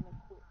saying a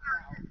quick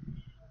now?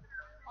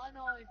 I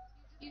know,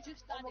 you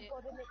just Oh done my it.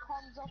 god, and it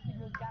comes up in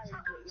your garage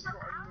that you've got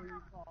a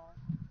new car.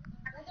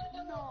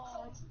 No,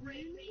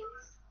 really?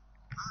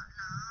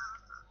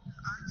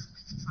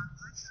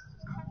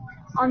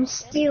 I'm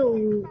still.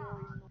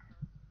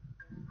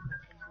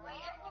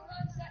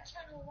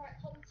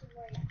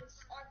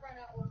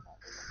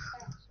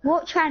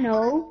 What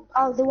channel?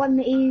 Oh, the one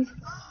that is.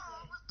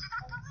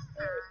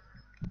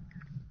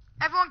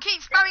 Everyone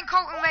keep spamming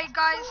Colton raid,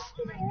 guys.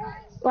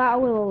 Well, I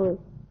will.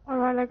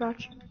 Alright, I got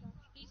you.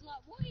 He's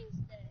like, what is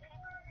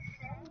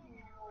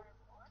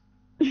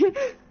there?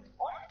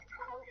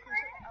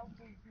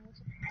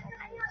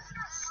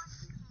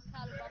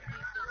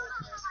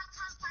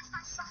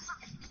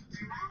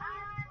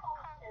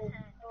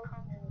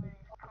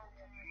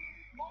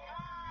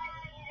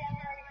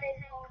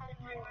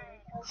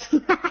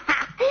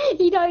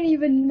 You don't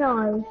even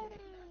know.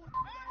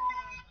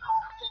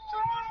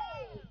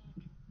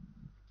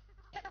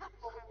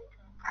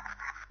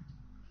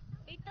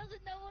 He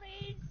doesn't know what it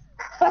is.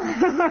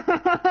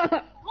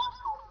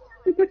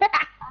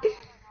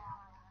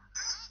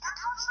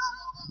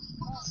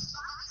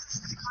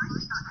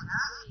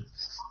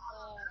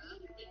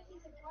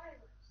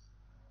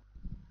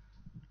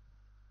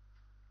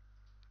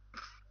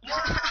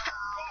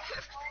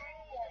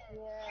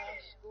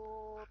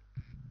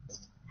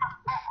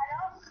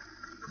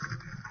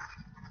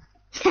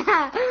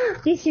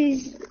 This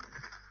is. We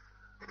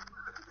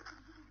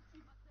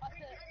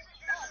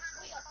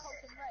are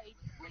Colton Raid.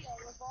 We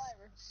are a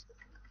virus.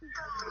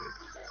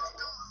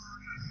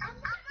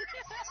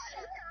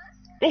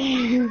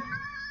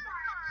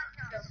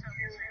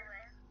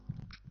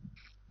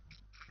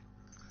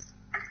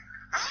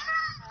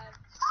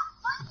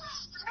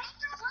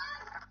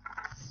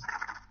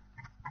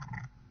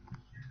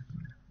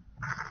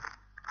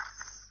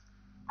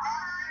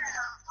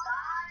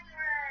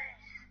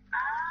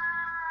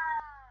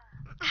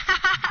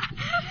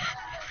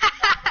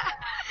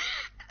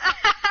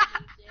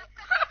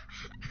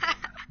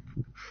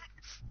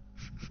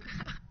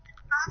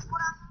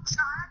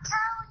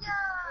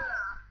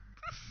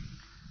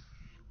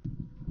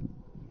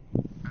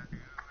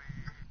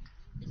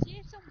 Is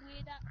here some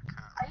weird app?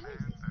 Who is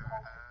this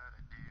guy?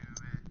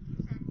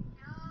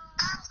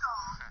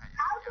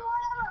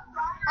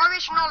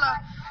 Irish Nolla.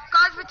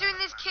 Guys, we're doing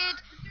this kid.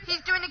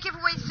 He's doing a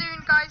giveaway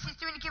soon, guys. He's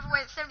doing a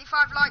giveaway at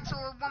 75 likes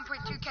or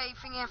 1.2k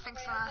thingy, I think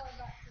so.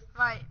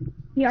 Right.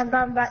 Yeah, I'm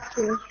going back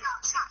to.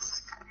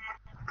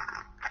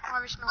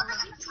 Irish Nolla. I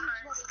can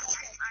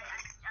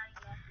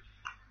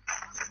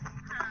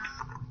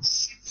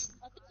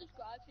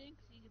subscribe to him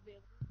because he's a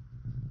bit.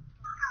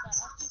 Like, I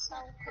just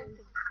found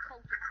Colton.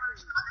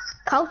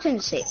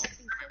 Colton's sick.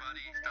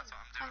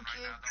 Thank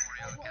you.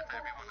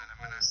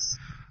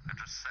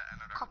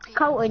 Copy.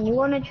 Colton, you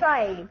want to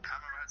trade?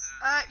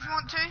 If you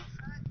want to.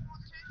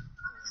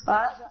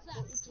 What?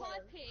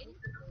 Type in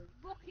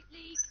Rocket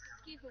League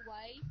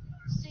giveaway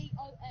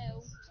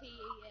COLTEN.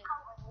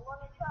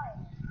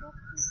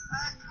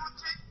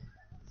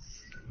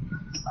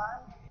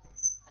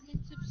 And then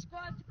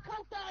subscribe to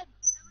Colton.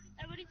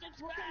 Everybody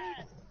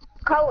subscribe.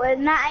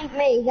 Colton, that ain't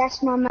me.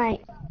 That's my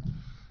mate.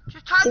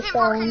 Just type Just in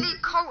Rocket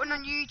League Colton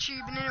on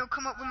YouTube and then it'll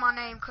come up with my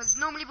name. Because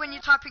normally when you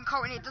type in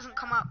Colton it doesn't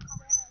come up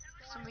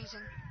for some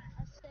reason.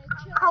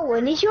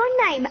 Colton, is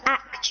your name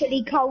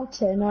actually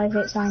Colton, or is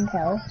it something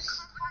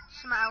else?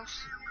 Something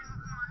else.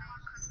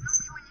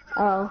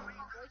 Oh.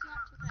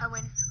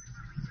 Owen.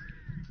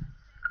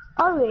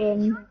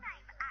 Owen.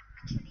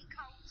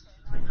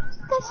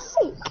 That's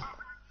sick.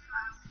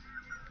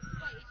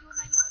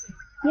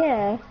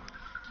 Yeah. Did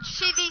you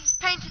see these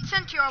painted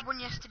Centaur I won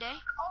yesterday?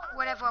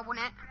 Whenever I won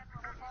it.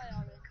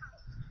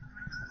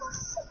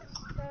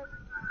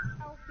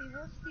 Alfie,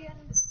 what's the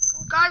end?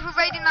 Guys, we're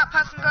raiding that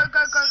person. Go,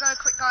 go, go, go,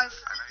 quick, guys.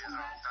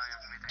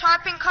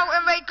 Type in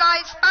Colton Raid,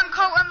 guys. Spam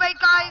Colton Raid,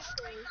 guys.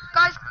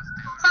 Guys,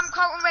 spam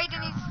Colton Raid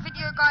in his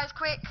video, guys,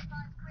 quick.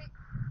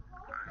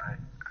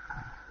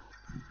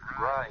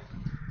 Right.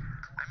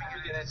 Let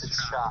me get into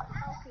chat.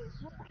 Alfie, it's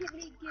Rocket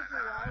League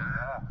giveaway.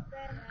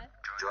 Then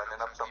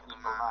Joining up some people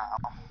now.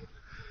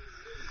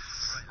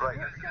 Right.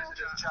 Get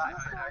into chat.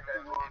 If you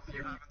haven't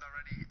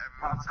already,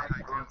 everyone say hi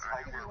to our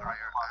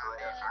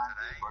moderator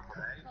for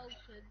today.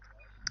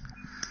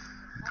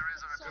 There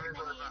is other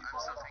people that I'm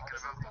still thinking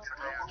about, but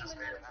today I just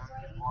made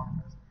one.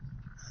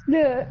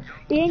 Look,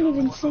 he ain't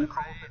even seen.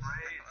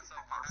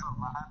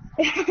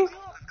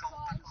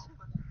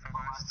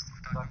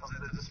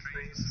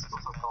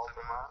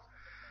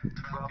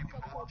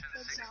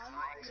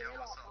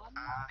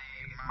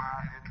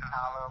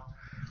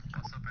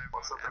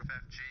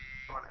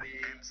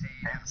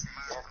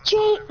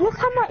 Gee, look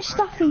how much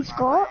stuff he's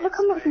got. Look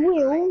how much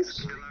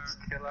wheels.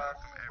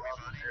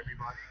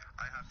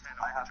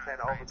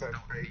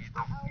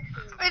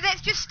 Wait,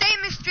 let's just stay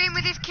in the stream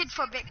with his kids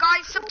for a bit.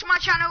 Guys, sub to my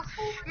channel.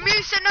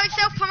 Musa, no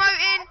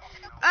self-promoting.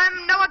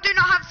 No, I do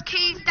not have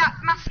keys,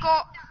 that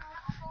mascot.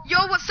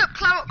 Yo, what's up,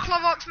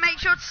 Clorox? Make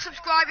sure to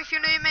subscribe if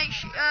you're new, and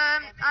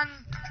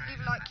leave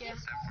a like, yeah.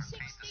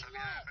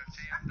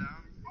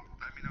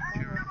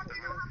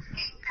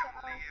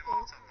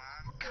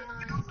 Can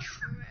I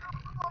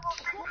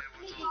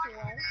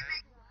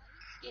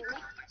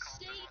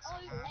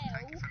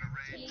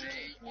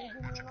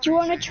Do you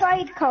want to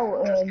trade,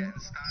 Colton?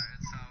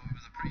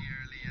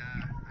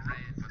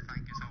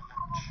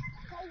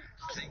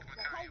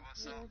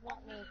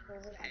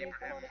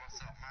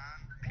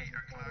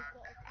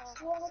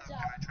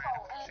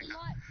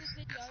 Like the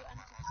video and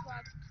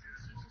subscribe to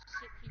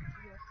sick people.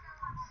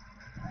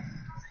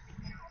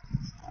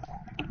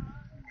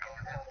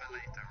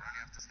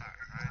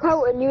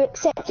 Colton, you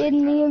accepted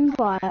the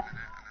invite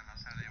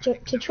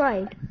to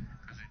trade?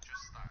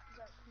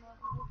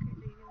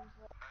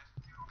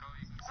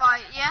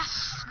 Right, yes,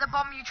 the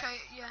bomb you trade,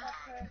 yeah.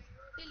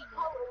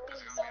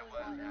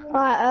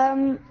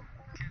 Right,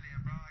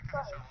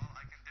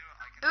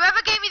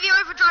 Whoever gave me the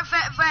overdrive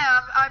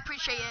rare, I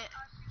appreciate it.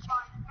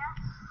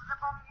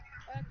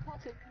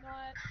 Can I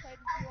trade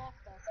with you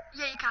after?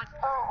 Yeah, you can.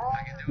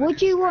 what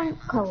do you want,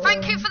 Colton?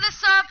 Thank you for the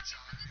sub.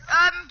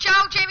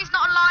 Joe, Jamie's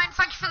not online.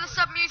 Thank you for the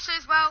sub, Musa,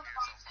 as well.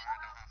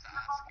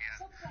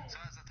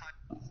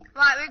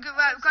 Right, we're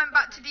going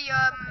back to the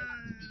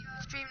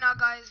stream now,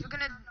 guys. We're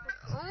gonna.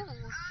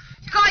 Ooh,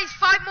 guys,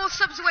 5 more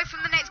subs away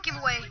from the next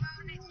giveaway.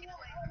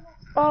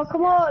 Oh,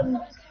 come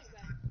on.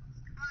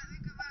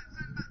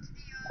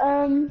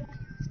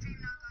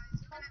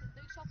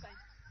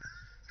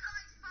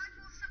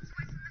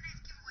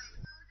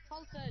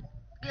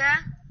 Yeah?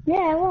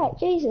 Yeah, right,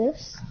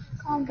 Jesus.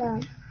 Calm down.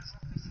 Wait,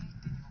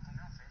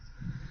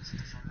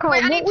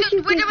 Colton, I need what would to.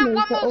 you We're give doing me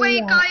one for more all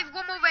raid, that? guys.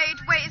 One more raid.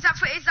 Wait, is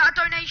that a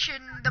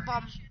donation? The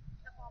bomb.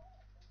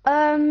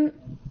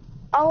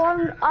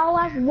 I'll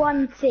have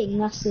one thing,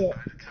 that's it,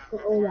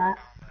 for all that.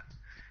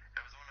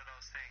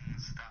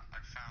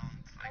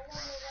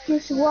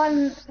 Just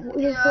one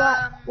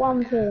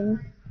thing,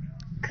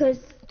 because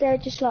they're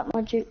just like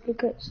my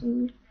duplicates,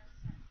 and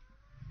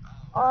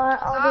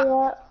I'll do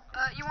that.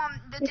 You want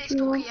the If Deer you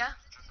Stalker, want. yeah?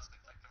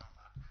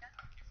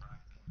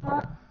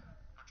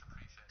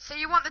 So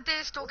you want the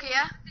Deer Stalker,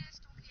 yeah?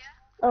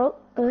 Oh,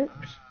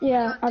 oops.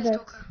 Yeah, I You want Deer do.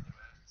 Stalker.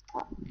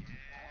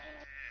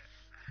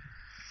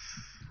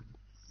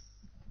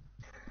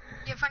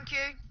 Yeah, thank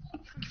you.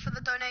 Thank you for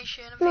the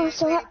donation. I No, really,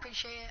 it's really alright.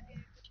 appreciate it.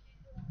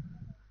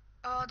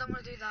 Oh, I don't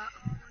want to do that.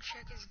 I want to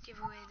check his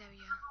giveaway. There we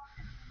go.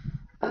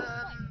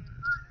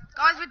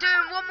 Guys, we're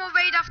doing one more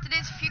raid after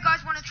this. If you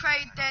guys want to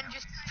trade, then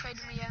just trade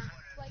with me, yeah.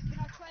 Wait, can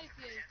I trade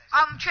with you?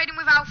 I'm trading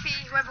with Alfie.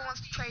 Whoever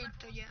wants to trade,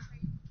 yeah.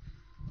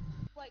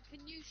 Wait,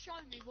 can you show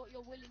me what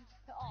you're willing to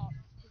put up?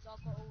 Because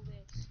I've got all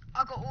this.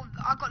 I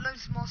got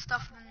loads more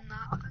stuff than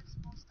that.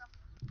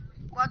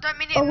 Well, I don't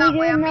mean it Are in we that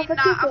way. I doing mean another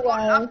that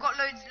giveaway? I've got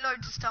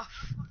loads of stuff.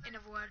 In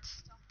other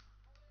words.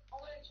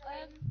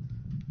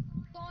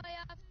 So I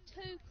have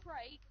 2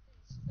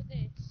 crates for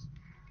this.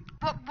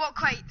 What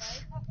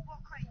crates?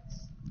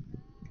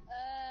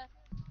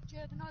 Do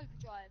you have an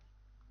overdrive?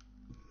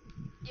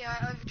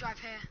 Yeah, overdrive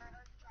here.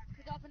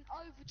 Could I have an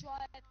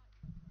overdrive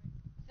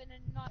and a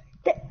night?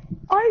 The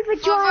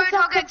overdrive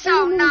I'll like get a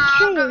out. Nah, I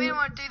don't key. really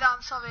want to do that.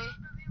 I'm sorry.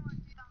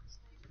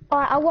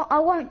 Alright, I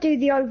won't do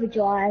the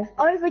overdrive.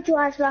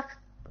 Overdrive's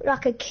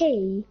like a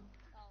key.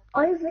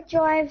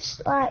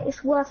 Overdrive's like,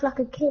 it's worth like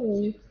a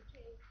key.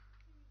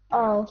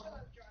 Oh.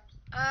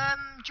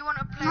 Do you want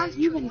to play? Not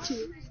even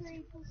 2.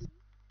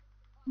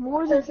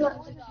 More than 2.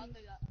 I'll do that.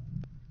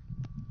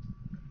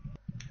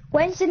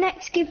 When's the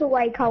next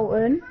giveaway,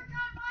 Colton?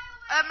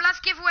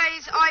 Last giveaway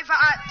is either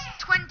at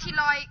 20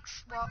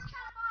 likes,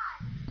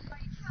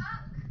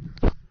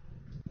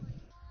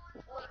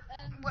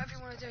 whatever you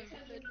want to do.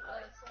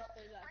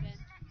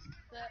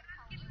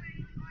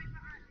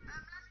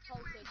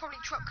 Probably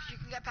truck because you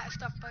can get better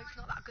stuff, but it's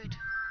not that good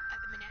at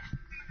the minute.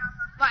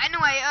 Right,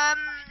 anyway,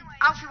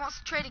 Alfie wants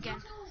to trade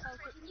again.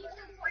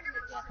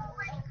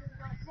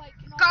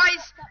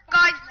 Guys,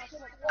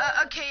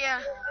 okay,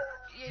 yeah,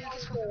 you can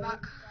swap it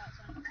back.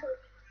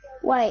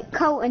 Wait,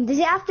 Colton, does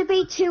it have to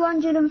be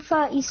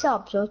 230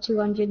 subs or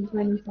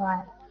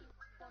 225?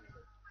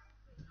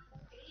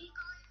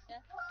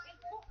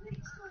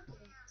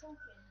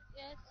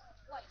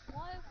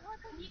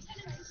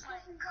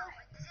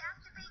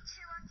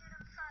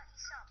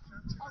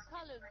 Oh,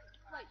 Callum,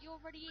 wait, you're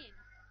already in?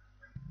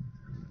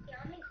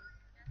 Yeah, I mean,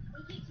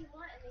 he keeps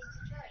inviting me to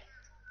trade.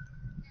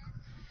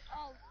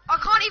 Oh. I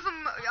can't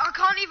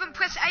even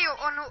press A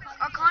on.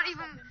 I can't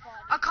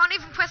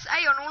even press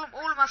A on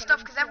all of my stuff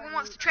because everyone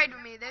wants to trade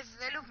with me. They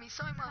love me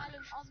so much.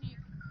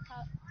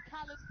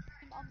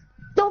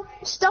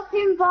 Stop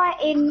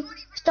inviting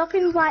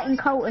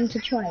Colton to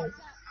trade.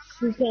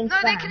 No,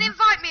 they can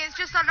invite me. It's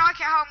just I like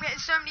it how I'm getting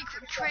so many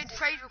trade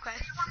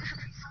requests.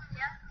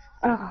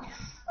 Oh.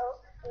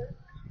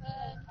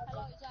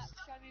 Hello, Zach.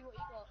 Show me what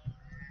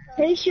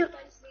you got.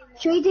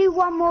 Should we do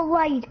one more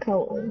raid,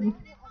 Colton?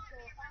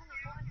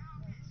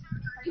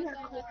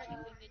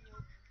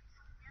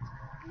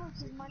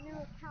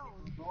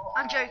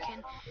 I'm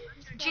joking.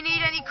 Do you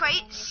need any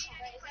crates?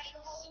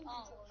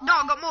 No,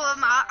 I got more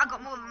than that.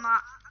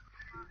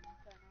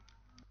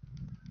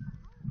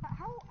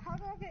 How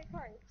do I get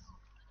crates?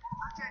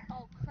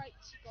 Oh,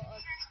 crates, you got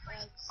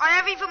I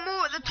have even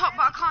more at the top,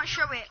 but I can't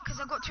show it because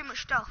I've got too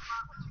much stuff.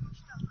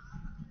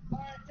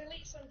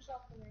 delete some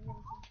stuff and then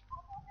I'll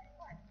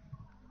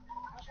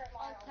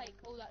take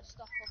all that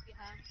stuff off your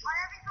hands. I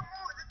have even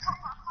more at the top,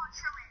 but I can't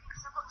show it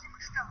because I've got too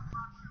much stuff.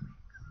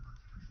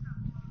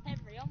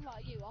 Henry, I'm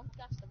like you, I'm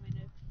gassed I'm in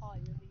a high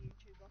with a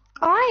YouTuber.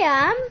 I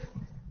am.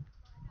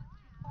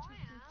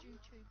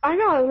 I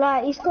know,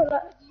 like, he's got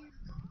like...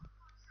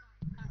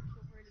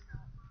 Actual, really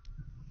not.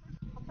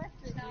 I'm better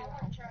than you. I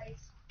want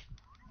trays.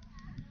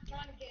 I'm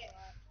trying to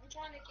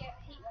get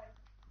heat wave.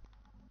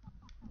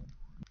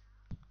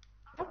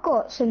 I've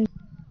got some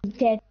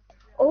dead...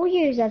 All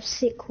yous have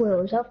sick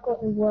wheels. I've got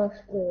the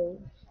worst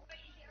wheels.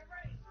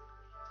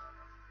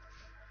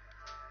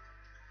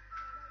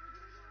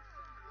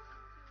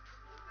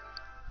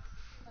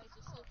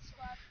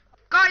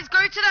 Guys,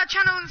 go to that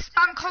channel and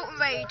spam Colton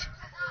Raid.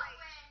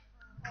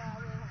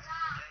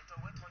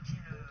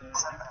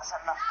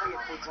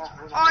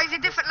 Oh, he's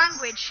a different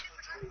language.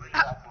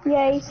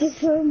 Yeah, he's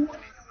different.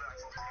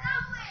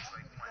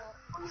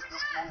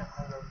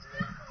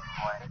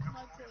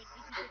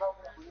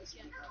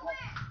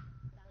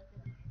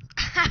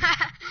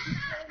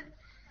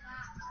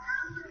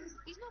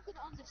 He's not going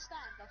to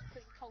understand us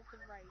putting Colton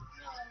Raid.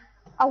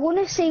 I want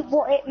to see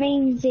what it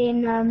means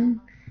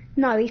in,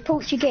 no, he's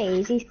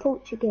Portuguese.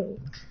 Colton?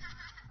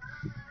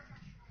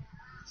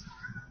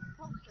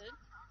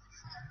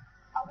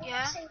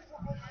 Yeah?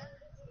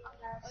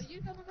 Are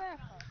you from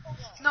America?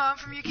 No, I'm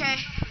from UK.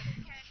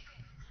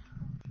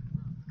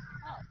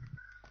 Oh.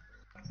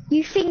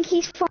 You think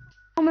he's from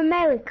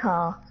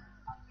America?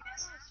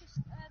 It's just,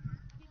 I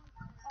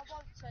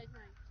won't say his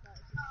name,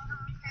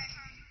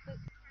 but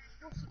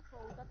what's it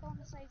called? I don't want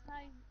to say his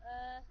name,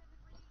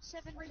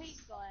 17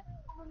 guy.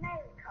 From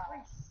America.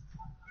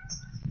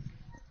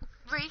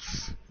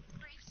 Reese.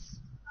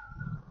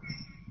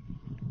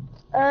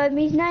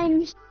 His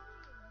name's...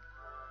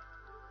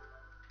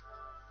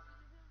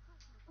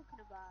 Talking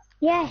about.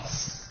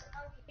 Yes.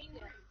 He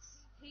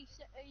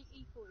said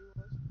he thought he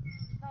was.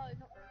 No,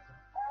 not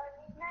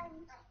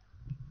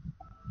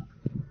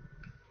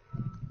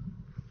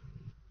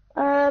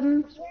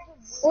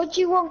Reese. What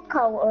do you want,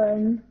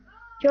 Colton? Do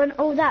you want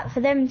all that for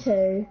them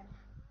too?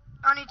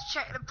 I need to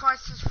check the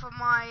prices for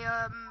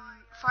my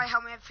fire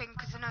helmet and thing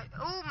because I know.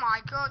 Oh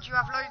my god, you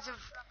have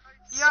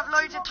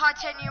loads of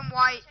titanium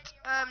white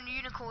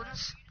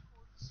unicorns.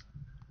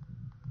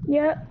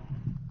 Yep.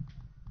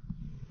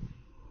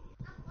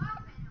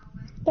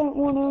 Don't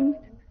want them.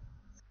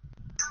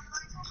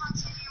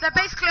 They're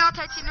basically our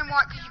titanium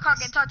white because you can't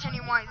get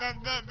titanium white. They're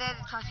the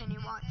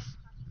titanium whites.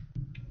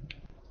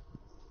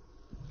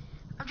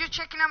 I'm just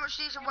checking how much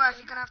these are worth.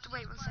 You're gonna have to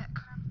wait 1 sec.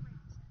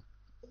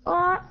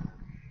 Alright.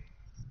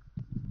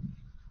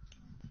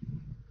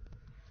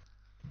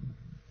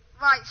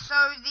 Right, so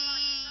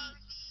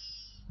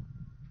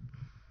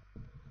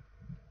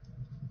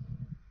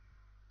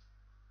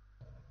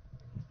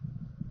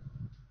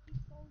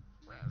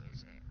where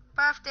is it?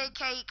 Birthday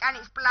cake and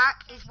it's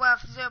black is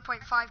worth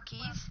 0.5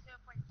 keys.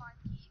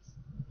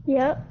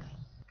 Yep.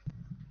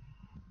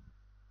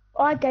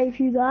 I gave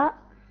you that.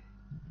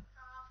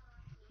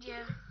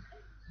 Yeah.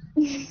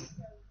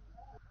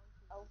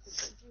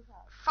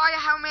 Fire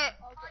helmet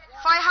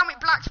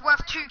black's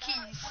worth 2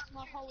 keys.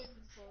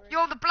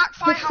 Yo, the black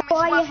fire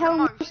helmet's worth the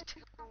most.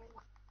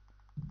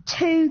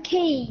 2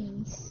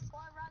 keys.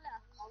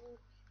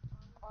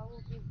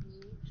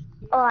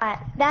 Alright,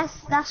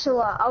 that's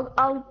alright.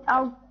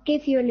 I'll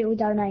give you a little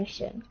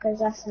donation because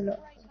that's a lot.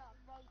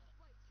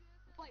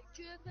 Wait,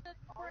 do you have the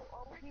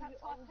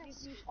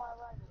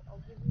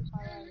I'll give you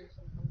Cyrano.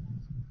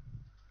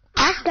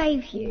 I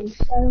gave you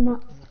so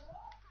much.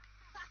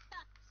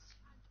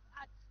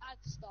 add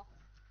stuff?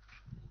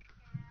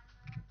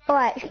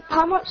 Alright,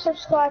 how much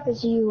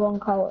subscribers are you on,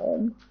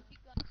 Colton?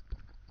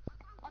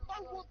 I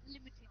don't want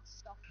limited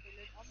stuff,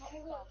 Dylan. I'm not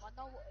dumb. I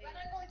know what it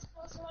is.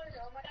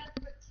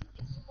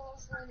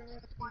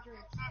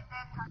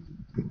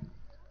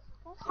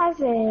 Has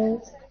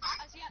it?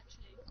 Has he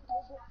actually?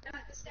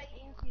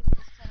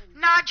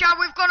 Nah, Jow,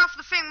 we've gone off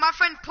the thing. My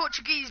friend's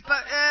Portuguese,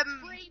 but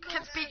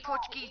can speak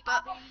Portuguese,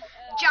 but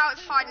Jow,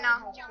 it's fine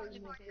now.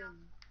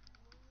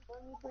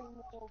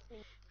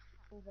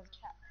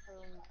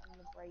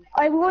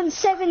 I want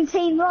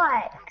 17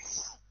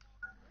 likes.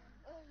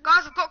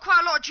 Guys, I've got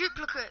quite a lot of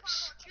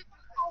duplicates.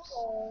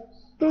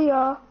 Do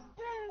ya?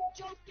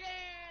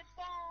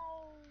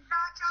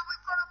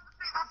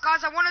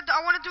 Guys, I wanna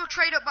do a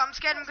trade up, but I'm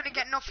scared I'm gonna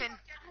get nothing.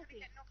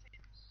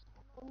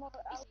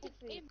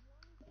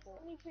 The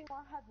only thing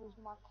I had was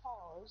my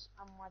cars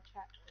and my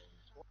chat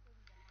rooms.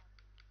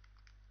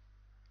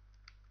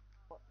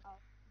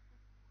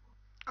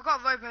 I got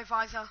a robo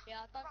visor.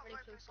 Yeah, I don't really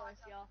feel sorry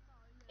for you.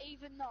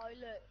 Even though,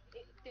 look,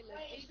 Dylan,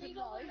 even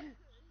though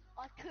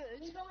I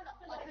could if I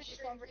really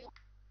wanted.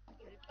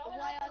 The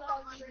way I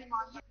don't even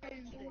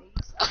use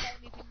these, I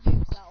don't even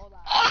use that or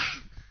that.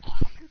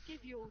 I could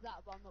give you all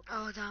that, but I'm not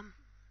going Oh, damn.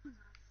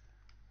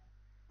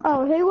 Oh,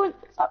 who wants...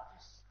 Oh.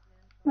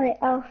 Wait,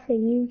 Alfie,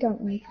 you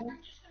don't need that.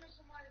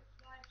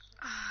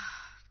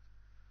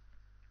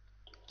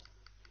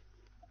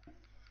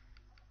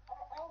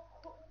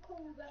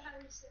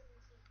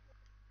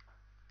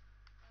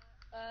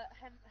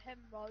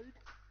 Hem Road,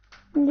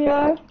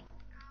 Yeah.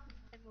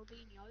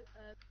 Rodinho,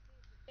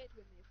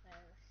 Edwin is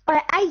there.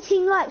 Alright,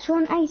 18 likes, we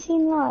want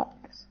 18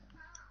 likes.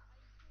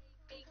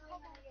 Hey, come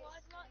on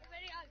guys, like,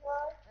 ready,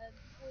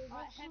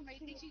 alright, Henry,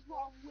 this is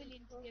what I'm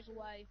willing to give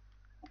away.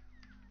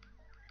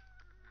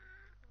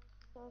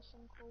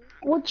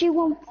 What do you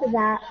want for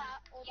that?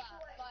 That or that,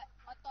 like,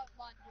 I don't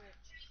mind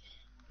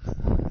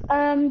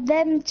which.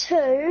 Them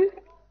two.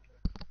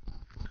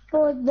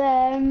 For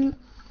them,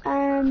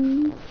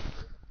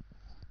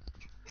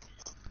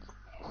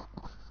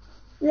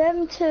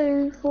 them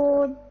two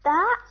for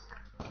that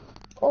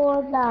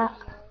or that.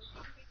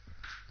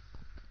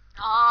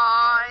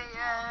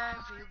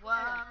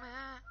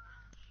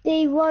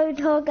 The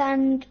Roadhog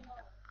and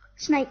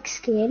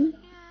Snakeskin.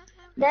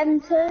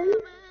 Them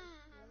two.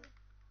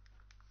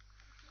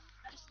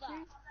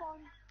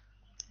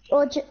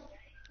 Or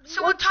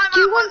Someone time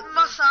out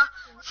Musa.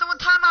 Someone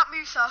time out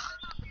Musa.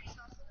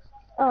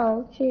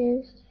 Oh,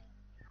 cheers.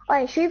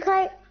 Wait, should we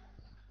play?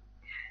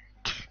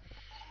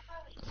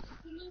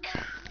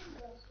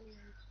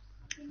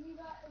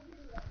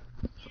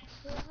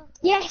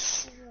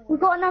 Yes! We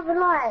got another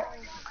like.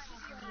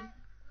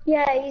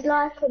 Yeah, he's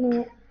liking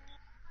it.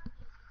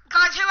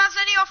 Guys, who has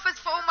any offers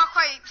for all my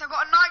crates? I've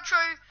got a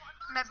nitro.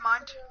 Never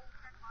mind.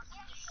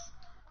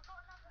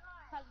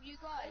 Callum, you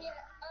going?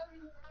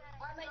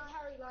 I made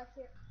Harry like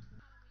it.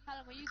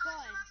 Callum, are you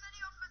going?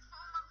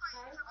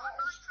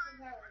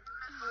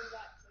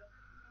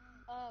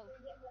 Oh, I'm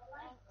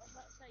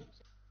about to say you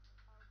said.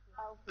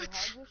 Who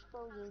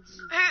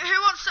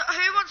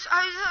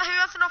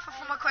has an offer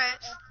for my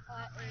crates?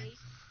 F-I-E.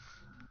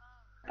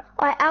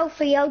 Alright,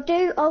 Alfie, I'll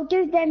do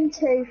them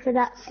two for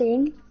that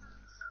thing.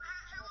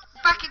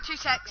 Back in 2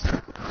 secs.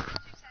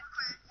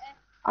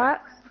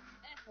 Alright.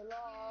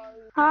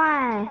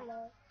 Hi.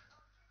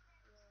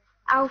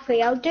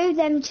 Alfie, I'll do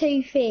them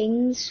two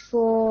things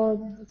for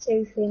the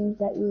two things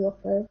that you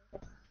offered.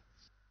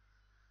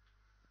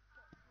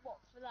 What,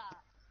 for that?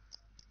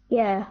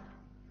 Yeah.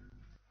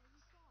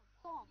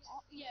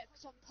 Yeah,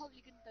 because I'm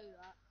totally going to do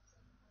that.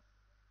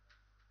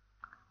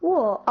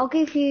 What? I'll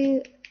give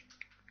you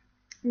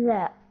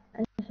that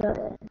as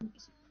well.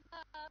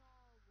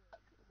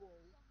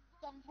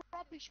 Some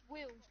rubbish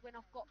wheels when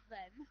I've got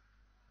them.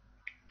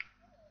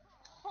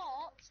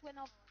 Hearts when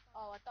I've...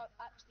 Oh, I don't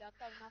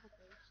have a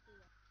boost, do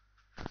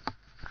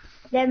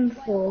I? Them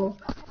four.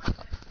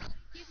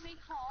 Give me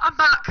hearts. I'm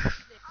back.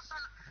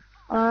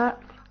 Alright.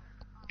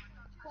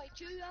 Wait,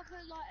 do you have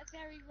a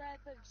very rare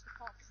boost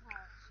apart from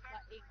hearts?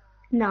 Like ink?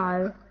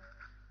 No.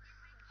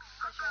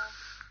 Treasure?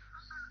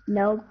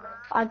 No.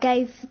 I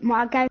gave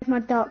my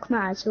dark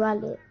matter to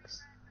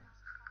Alex.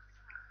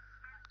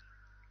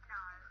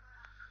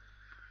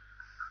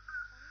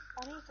 I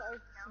need to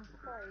open some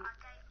crates.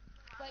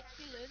 Wait,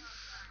 Dylan.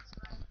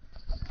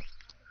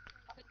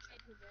 I can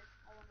trade with him.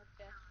 I want to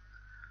guess.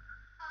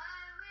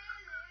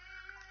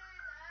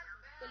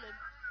 Dylan.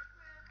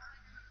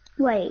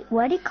 Wait,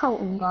 where did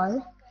Colton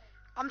go?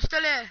 I'm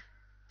still here.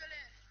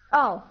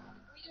 Oh.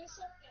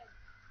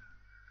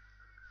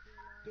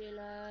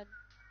 Dylan.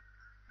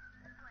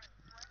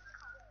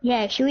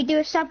 Yeah, should we do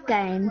a sub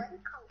game?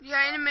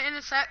 Yeah, in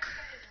a sec.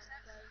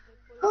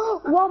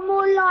 One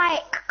more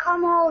like!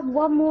 Come on,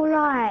 one more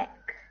like!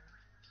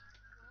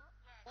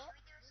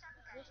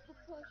 What's the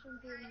person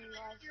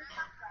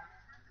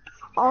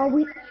Are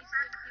we?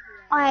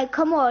 Alright,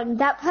 come on.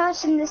 That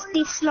person that's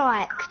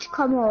disliked.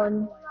 Come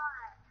on.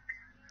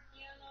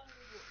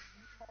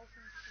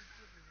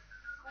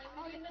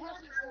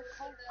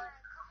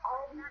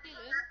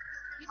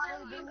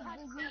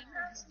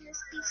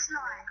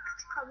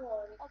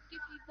 I'll give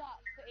you that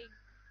for ink.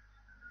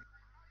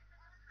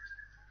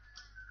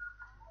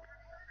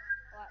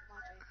 Right,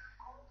 magic.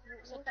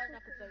 So don't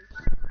have a boost.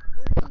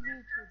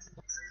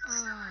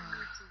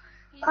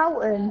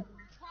 Colton.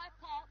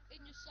 Type up in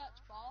your search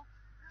bar,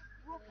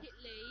 Rocket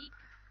League.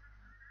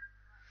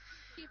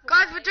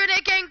 Guys, we're doing it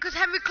again because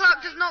Henry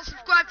Clark does not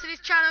subscribe to this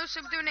channel,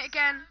 so we're doing it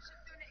again.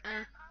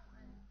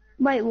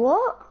 Wait,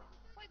 what?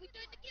 Wait, we're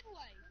doing the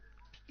giveaway.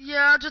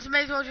 Yeah, I just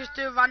may as well just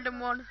do a random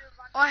one.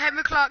 Or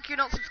Henry Clark, you're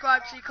not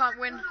subscribed, so you can't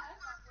win.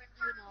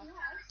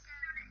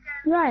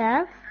 Yeah, I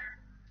have.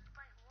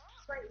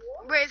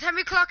 Wait, is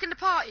Henry Clark in the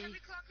party?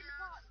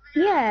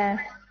 Yeah.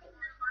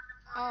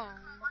 Oh.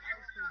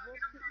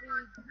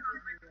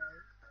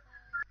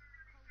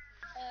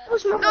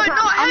 What's my No, not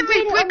I'm Henry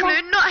doing it on my-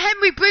 Bricklund, not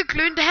Henry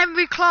Bricklund,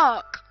 Henry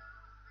Clark.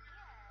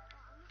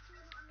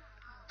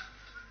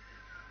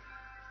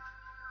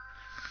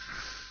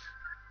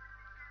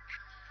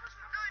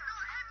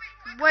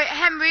 Wait,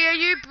 Henry, are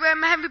you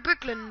Henry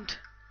Bricklund?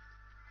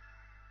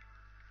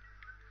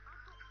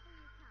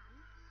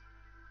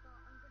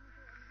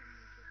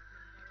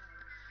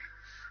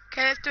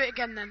 Okay, let's do it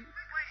again then.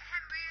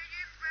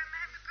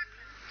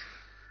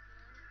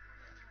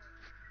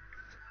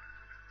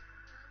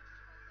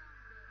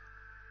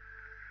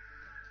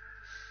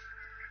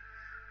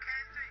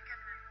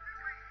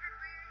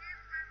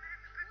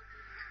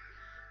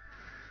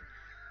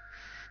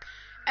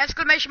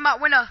 Exclamation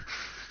mark winner.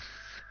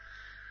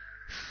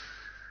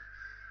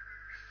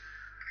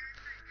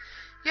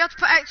 You have to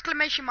put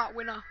exclamation mark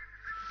winner.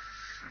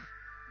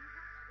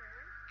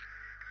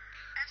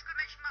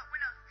 Exclamation mark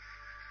winner.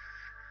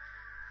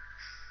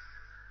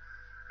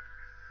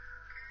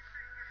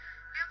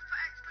 You have to put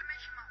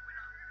exclamation mark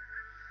winner.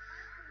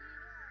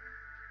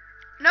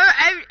 No,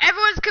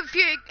 everyone's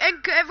confused.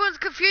 Everyone's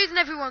confusing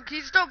everyone. Can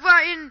you stop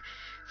writing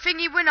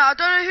thingy winner? I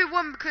don't know who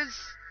won because.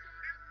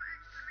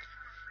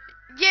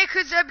 Yeah,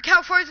 because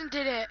Cal Frozen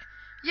did it.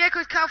 Yeah,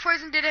 because Cal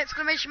Frozen did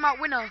exclamation mark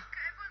winner.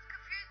 Everyone's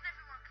confusing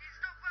everyone. Can you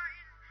stop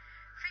writing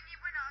thingy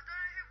winner? I don't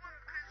know who won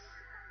because.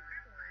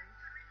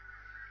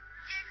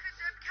 Yeah, because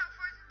Cal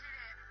Frozen did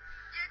it.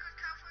 Yeah, because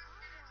Cal Frozen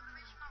did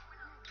exclamation mark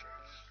winner.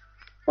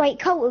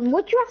 Wait, Colton,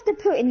 what do you have to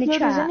put in the Yo,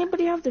 chat? does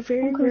anybody have the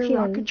very I'm rare confused.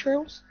 rocket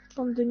trails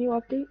from the new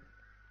update?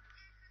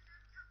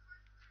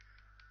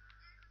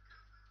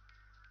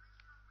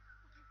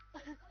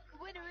 The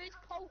winner is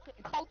Colton.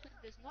 Colton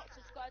does not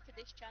subscribe to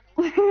this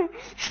channel.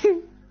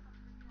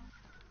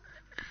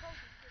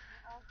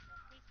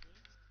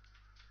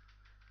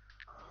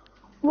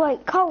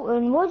 Wait,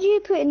 Colton, what do you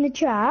put in the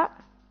chat?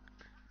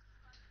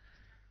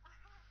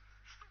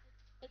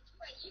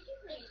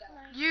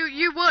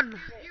 You won.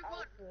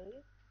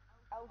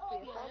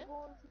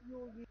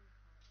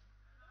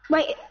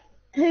 Wait,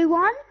 who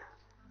won?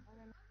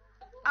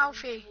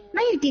 Alfie.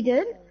 No, you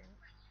didn't.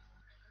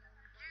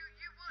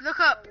 Look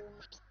up.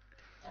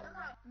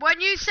 When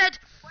you said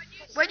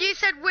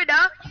winner,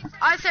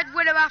 I said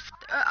winner after.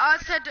 I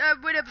said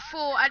winner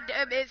before, and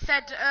it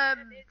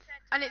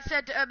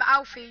said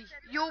Alfie.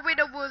 Your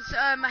winner was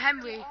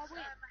Henry,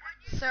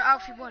 so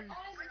Alfie won.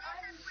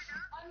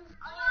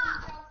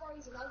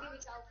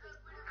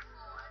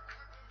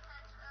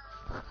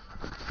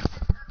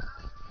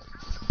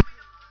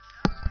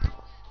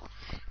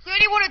 You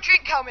only want a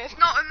drink helmet. It's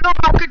not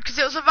good because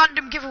it was a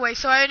random giveaway,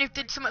 so I only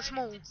did something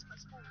small. Wait, did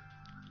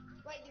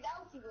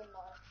Alfie win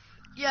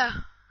though? Yeah.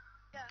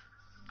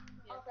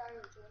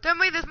 Don't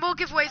worry, there's more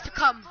giveaways to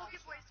come.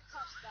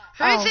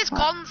 Who's this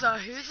Gonza?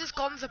 Who's this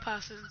Gonza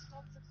person?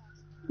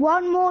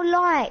 One more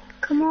like,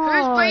 come on.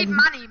 Who's Raid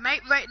Manny?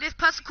 Mate, this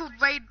person called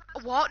Raid.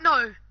 What?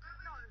 No.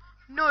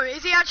 No,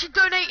 is he actually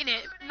donating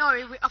it? No,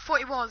 I thought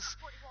he was.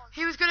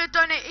 He was gonna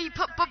donate. He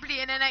put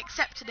bubbly in and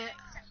accepted it.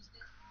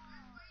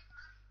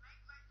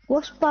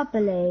 What's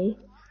bubbly?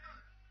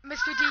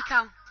 Mr.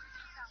 Decal.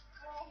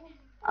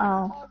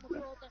 Oh.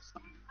 And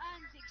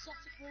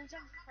exotic rules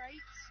and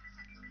crates.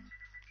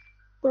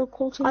 Bro,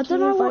 Colton, I can don't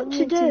you know invite what me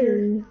to into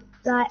do.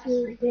 your- Like,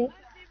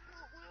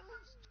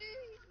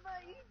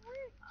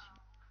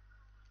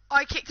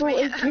 I kicked Bro,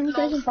 me. can you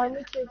guys Lol. invite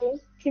me to your game?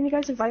 Can you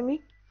guys invite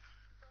me?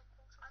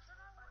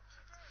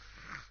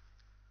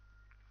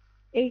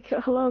 Hey,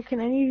 hello, can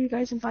any of you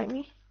guys invite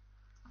me?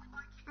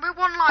 We're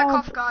one like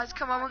off, guys.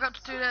 Come on, we've got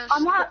to do this. I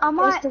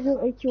might, It's the real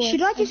AQS.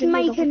 should I I've just been here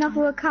make the whole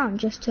another time.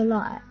 account just to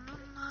like,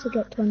 to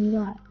get 20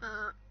 likes?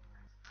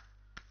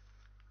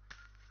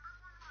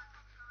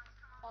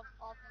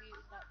 I've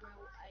muted that real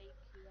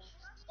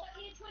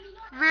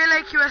AQS. Real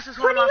AQS is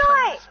one of 20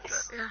 my likes!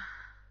 friends. Yeah.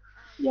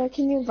 Yeah,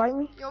 can you invite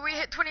me? Yo, we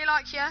hit 20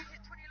 likes, yeah?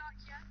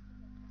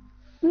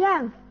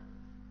 Yeah.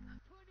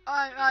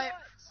 Alright,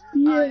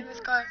 Yeah. let's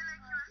go.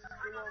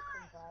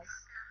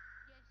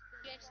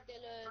 Yes,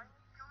 Dylan.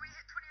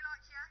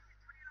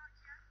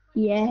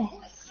 Yes.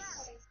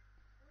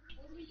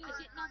 Is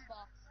it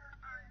number?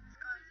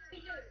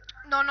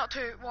 No, not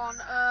 2, 1.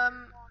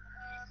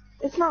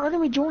 It's not letting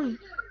me join.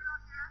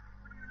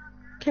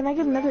 Can I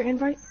get another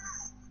invite? Is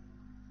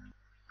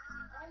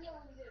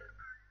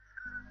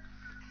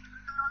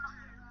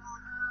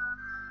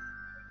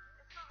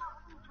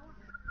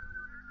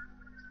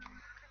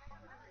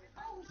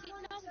it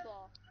number?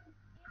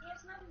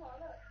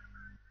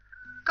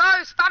 Go,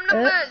 spam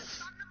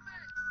numbers.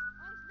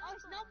 Oh,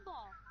 it's number.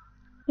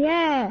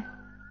 Yeah.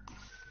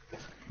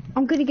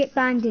 I'm gonna get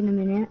banned in a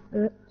minute.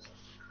 Oops.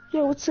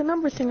 Yeah, what's the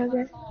number thing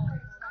again?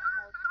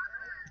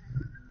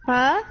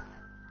 Huh?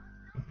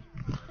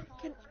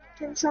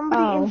 Can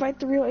somebody Oh. invite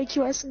the real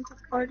AQS into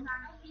the party?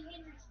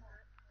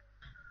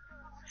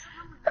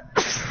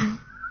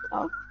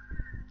 Oh.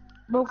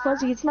 Bro,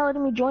 Fuzzy, it's not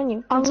letting me join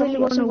you. I Can really somebody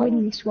else want to invite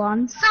win me? this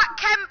one. Zach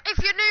Kemp,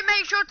 if you're new,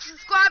 make sure to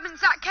subscribe. And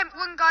Zach Kemp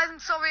won, guys. I'm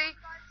sorry.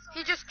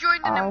 He just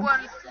joined and then Oh.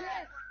 won. Yes,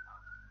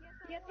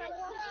 I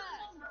won.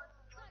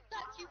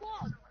 Zach, you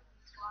won.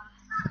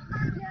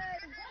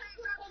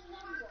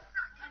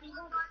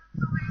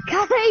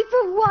 Can I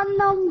put one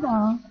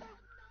number?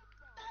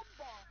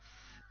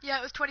 Yeah,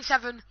 it was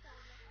 27.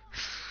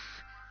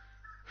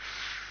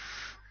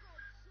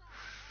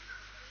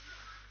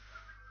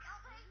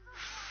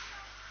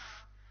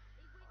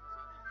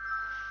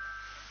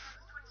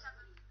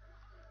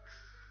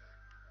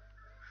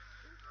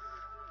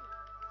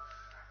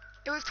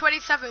 It was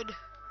 27.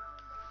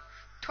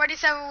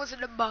 27 was a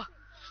number.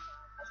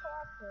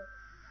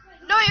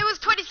 No, it was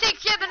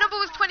 26. Yeah, the number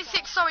was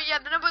 26. Sorry, yeah,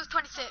 the number was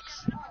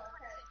 26.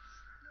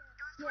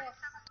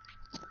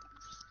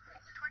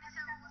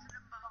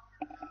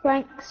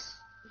 Thanks,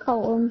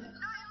 Colton.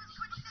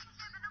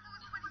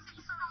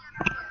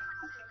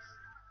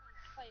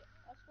 Wait,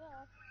 I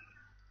swear.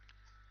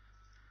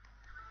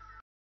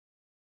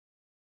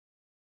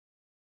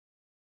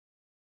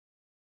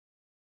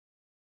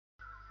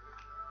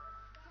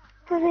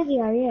 The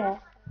video, yeah.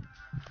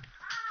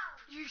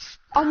 You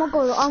Oh my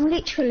god, I'm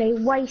literally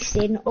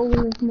wasting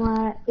all of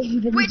my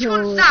inventory. Which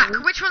one's Zach?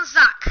 Which one's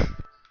Zach? Can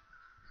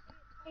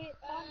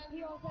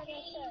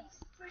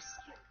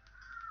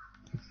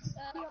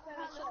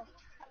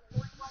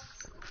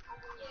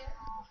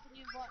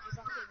you invite me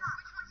back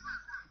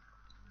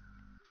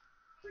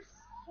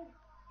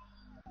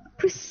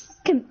in?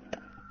 Skimp.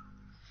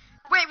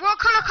 Wait, what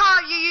colour car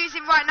are you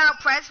using right now,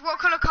 Prez? What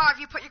colour car have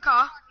you put your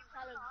car?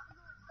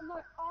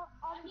 Look,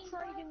 I'm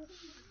trading.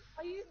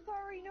 Are you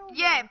furry no?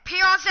 Yeah,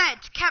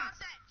 PRZ, Kemp.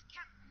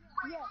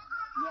 Yeah,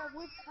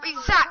 with Wait,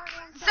 Zach,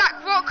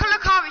 what colour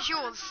car is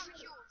yours?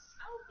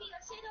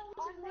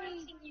 I'm the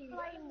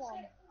plain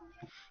one.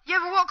 Yeah,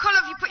 but what colour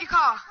have you put your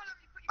car?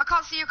 I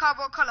can't see your car,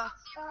 what colour?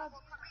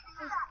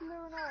 It's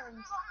blue and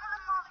orange.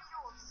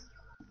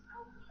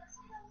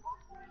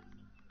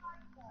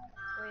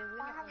 I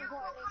haven't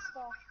got any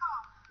stuff.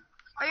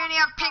 I only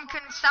have pink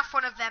and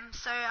saffron of them,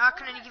 so I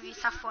can only give you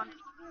saffron. Do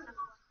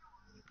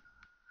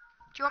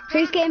you want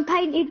Who's pink? getting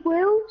painted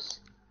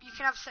wheels? You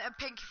can have a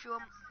pink if you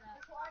want.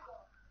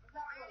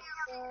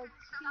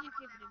 Can you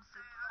give him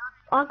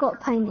some? I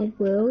got painted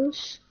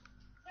wheels.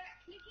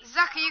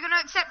 Zach, are you going to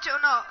accept it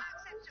or not?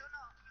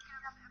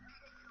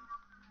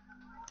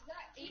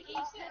 He's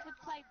never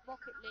played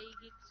Rocket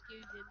League,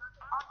 excuse him.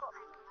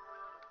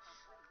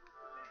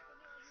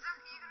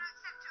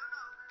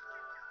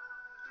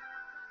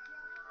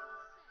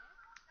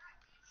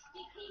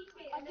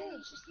 I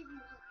did.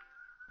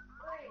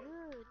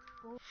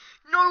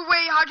 No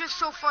way, I just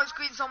saw 4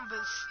 screen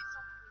zombies.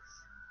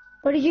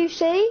 What did you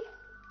see?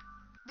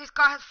 This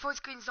guy has 4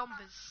 screen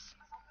zombies.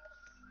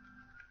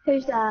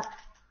 Who's that?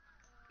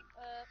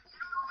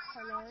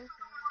 Hello.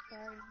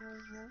 Very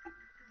normal.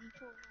 You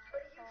talk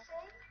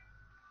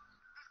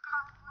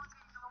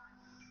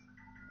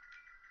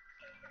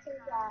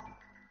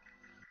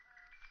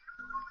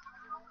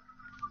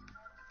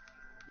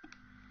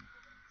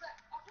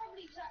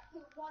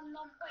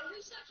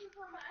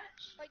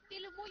Wait,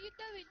 Dylan, what are you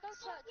doing? Don't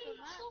search for a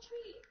match.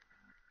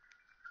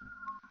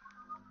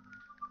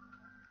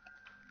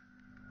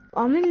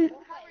 I'm in.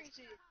 Where is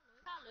it?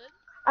 Callum?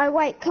 Oh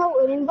wait,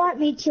 Colton, invite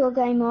me to your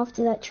game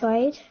after that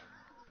trade.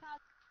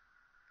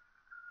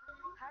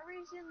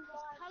 Harry's in the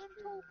Callum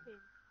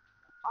talking.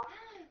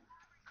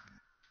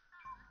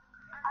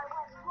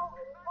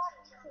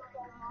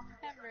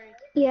 Henry,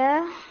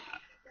 Yeah? is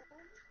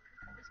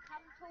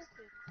Callum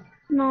talking?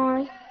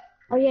 No.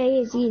 Oh yeah, he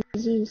is.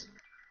 Is he muted?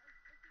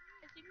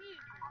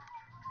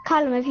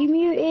 Callum, have you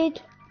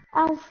muted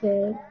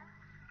Alfred?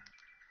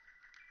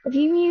 Have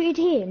you muted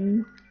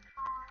him?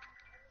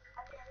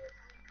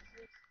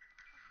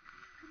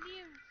 Can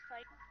you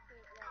say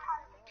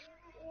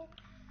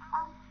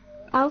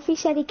Alfie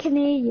said he can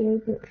hear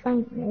you, but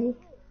faintly.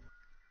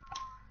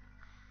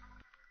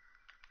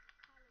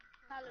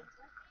 Callum?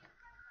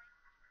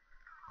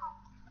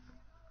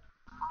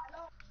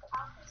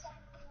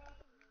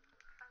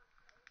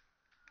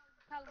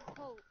 Callum,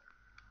 talk.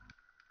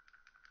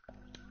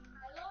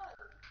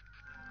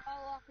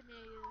 Oh, I can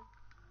hear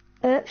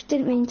you. Oops,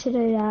 didn't mean to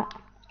do that.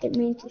 Didn't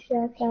mean to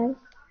share play.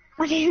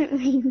 I didn't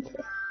mean to.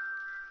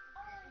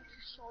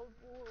 So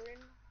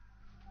boring.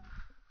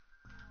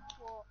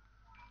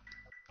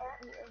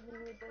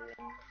 we doing?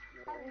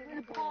 We're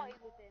gonna party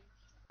with him.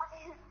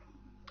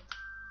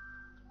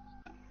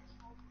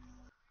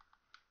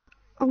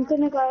 I'm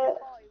gonna go.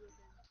 Party with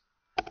him.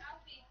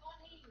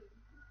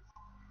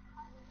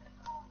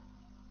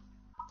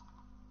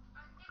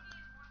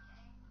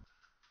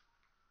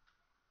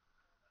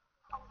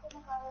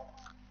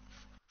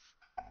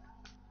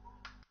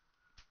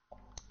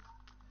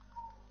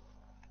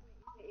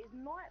 Is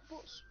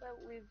Nightbot spelled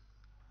with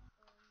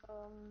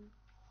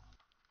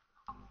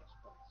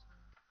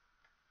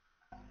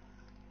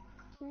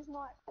who's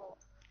Nightbot?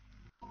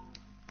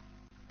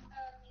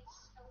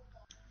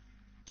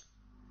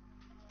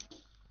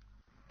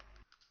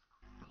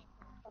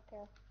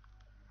 Okay.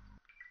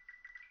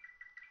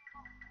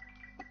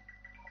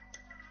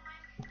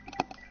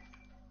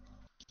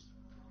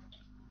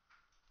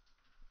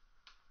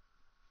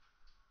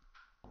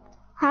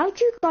 How'd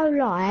you go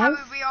live? Harry,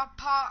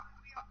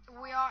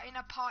 we are in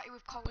a party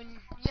with Colin.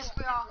 Yes,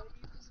 we are.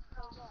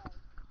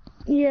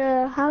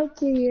 Yeah, how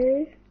do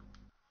you?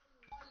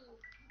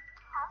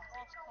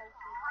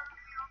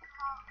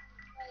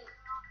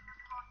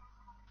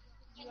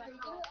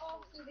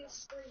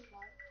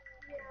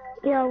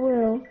 Yeah, I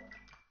will.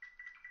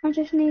 I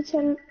just need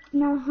to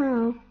know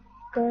how,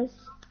 guys.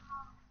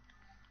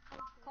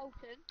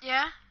 Colton,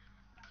 Yeah?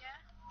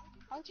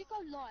 how'd you go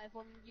live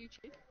on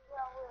YouTube?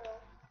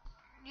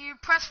 You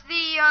press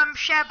the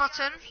share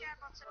button.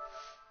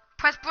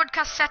 Press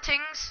broadcast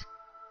settings.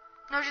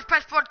 No, just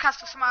press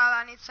broadcast or something like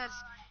that and it says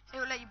it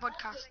will let you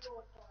broadcast.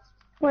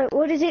 Wait,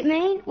 what does it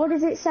mean? What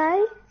does it say?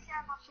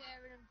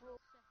 Sharing and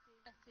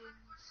broadcast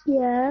settings.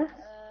 Yeah.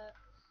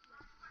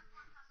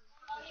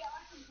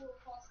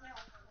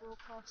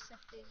 Broadcast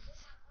settings.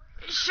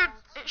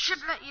 It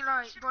should let you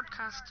like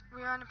broadcast.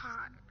 We are in a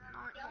party.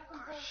 Wait, I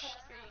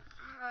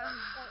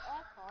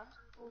can't.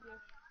 Audio.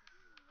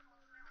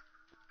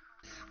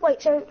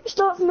 Wait, so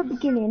start from the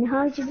beginning.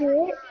 How did you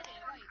do it?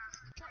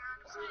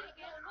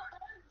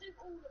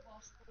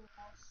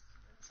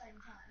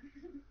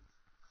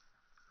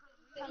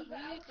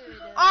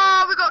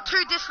 Oh, we got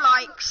 2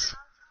 dislikes.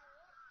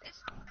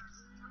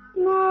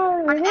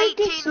 No, And who 18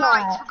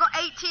 dislike? likes. We got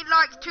 18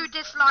 likes, 2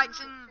 dislikes,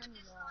 and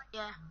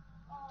yeah.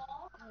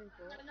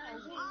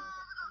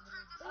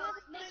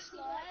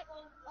 Dislike.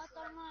 I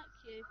don't like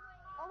you.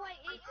 Oh wait,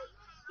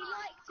 he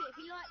liked it.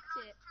 He liked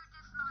it.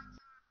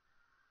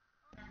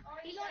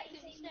 He liked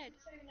it instead.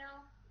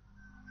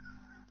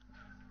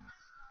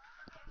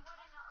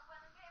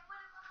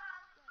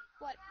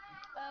 Wait,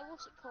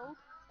 what's it called?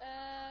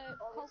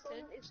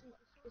 Colton.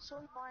 It's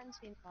on mine's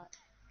invite.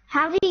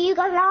 How do you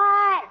go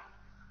live?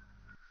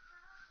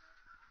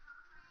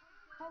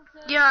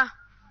 Colton. Yeah.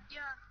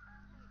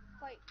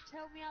 Wait,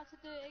 tell me how to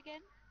do it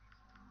again.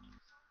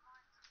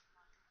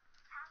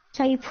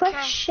 So you press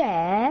Okay.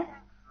 share,